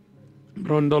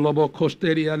 Brondolobo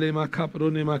Costeria Lema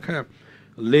Caprone Makaya,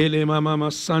 Lele Mama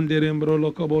Sanderembro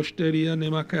Locobosteria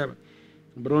Nemakaba,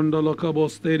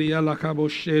 Brondolocobosteria Lacabo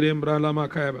Sherembra La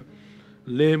Macaba,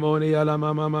 Lemonia La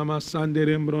Mama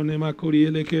Sanderembro Nemakuria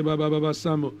Lekeba Baba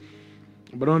Samo,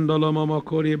 Brondolo Mama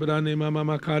Kori Brane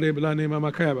Mama Kare Blane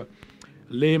Mama Kaba.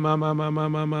 Le mama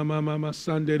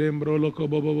sanderembro loco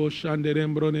bobo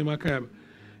shanderembro ne makab.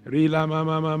 Rila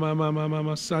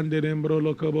mama sanderembro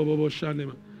loco bobo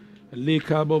shandema.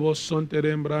 Lika bobo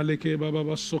sonterembra leke baba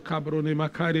sokabro ne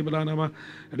makari branama.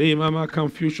 Re mama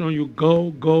confusion, you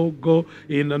go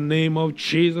in the name of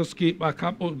Jesus. Keep back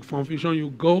up confusion, you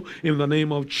go in the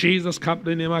name of Jesus.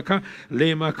 Kapre ne maka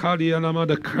le makari alama,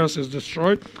 the curse is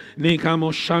destroyed.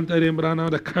 Nikamo shanterembrana,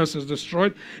 the curse is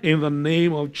destroyed in the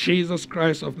name of Jesus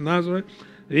Christ of Nazareth.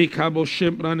 Rikabo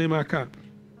shembrane maka.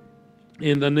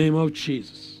 In the name of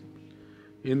Jesus.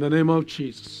 In the name of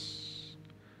Jesus.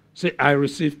 Say, I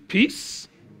receive peace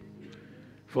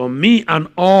for me and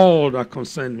all that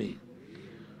concern me.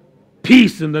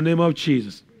 Peace in the name of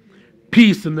Jesus.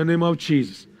 Peace in the name of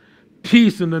Jesus.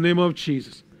 Peace in the name of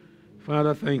Jesus.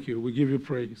 Father, thank you. We give you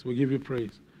praise. We give you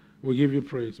praise. We give you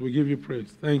praise. We give you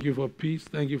praise. Thank you for peace.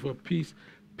 Thank you for peace.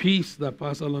 Peace that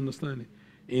passes all understanding.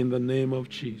 In the name of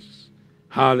Jesus.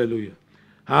 Hallelujah.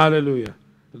 Hallelujah.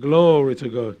 Glory to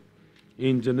God.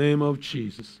 In the name of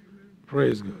Jesus.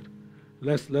 Praise God.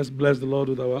 Let's bless the Lord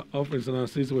with our offerings and our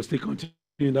seeds. We'll still continue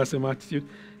in that same attitude.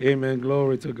 Amen.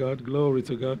 Glory to God. Glory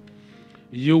to God.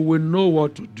 You will know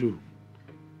what to do.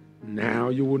 Now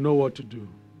you will know what to do.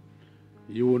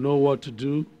 You will know what to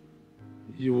do.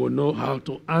 You will know how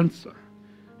to answer.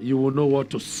 You will know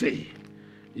what to say.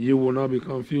 You will not be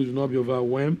confused. You will not be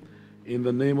overwhelmed. In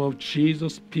the name of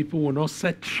Jesus, people will not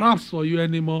set traps for you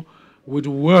anymore with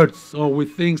words or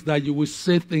with things that you will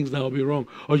say things that will be wrong,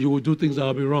 or you will do things that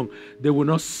will be wrong. They will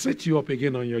not set you up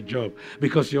again on your job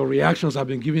because your reactions have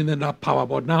been giving them that power,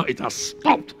 but now it has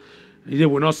stopped. They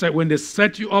will not say, when they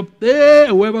set you up,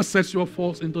 whoever sets you up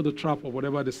falls into the trap of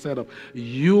whatever they set up.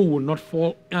 You will not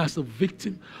fall as a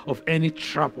victim of any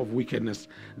trap of wickedness.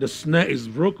 The snare is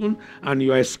broken and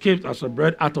you are escaped as a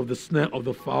bird out of the snare of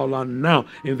the fowler now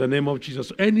in the name of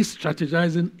Jesus. Any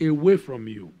strategizing away from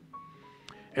you,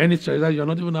 any strategy you're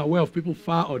not even aware of, people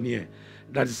far or near,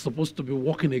 that is supposed to be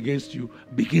working against you,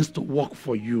 begins to work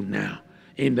for you now.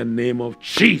 In the name of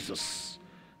Jesus.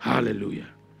 Hallelujah.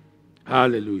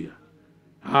 Hallelujah.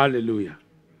 Hallelujah.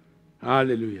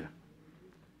 Hallelujah.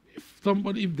 If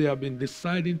they have been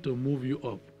deciding to move you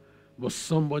up, but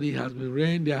somebody has been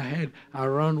rearing their head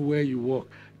around where you work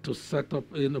to set up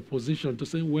in a position to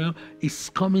say, well, it's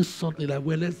coming something like,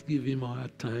 well, let's give him our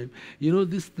time. You know,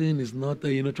 this thing is not,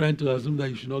 trying to assume that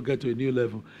you should not get to a new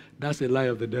level. That's a lie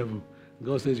of the devil.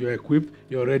 God says you're equipped,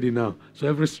 you're ready now. So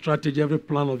every strategy, every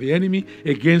plan of the enemy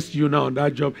against you now on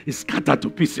that job is scattered to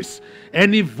pieces.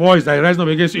 Any voice that rises up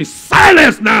against you is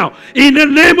silenced now in the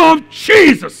name of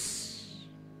Jesus.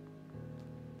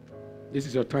 This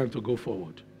is your time to go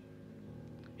forward.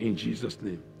 In Jesus'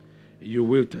 name, you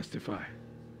will testify.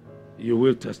 You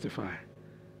will testify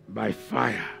by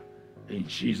fire in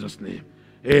Jesus' name.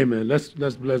 Amen. Let's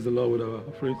bless the Lord with our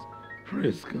praise.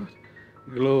 Praise God.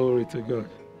 Glory to God.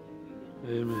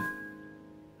 Amen.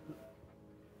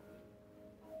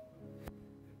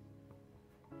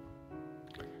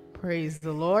 Praise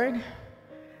the Lord.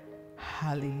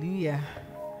 Hallelujah.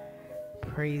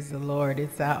 Praise the Lord.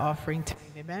 It's our offering time.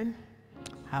 Amen.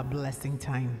 Our blessing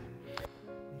time.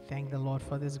 We thank the Lord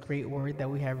for this great word that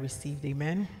we have received.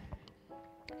 Amen.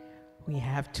 We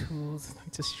have tools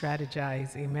to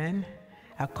strategize, amen,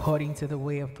 according to the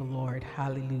way of the Lord.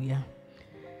 Hallelujah.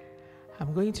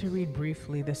 I'm going to read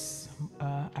briefly this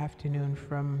afternoon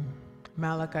from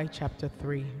Malachi chapter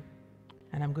 3,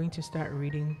 and I'm going to start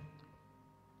reading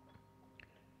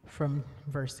from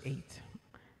verse 8.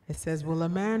 It says, will a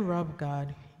man rob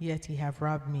God? Yet he have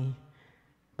robbed me.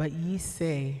 But ye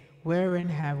say, wherein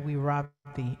have we robbed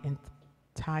thee? In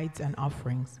tithes and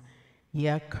offerings. Ye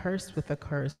are cursed with a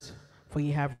curse, for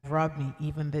ye have robbed me,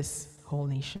 even this whole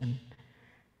nation.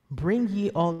 Bring ye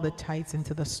all the tithes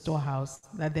into the storehouse,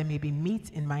 that there may be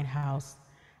meat in mine house.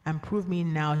 And prove me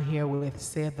now herewith,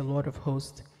 saith the Lord of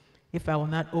hosts, if I will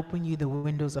not open you the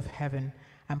windows of heaven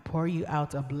and pour you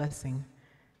out a blessing,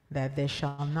 that there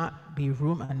shall not be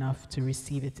room enough to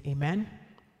receive it. Amen.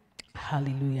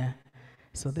 Hallelujah.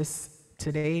 So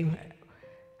today,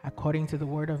 according to the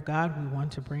word of God, we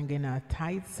want to bring in our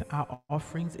tithes, our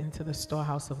offerings into the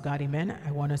storehouse of God. Amen.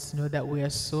 I want us to know that we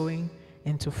are sowing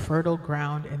into fertile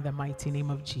ground in the mighty name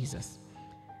of Jesus.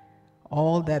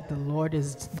 All that the Lord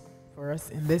is for us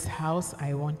in this house,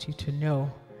 I want you to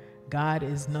know God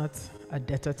is not a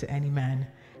debtor to any man.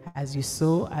 As we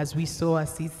sow our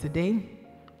seeds today,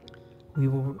 we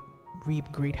will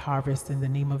reap great harvest in the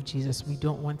name of Jesus. We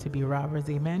don't want to be robbers,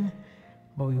 amen,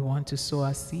 but we want to sow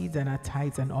our seeds and our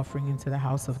tithes and offering into the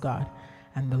house of God,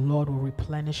 and the Lord will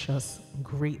replenish us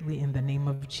greatly in the name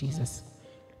of Jesus.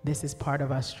 This is part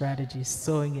of our strategy,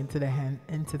 sowing into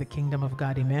the kingdom of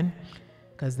God, amen,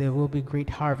 because there will be great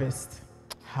harvest.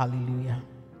 Hallelujah.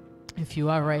 If you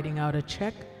are writing out a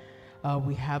check,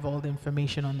 we have all the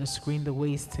information on the screen, the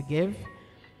ways to give.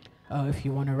 If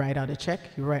you want to write out a check,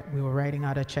 we were writing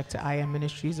out a check to IAM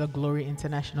Ministries or Glory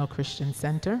International Christian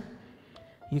Center.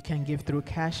 You can give through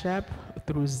Cash App,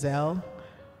 through Zelle,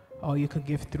 or you could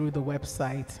give through the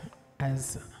website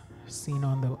as seen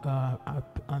on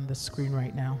the screen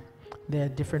right now. There are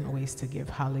different ways to give.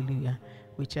 Hallelujah.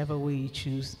 Whichever way you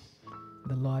choose,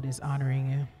 the Lord is honoring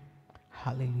you.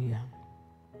 Hallelujah.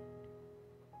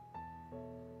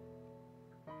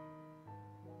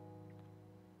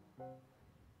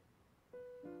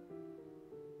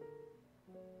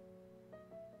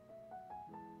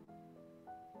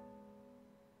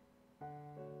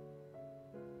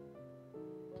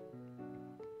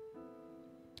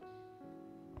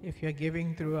 If you're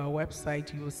giving through our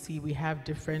website, you will see we have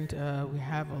we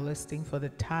have a listing for the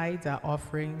tithes, our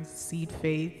offerings, seed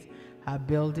faith, our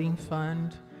building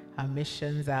fund, our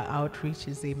missions, our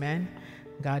outreaches, amen.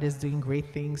 God is doing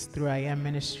great things through IAM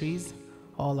Ministries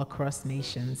all across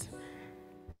nations.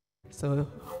 So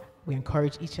we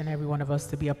encourage each and every one of us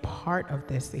to be a part of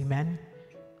this, amen.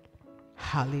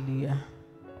 Hallelujah.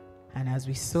 And as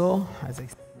we sow, as I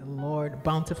said, the Lord,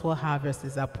 bountiful harvest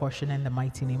is our portion in the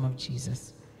mighty name of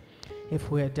Jesus. If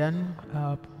we're done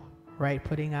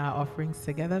putting our offerings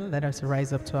together, let us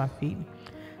rise up to our feet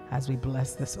as we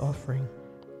bless this offering.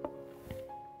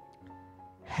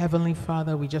 Heavenly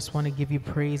Father, we just want to give you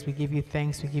praise. We give you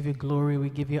thanks. We give you glory. We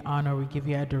give you honor. We give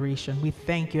you adoration. We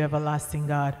thank you, everlasting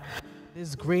God.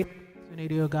 This great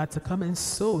opportunity, oh God, to come and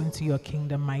sow into your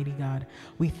kingdom, mighty God.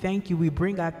 We thank you. We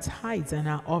bring our tithes and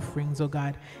our offerings, oh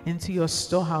God, into your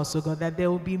storehouse, oh God, that there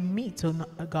will be meat, oh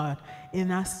God,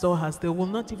 in our storehouse. There will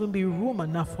not even be room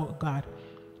enough, oh God,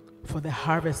 for the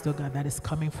harvest, oh God, that is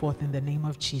coming forth in the name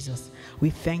of Jesus. We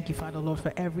thank you, Father Lord,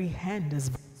 for every hand is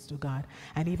blessed, oh God.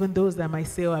 And even those that might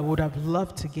say, oh, I would have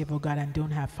loved to give, oh God, and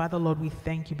don't have. Father Lord, we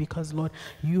thank you because, Lord,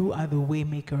 you are the way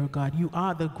maker, oh God. You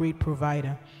are the great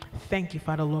provider. Thank you,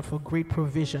 Father Lord, for great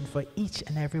provision for each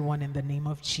and every one in the name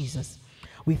of Jesus.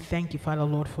 We thank you, Father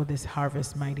Lord, for this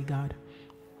harvest, mighty God.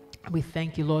 We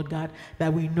thank you, Lord God,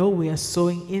 that we know we are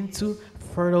sowing into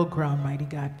fertile ground, mighty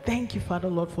God. Thank you, Father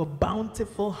Lord, for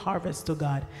bountiful harvest, oh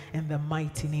God, in the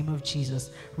mighty name of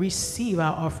Jesus. Receive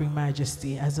our offering,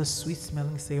 Majesty, as a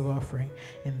sweet-smelling savor offering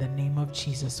in the name of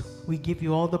Jesus. We give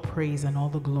you all the praise and all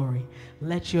the glory.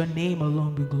 Let your name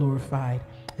alone be glorified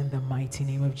in the mighty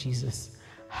name of Jesus.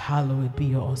 Hallowed be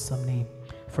your awesome name.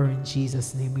 For in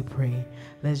Jesus' name we pray.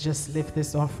 Let's just lift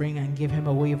this offering and give him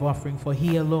a wave offering, for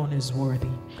he alone is worthy.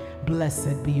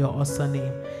 Blessed be your awesome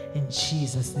name. In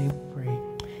Jesus' name we pray.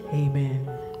 Amen.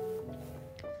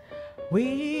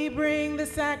 We bring the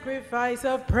sacrifice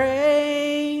of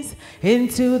praise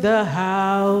into the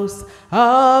house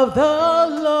of the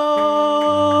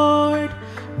Lord.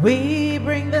 We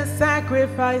bring the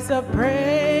sacrifice of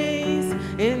praise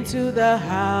into the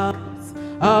house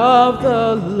of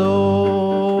the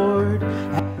Lord,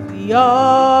 and we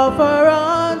offer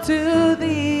unto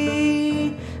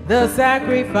thee the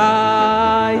sacrifices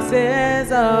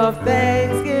of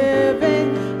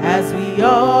thanksgiving, as we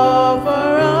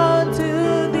offer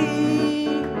unto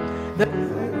thee the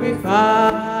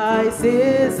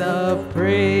sacrifices of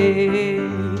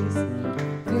praise.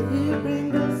 We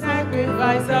bring the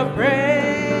sacrifice of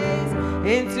praise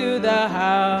into the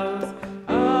house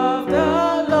of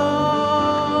the Lord.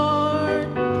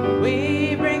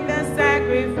 We bring the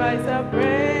sacrifice of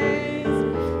praise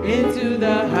into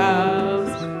the house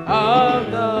of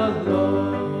the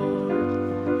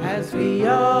Lord, as we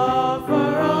offer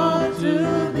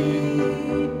unto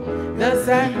thee the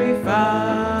sacrifices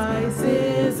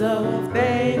of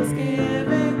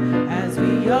thanksgiving,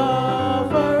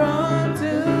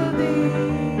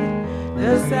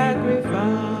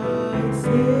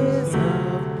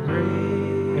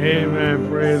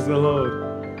 Praise the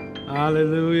Lord.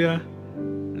 Hallelujah.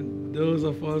 And those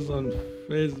of us on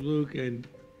Facebook and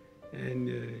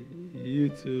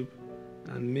YouTube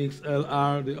and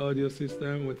MixLR, the audio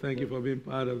system, we thank you for being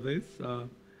part of this.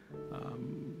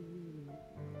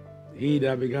 He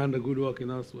that began the good work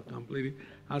in us will complete it.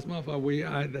 As a matter of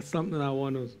fact, there's something I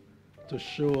want to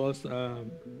show us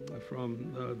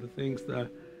from the things that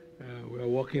we're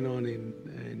working on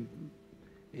in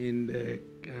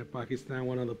Pakistan,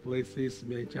 one of the places,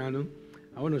 main channel.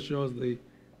 I want to show us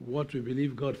what we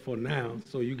believe God for now,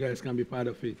 so you guys can be part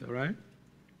of it, all right?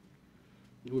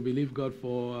 We believe God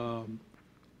for,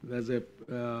 there's a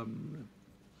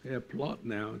plot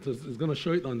now. It's going to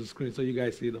show it on the screen so you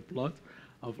guys see the plot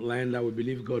of land that we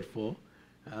believe God for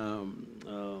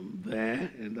there,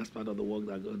 and that's part of the work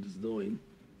that God is doing.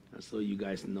 And so you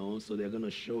guys know, so they're going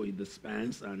to show it, the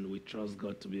spans, and we trust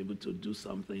God to be able to do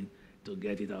something to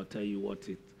get it. I'll tell you what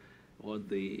the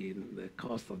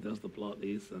cost of just the plot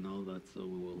is and all that, so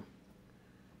we will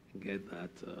get that.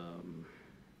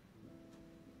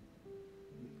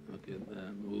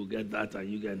 We'll get that, and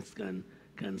you guys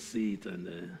can see it and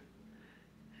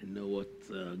know what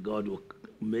God will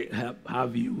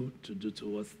have you to do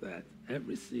towards that.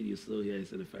 Every seed you sow here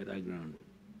is in the fertile ground.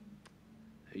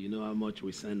 You know how much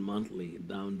we send monthly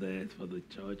down there for the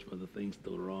church, for the things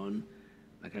to run.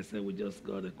 Like I said, we just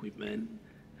got equipment,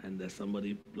 and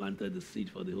somebody planted the seed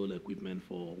for the whole equipment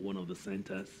for one of the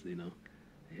centers, you know.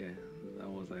 Yeah, that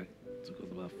was took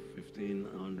us about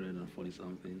 $1,540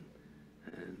 something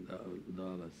and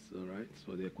dollars, all right,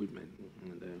 for the equipment.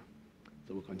 And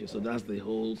so we'll continue. So that's the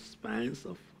whole spans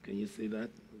of, can you see that?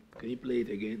 Can you play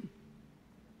it again?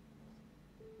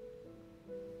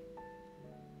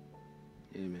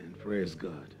 Amen. Praise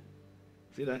God.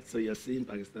 See that? So you're seeing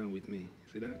Pakistan with me.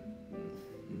 See that?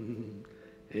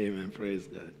 Amen. Praise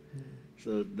God.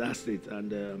 So that's it.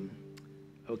 And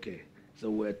okay. So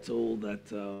we're told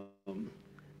that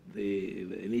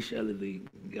initially the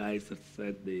guys that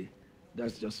said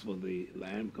that's just for the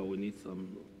land, because we need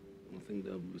some. I think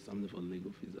there'll be something for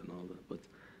legal fees and all that. But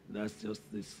that's just,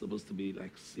 it's supposed to be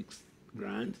like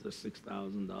 $6,000, so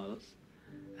 $6,000.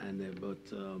 And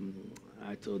but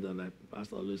I told them, like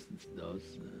Pastor always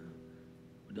does,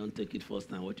 we don't take it first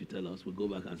time what you tell us. We go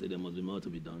back and say there must be more to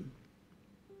be done.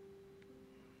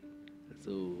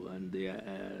 So, and they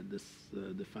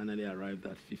finally arrived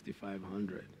at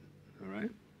 $5,500, all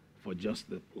right, for just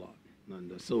the plot.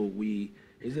 And so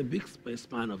it's a big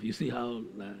span of, you see how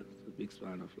it's a big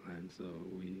span of land. So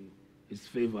it's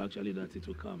favor actually that it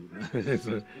will come.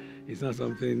 So it's not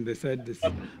something, they said this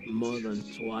more than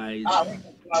twice,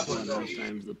 2.5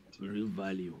 times the real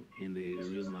value in the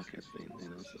real market thing, you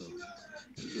know. So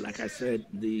like I said,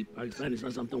 the Pakistan is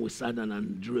not something we sat down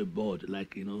and drew a board,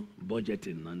 like, you know,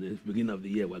 budgeting on the beginning of the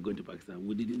year, we're going to Pakistan.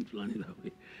 We didn't plan it that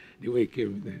way, the way it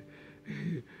came.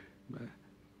 My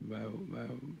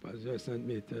pastor sent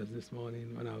me a text this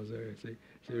morning when I was there. Say,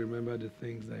 remember the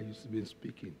things that you've been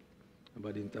speaking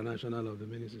about the international of the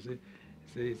ministry.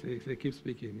 Say, keep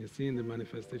speaking. You're seeing the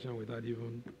manifestation without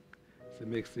even, it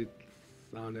makes it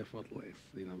sound effortless,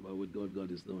 you know, but with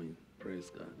God is doing.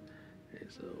 Praise God. And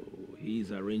so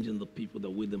he's arranging the people that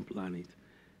we didn't plan it,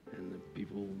 and the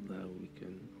people that we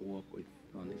can work with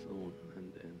on his own.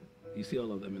 And you see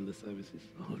all of them in the services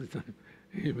all the time.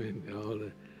 Amen.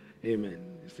 Amen.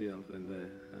 You see all of them there.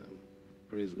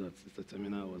 Praise God. Sister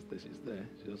Tamina was there. She's there.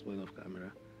 She just went off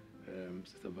camera.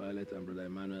 Sister Violet and Brother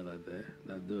Emmanuel are there.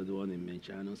 That's the one in main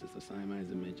channel. Sister Simon is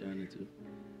in main channel too.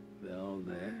 They're all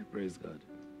there. Praise God.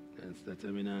 And Sister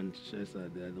Tamina and Chesa,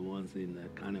 they're the ones in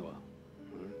Carnival.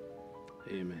 Right?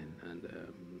 Amen. And a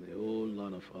whole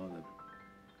lot of them.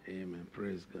 Amen.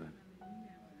 Praise God.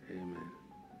 Amen.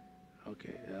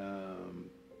 Okay.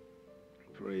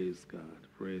 Praise God.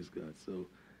 Praise God. So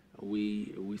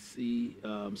we see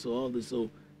so all this. So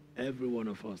every one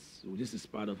of us, this is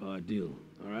part of our deal.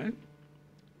 All right.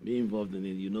 Be involved in it.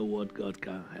 You know what God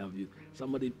can help you.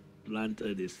 Somebody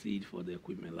planted a seed for the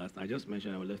equipment last night. I just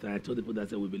mentioned I left. I told the people that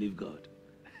said we believe God.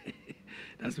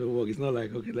 That's what work. It's not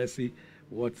like, okay, let's see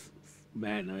what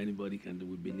man or anybody can do.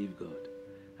 We believe God.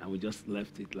 And we just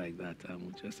left it like that. And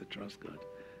we just trust God.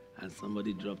 And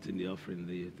somebody dropped in the offering,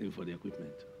 the thing for the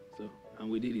equipment. So,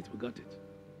 and we did it. We got it.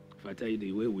 If I tell you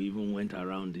the way we even went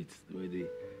around it, the way the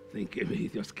thing came,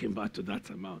 it just came back to that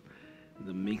amount.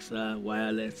 The mixer,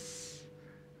 wireless,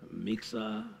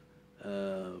 mixer,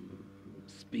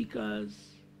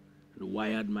 speakers, the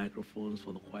wired microphones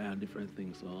for the choir, different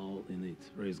things are all in it.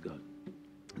 Praise God.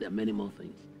 There are many more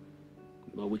things.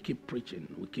 But we keep preaching.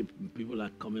 People are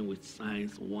coming with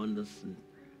signs, wonders, and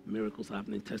miracles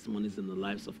happening, testimonies in the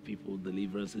lives of people,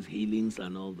 deliverances, healings,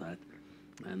 and all that.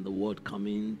 and the word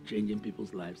coming, changing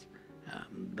people's lives.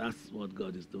 That's what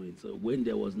God is doing. So when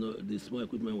there was no, the small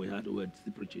equipment we had, we were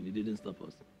still preaching. It didn't stop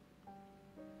us.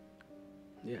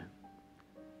 Yeah.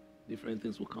 Different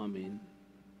things will come in.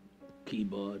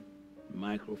 Keyboard,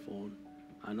 microphone,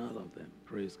 and all of them.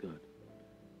 Praise God.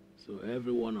 So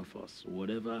every one of us,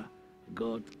 whatever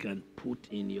God can put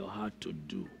in your heart to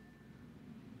do,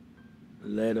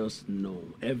 let us know.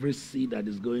 Every seed that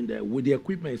is going there with the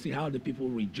equipment, you see how the people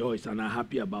rejoice and are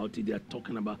happy about it. They are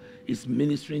talking about it's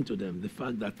ministering to them. The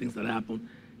fact that things that happen,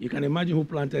 you can imagine who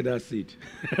planted that seed.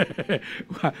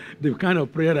 The kind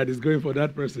of prayer that is going for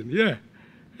that person. Yeah.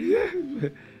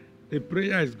 The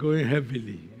prayer is going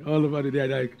heavily all over the day.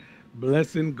 Like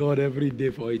blessing God every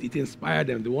day for it. It inspired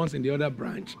them. The ones in the other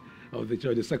branch of the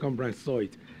church, the second branch, saw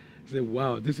it. Say,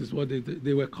 wow, this is what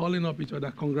they were calling up each other,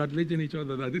 congratulating each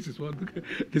other that this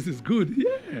is good.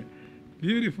 Yeah,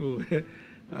 beautiful.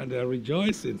 And they're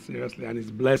rejoicing, seriously, and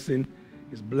it's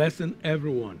blessing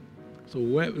everyone. So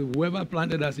whoever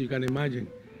planted us, you can imagine,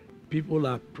 people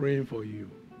are praying for you.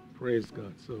 Praise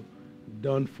God. So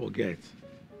don't forget.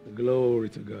 Glory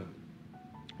to God.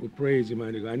 We praise you,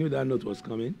 man. I knew that note was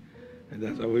coming, and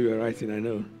that's how we were writing, I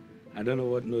know. I don't know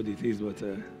what note it is, but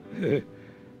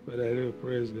but I do.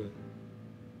 Praise God.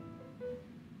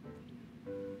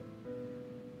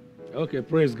 Okay,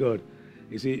 praise God.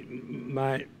 You see,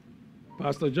 my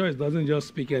Pastor Joyce doesn't just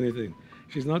speak anything.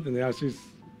 She's not in the house. She's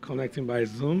connecting by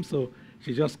Zoom. So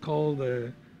she just called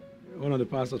one of the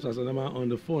pastors, Pastor Nama, on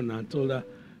the phone and told her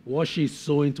what she's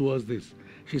sowing towards this.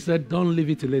 She said, don't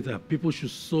leave it till later. People should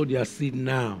sow their seed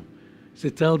now. So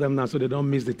tell them now so they don't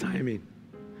miss the timing.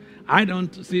 I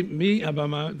don't see me,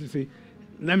 Abama, you see.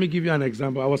 Let me give you an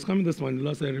example. I was coming this morning, the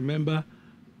Lord said, remember,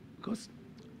 because,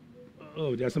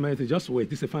 there's so many things. Just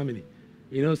wait. This is a family.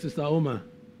 You know, Sister Oma,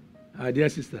 our dear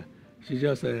sister, she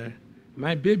just,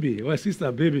 my baby,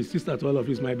 sister to all of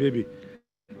you is my baby.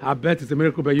 Her birth is a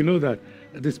miracle, but you know that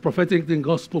this prophetic thing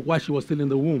God spoke while she was still in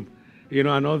the womb, you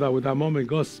know, and all that with her mom, and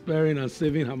God sparing and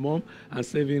saving her mom and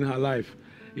saving her life,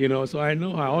 you know. So I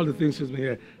know her, all the things she's been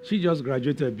here. She just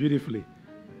graduated beautifully.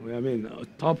 I mean,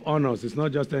 top honors. It's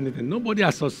not just anything. Nobody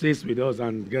associates with us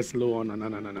and gets low honor.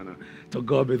 No. To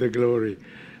God be the glory.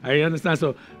 I understand.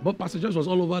 So, but Pastor Josh was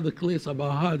all over the place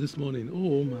about her this morning.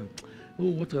 Oh, man. Oh,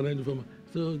 what can I do for her?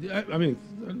 So, I mean,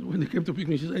 when they came to pick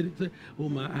me, she said, oh,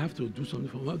 man, I have to do something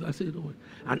for her. I said, oh.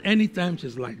 And anytime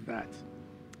she's like that,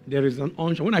 there is an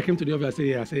unction. When I came to the office,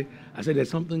 I said,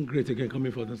 there's something great again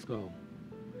coming for this girl.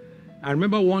 I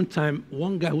remember one time,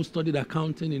 one guy who studied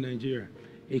accounting in Nigeria,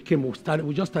 he came,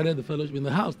 we just started the fellowship in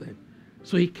the house then.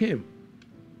 So he came.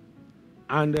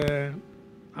 And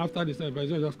after this, I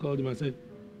just called him and said,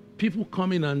 people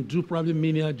come in and do probably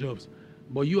menial jobs,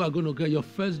 but you are going to get your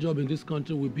first job in this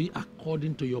country will be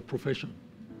according to your profession.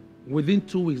 Within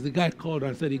 2 weeks, the guy called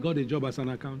and said he got a job as an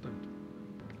accountant.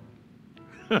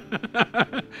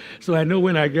 So I know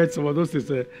when I get some of those,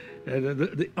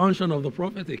 the unction of the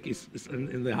prophetic is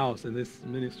in the house, in this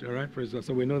ministry, all right? Praise God.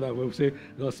 So we know that we'll say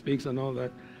God speaks and all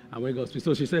that, and when God speaks.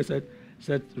 So she said,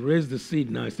 raise the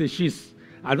seed now. I say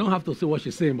I don't have to say what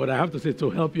she's saying, but I have to say to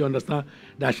help you understand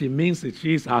that she means it.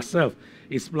 She herself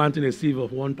is planting a seed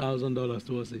of $1,000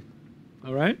 towards it.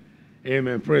 All right?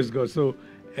 Amen. Praise God. So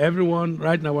everyone,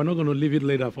 right now, we're not going to leave it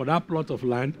later. For that plot of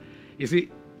land, you see,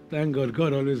 thank God,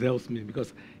 God always helps me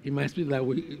because in my spirit,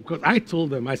 because I told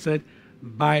them, I said,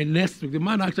 by next week, the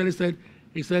man actually said,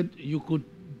 he said, you could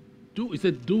do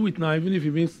it now, even if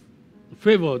it means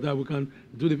favor that we can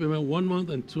do the payment 1 month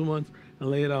and 2 months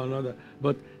and later another.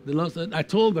 But the Lord said, I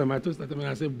told them, I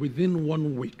said, within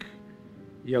 1 week,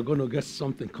 you're going to get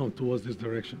something come towards this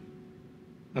direction.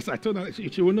 As I told her,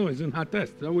 she will know, it's in her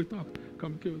test. That we talk.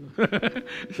 Come kill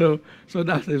them. So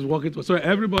that is working. So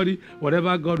everybody,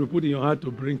 whatever God will put in your heart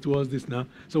to bring towards this now.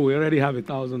 So we already have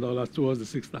 $1,000 towards the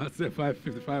 6,000,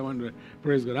 5,500.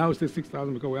 Praise God. I would say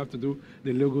 6,000 because we have to do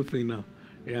the logo thing now.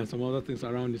 Yeah, and some other things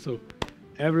around it. So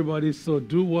everybody, so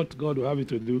do what God will have you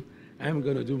to do. I'm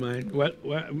going to do mine. Well,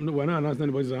 we're not announcing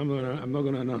anybody, so I'm not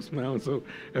going to announce my own. So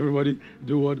everybody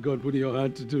do what God put in your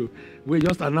heart to do. We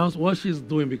just announce what she's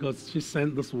doing because she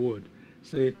sent this word.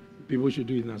 Say, people should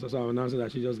do it now. So I'm announcing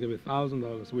that she just gave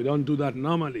 $1,000. We don't do that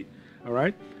normally, all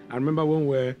right? I remember when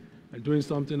we're doing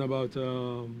something about,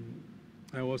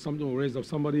 was something we raised up.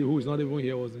 Somebody who is not even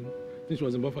here I think she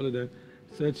was in Buffalo then,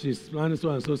 said she's planning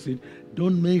so and so seed.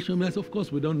 Don't mention that. Of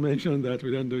course, we don't mention that. We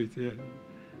don't do it here.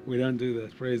 We don't do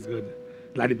that. Praise God.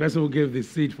 Like the person who gave the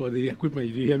seed for the equipment.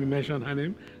 Did you hear me mention her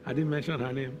name? I didn't mention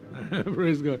her name.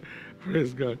 Praise God.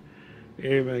 Praise God.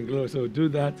 Amen. Glory. So do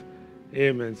that.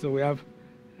 Amen. So we have,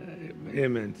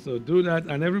 amen. So do that.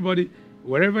 And everybody,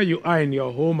 Wherever you are in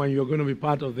your home and you're going to be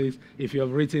part of this, if you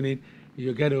have written it,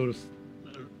 you get to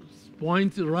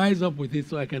point, rise up with it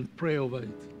so I can pray over it.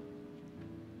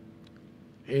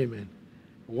 Amen.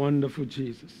 Wonderful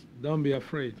Jesus. Don't be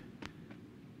afraid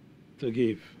to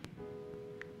give.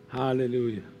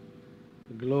 Hallelujah.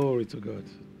 Glory to God.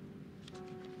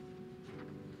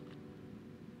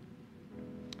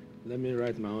 Let me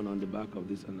write my own on the back of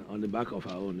this, and on the back of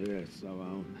our own. Yes, our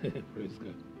own. Praise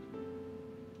God.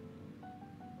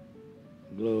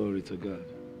 Glory to God.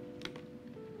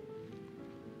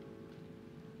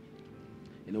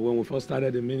 You know, when we first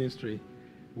started the ministry,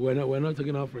 we're not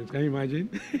taking offerings. Can you imagine?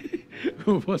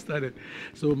 When we first started.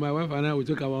 So my wife and I, we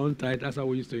took our own tithe. That's how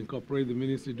we used to incorporate the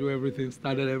ministry, do everything,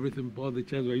 started everything, bought the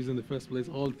chairs we were using in the first place,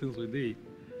 all the things we did.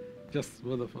 Just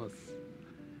both of us.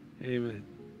 Amen.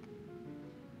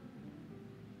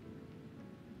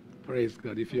 Praise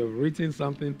God. If you have written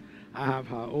something, I have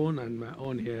her own and my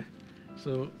own here.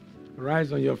 So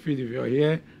rise on your feet if you're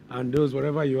here, and those,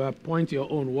 wherever you are, point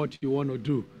your own, what you want to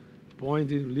do.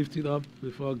 Point it, lift it up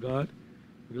before God.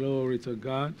 Glory to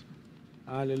God.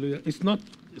 Hallelujah. It's not,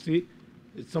 see,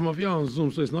 some of you are on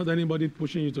Zoom, so it's not anybody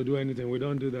pushing you to do anything. We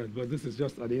don't do that, but this is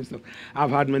just at the instant.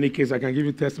 I've had many cases. I can give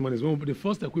you testimonies. When the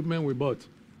first equipment we bought,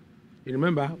 you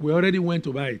remember, we already went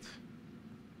to buy it,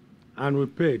 and we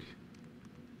paid.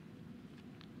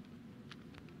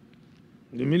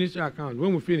 The ministry account,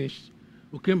 when we finished,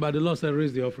 we came by, the Lord said,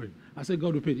 raise the offering. I said,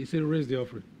 God will pay. He said, raise the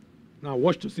offering. Now,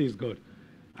 watch to see it's God.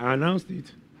 I announced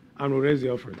it, and we raised the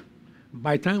offering.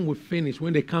 By the time we finished,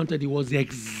 when they counted, it was the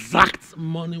exact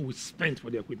money we spent for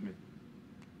the equipment.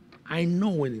 I know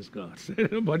when it's God.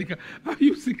 Nobody can. I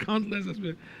used to countless.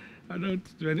 I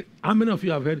don't do any. How many of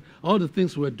you have heard all the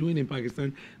things we're doing in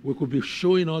Pakistan? We could be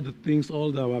showing all the things,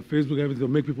 all our Facebook, everything to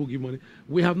make people give money.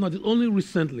 We have not. Only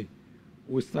recently,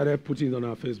 we started putting it on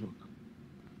our Facebook.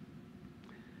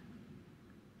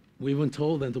 We even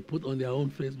told them to put on their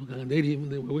own Facebook, and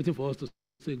they were waiting for us to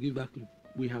say, give that clip.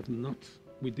 We have not.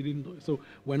 We didn't do it. So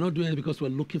we're not doing it because we're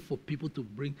looking for people to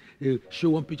bring,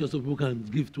 show one picture so people can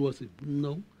give to us.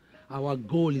 No. Our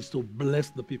goal is to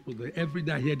bless the people. Every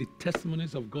day I hear the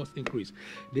testimonies of God's increase.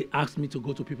 They ask me to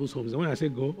go to people's homes. And when I say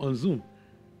go, on Zoom,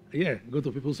 go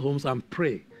to people's homes and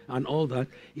pray and all that,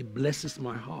 it blesses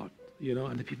my heart,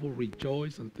 and the people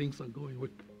rejoice and things are going. We're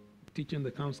teaching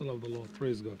the counsel of the Lord.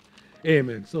 Praise God.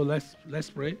 Amen. So let's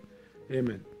pray.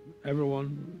 Amen.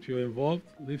 Everyone, if you're involved,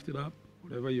 lift it up,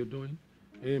 whatever you're doing.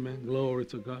 Amen. Glory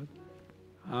to God.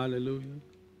 Hallelujah.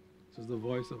 This is the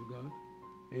voice of God.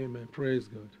 Amen. Praise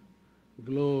God.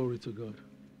 Glory to God.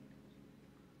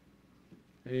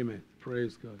 Amen.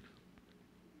 Praise God.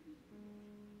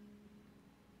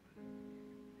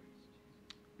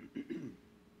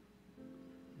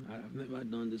 I've never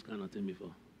done this kind of thing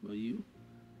before. But you,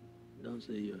 don't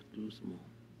say you're too small.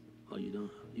 Or you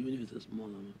don't. Even if it's a small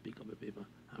amount, pick up a paper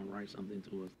and write something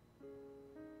to us.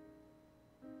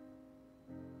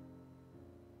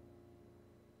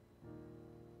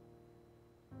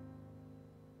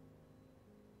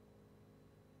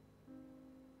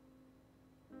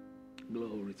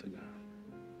 Glory to God.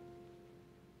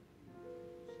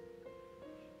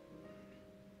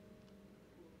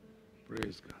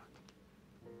 Praise God.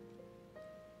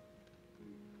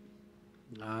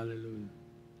 Hallelujah.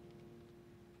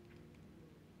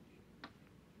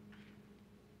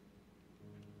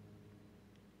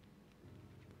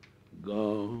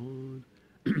 God,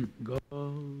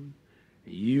 God,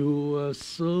 you are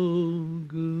so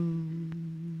good.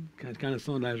 Kind of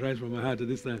song that's right from my heart to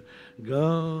this time.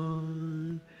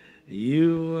 God,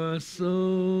 you are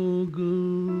so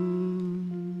good.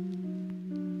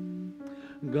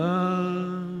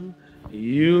 God,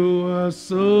 you are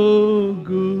so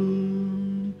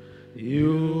good.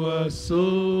 You are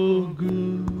so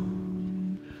good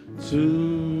to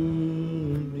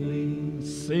me.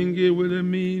 Sing it with a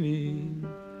meaning.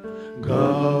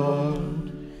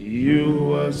 God,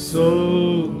 you are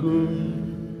so good.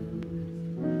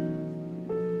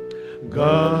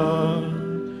 God,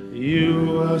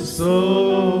 you are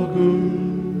so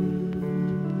good.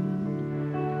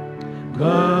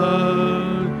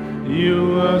 God,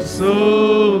 you are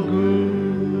so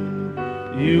good.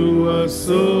 You are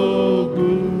so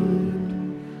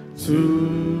good to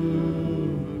me.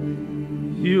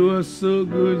 You are so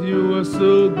good. You are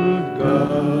so good,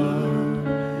 God.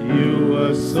 You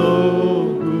are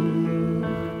so good.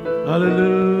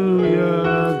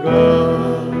 Hallelujah,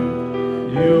 God.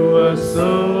 You are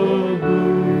so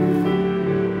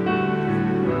good.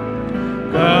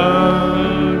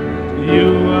 God,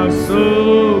 you are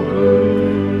so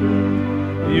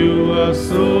good. You are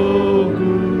so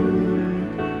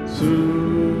good to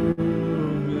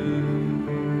me.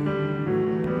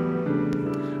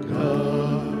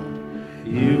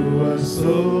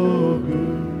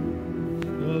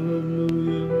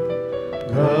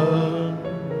 God,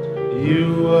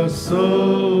 you are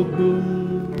so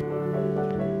good.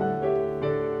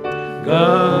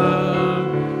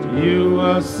 God, you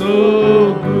are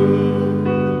so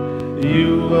good.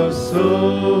 You are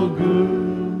so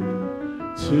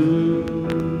good to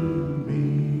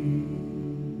me.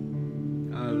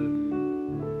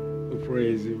 Hallelujah. We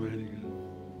praise you, mighty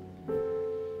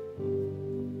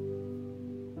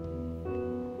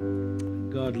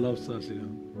God. God loves us, you know.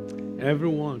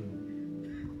 Everyone,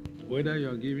 whether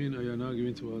you're giving or you're not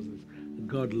giving to us,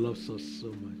 God loves us so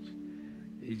much.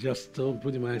 He just put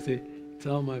in my mind, say,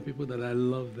 tell my people that I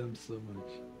love them so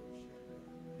much.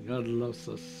 God loves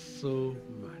us so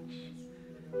much.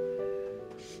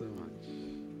 So much.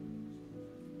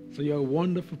 So you're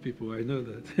wonderful people, I know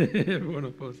that. Every one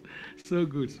of us. So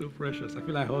good, so precious. I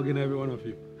feel like hugging every one of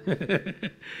you.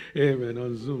 Amen.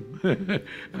 On Zoom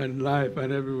and live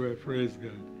and everywhere. Praise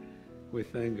God. We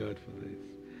thank God for this.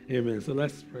 Amen. So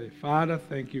let's pray. Father,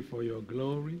 thank you for your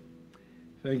glory.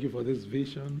 Thank you for this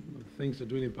vision of things you're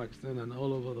doing in Pakistan and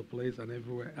all over the place and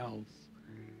everywhere else.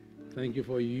 Thank you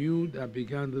for you that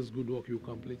began this good work, you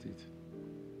complete it.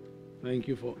 Thank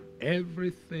you for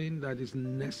everything that is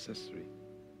necessary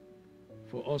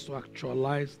for us to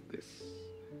actualize this.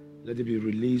 Let it be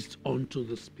released unto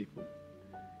this people.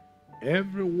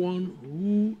 Everyone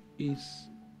who is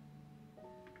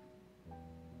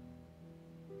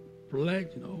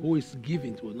pledged, who is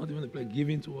giving to us, not even the pledge,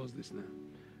 giving to us this now.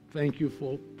 Thank you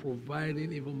for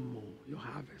providing even more, your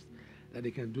harvest, that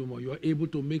they can do more. You are able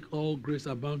to make all grace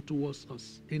abound towards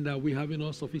us, in that we have in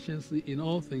all sufficiency in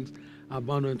all things,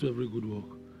 abound unto every good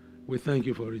work. We thank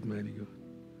you for it, mighty God.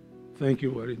 Thank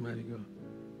you for it, mighty God.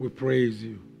 We praise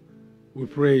you. We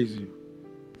praise you.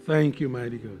 Thank you,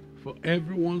 mighty God, for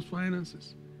everyone's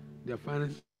finances. Their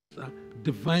finances are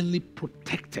divinely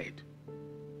protected.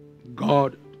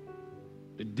 God,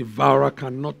 the devourer,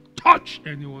 cannot touch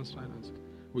anyone's finances.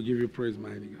 We give you praise,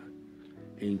 mighty God.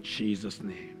 In Jesus'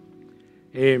 name.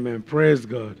 Amen. Praise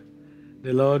God.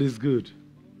 The Lord is good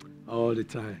all the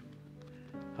time.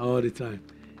 All the time.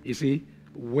 You see,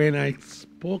 when I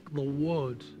spoke the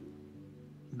word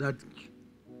that,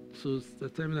 so the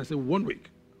time I said 1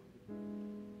 week.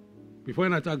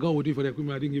 Before I thought God would do for the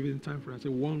equipment, I didn't give it time for it. I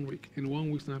said 1 week. In 1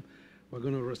 week's time, we're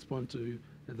going to respond to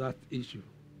that issue.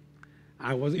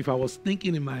 If I was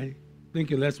thinking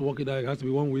let's work it out, it has to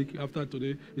be 1 week. After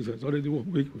today, it's already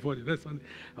 1 week before the next Sunday.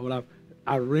 I would have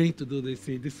arranged to do this.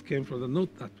 See, this came from the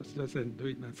note that Pastor said, do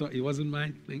it now. So it wasn't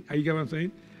my thing. You get what I'm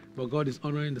saying? But God is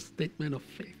honoring the statement of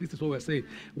faith. This is what we're saying.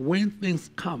 When things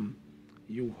come,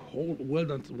 you hold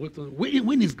well on.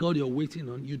 When it's God you're waiting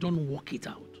on, you don't work it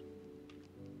out.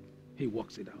 He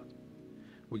works it out.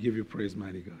 We give you praise,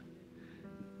 mighty God.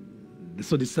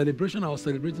 So the celebration I was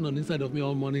celebrating on the inside of me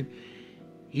all morning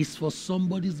is for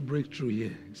somebody's breakthrough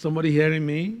here. Somebody hearing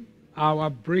me? Our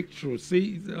breakthrough.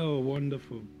 See? Oh,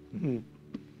 wonderful.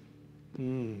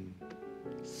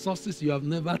 Sources you have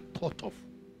never thought of.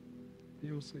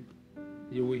 You will see.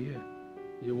 You will hear.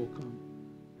 You will come.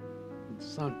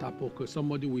 Santa Poco.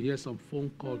 Somebody will hear some phone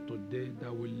call today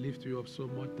that will lift you up so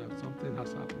much that something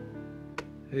has happened.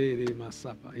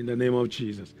 In the name of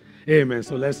Jesus. Amen.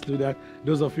 So let's do that.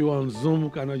 Those of you on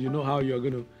Zoom, you know how you're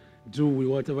going to do with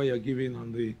whatever you're giving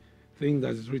on the thing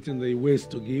that is written, the ways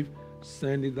to give.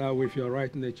 Send it that way. If you're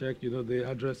writing a check, the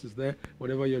address is there,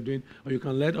 whatever you're doing. Or you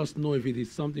can let us know if it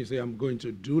is something you say, I'm going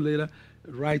to do later.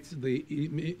 Write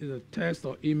the text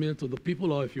or email to the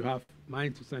people, or if you have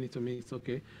mind to send it to me, it's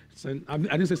okay. I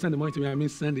didn't say send the money to me, I mean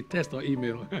send the text or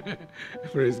email.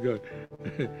 Praise God.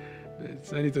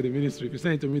 Send it to the ministry. If you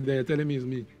send it to me, they're telling me it's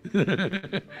me.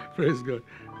 Praise God.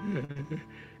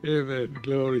 Amen.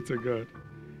 Glory to God.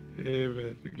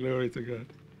 Amen. Glory to God.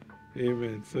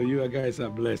 Amen. So you guys are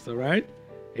blessed, all right?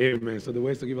 Amen. So the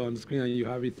ways to give are on the screen, and you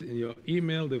have it in your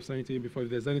email. They've sent it to you before. If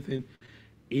there's anything,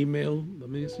 email the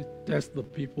ministry, text the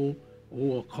people,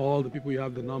 or call the people. You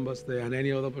have the numbers there, and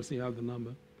any other person you have the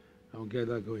number. I'll get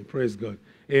that going. Praise God.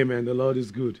 Amen. The Lord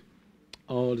is good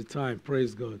all the time.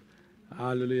 Praise God.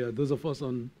 Hallelujah. Those of us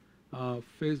on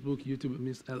Facebook, YouTube,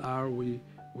 Miss LR, we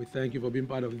thank you for being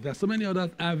part of it. There's so many other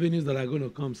avenues that are going to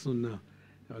come soon now.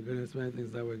 There are going to be many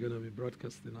things that we're going to be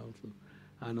broadcasting also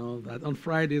and all that. On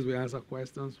Fridays, we answer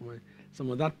questions. Some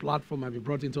of that platform might be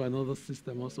brought into another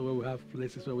system also, where we have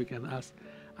places where we can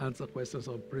answer questions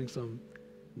or bring some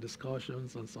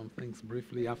discussions on some things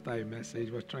briefly after a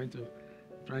message. We're trying to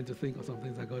think of some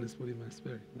things that God has put in my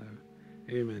spirit.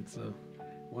 Amen. So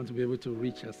I want to be able to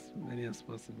reach as many as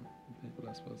possible, people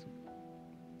as possible.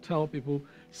 Tell people,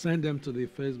 send them to the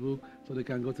Facebook so they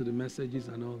can go to the messages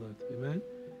and all that. Amen.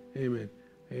 Amen.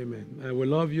 Amen. We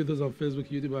love you, those on Facebook,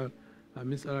 YouTube,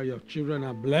 Miss Sarah, your children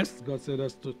are blessed. God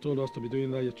told us to be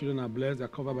doing that. Your children are blessed. They are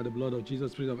covered by the blood of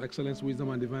Jesus. Spirit of excellence, wisdom,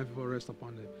 and divine favor rest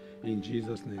upon them. In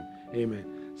Jesus' name.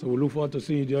 Amen. So we look forward to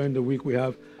seeing you during the week. We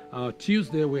have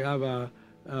Tuesday, we have a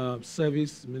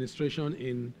service ministration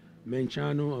in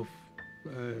Menchanu of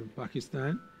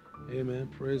Pakistan. Amen.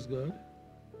 Praise God.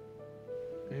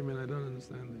 Amen. I don't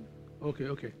understand that.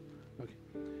 Okay.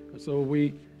 So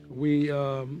we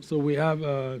have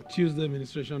Tuesday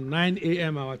ministration, 9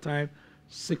 a.m. our time,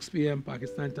 6 p.m.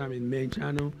 Pakistan time in main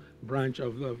channel branch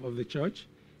of the church.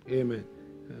 Amen.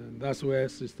 And that's where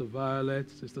Sister Violet,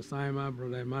 Sister Simon,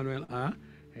 Brother Emmanuel are.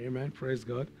 Amen. Praise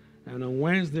God. And on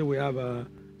Wednesday we have a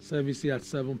service here at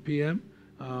 7 p.m.,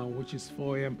 which is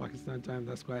 4 a.m. Pakistan time.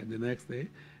 That's quite the next day.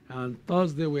 And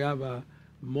Thursday we have a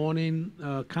morning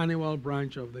carnival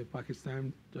branch of the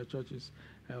Pakistan churches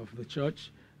of the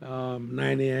church.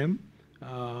 9 a.m.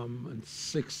 And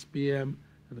 6 p.m.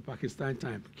 at the Pakistan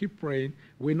time. Keep praying.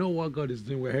 We know what God is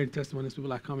doing. We're hearing testimonies.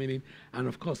 People are coming in. And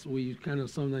of course, we kind of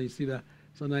sometimes you see that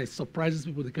sometimes it surprises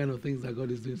people the kind of things that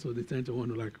God is doing. So they tend to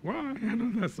wonder, like, wow, I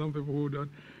know there's some people who don't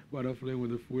bother playing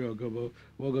with the way of God. But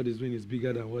what God is doing is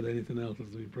bigger than what anything else is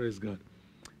doing. Praise God.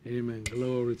 Amen.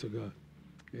 Glory to God.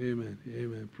 Amen.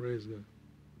 Amen. Praise God.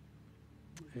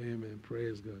 Amen.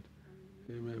 Praise God.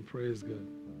 Amen. Praise God.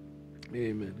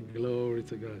 Amen. Glory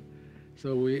to God.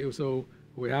 So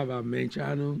we have our main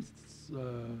channel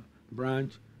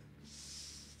branch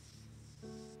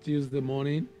Tuesday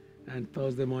morning and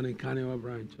Thursday morning carnival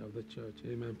branch of the church.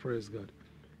 Amen. Praise God.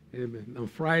 Amen. On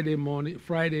Friday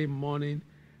morning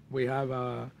we have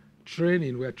a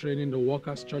training. We are training the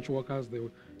workers, church workers,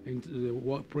 into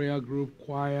the prayer group,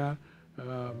 choir,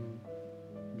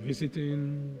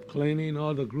 visiting, cleaning,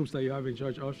 all the groups that you have in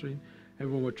church, ushering.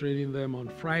 Everyone, we're training them on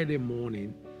Friday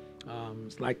morning.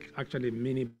 It's like actually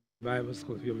mini Bible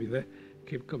school. If you'll be there,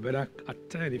 better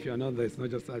attend. If you're not there, it's not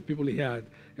just that people here.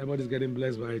 Everybody's getting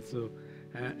blessed by it. So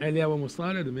earlier when we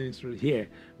started the ministry here,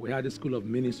 we had the school of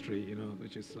ministry,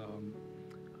 which is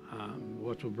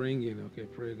what we're bringing. Okay,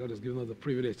 pray. God has given us the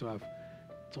privilege to have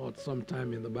taught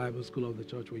sometime in the Bible school of the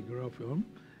church we grew up from,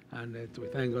 and we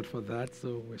thank God for that.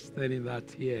 So we're studying that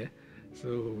here,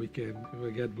 so we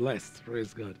get blessed.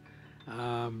 Praise God.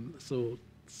 So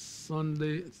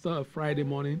Friday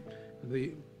morning,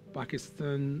 the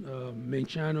Pakistan main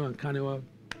channel and Carnival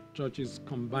churches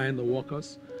combine the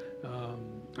workers.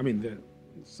 They're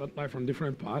supplied from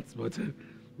different parts, but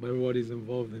everybody's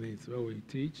involved in it. So we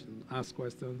teach and ask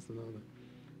questions and all that.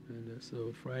 And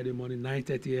so Friday morning,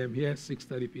 9:30 a.m. here,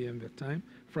 6:30 p.m. their time.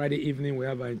 Friday evening, we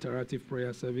have our interactive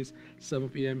prayer service, 7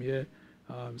 p.m. here.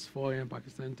 It's 4 a.m.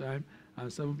 Pakistan time.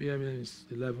 And 7 p.m. is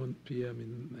 11 p.m.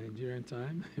 in Nigerian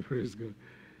time. Praise God.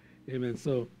 Amen.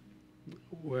 So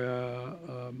we're,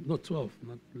 not 12,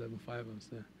 not 11, 5 us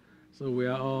there. So we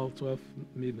are all 12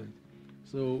 midnight.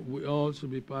 So we all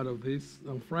should be part of this.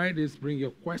 On Fridays, bring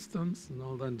your questions and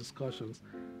all that discussions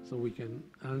so we can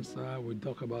answer. We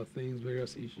talk about things,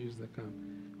 various issues that come.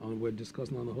 And we're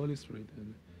discussing on the Holy Spirit.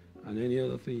 And any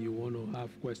other thing you want to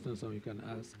have questions on, you can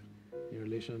ask in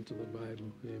relation to the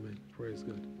Bible. Amen. Praise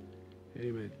God.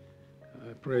 Amen.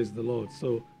 Praise the Lord.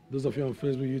 So those of you on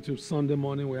Facebook, YouTube, Sunday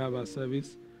morning we have our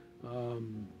service.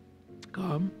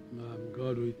 God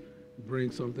will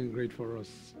bring something great for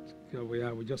us.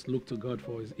 We just look to God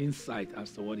for His insight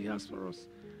as to what He has for us.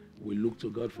 We look to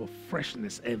God for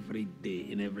freshness every day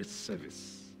in every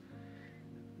service.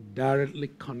 Directly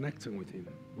connecting with Him.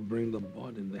 We bring the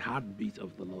burden, the heartbeat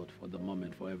of the Lord for the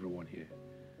moment for everyone here.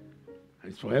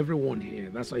 And it's for everyone here.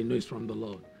 That's why I know it's from the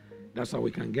Lord. That's how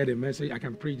we can get a message. I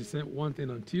can preach the same one thing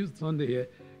on Tuesday, Sunday here.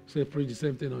 So preach the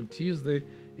same thing on Tuesday.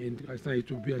 And I say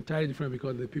it will be entirely different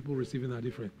because the people receiving are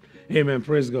different. Amen.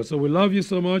 Praise God. So we love you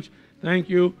so much. Thank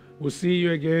you. We'll see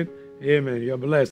you again. Amen. You're blessed.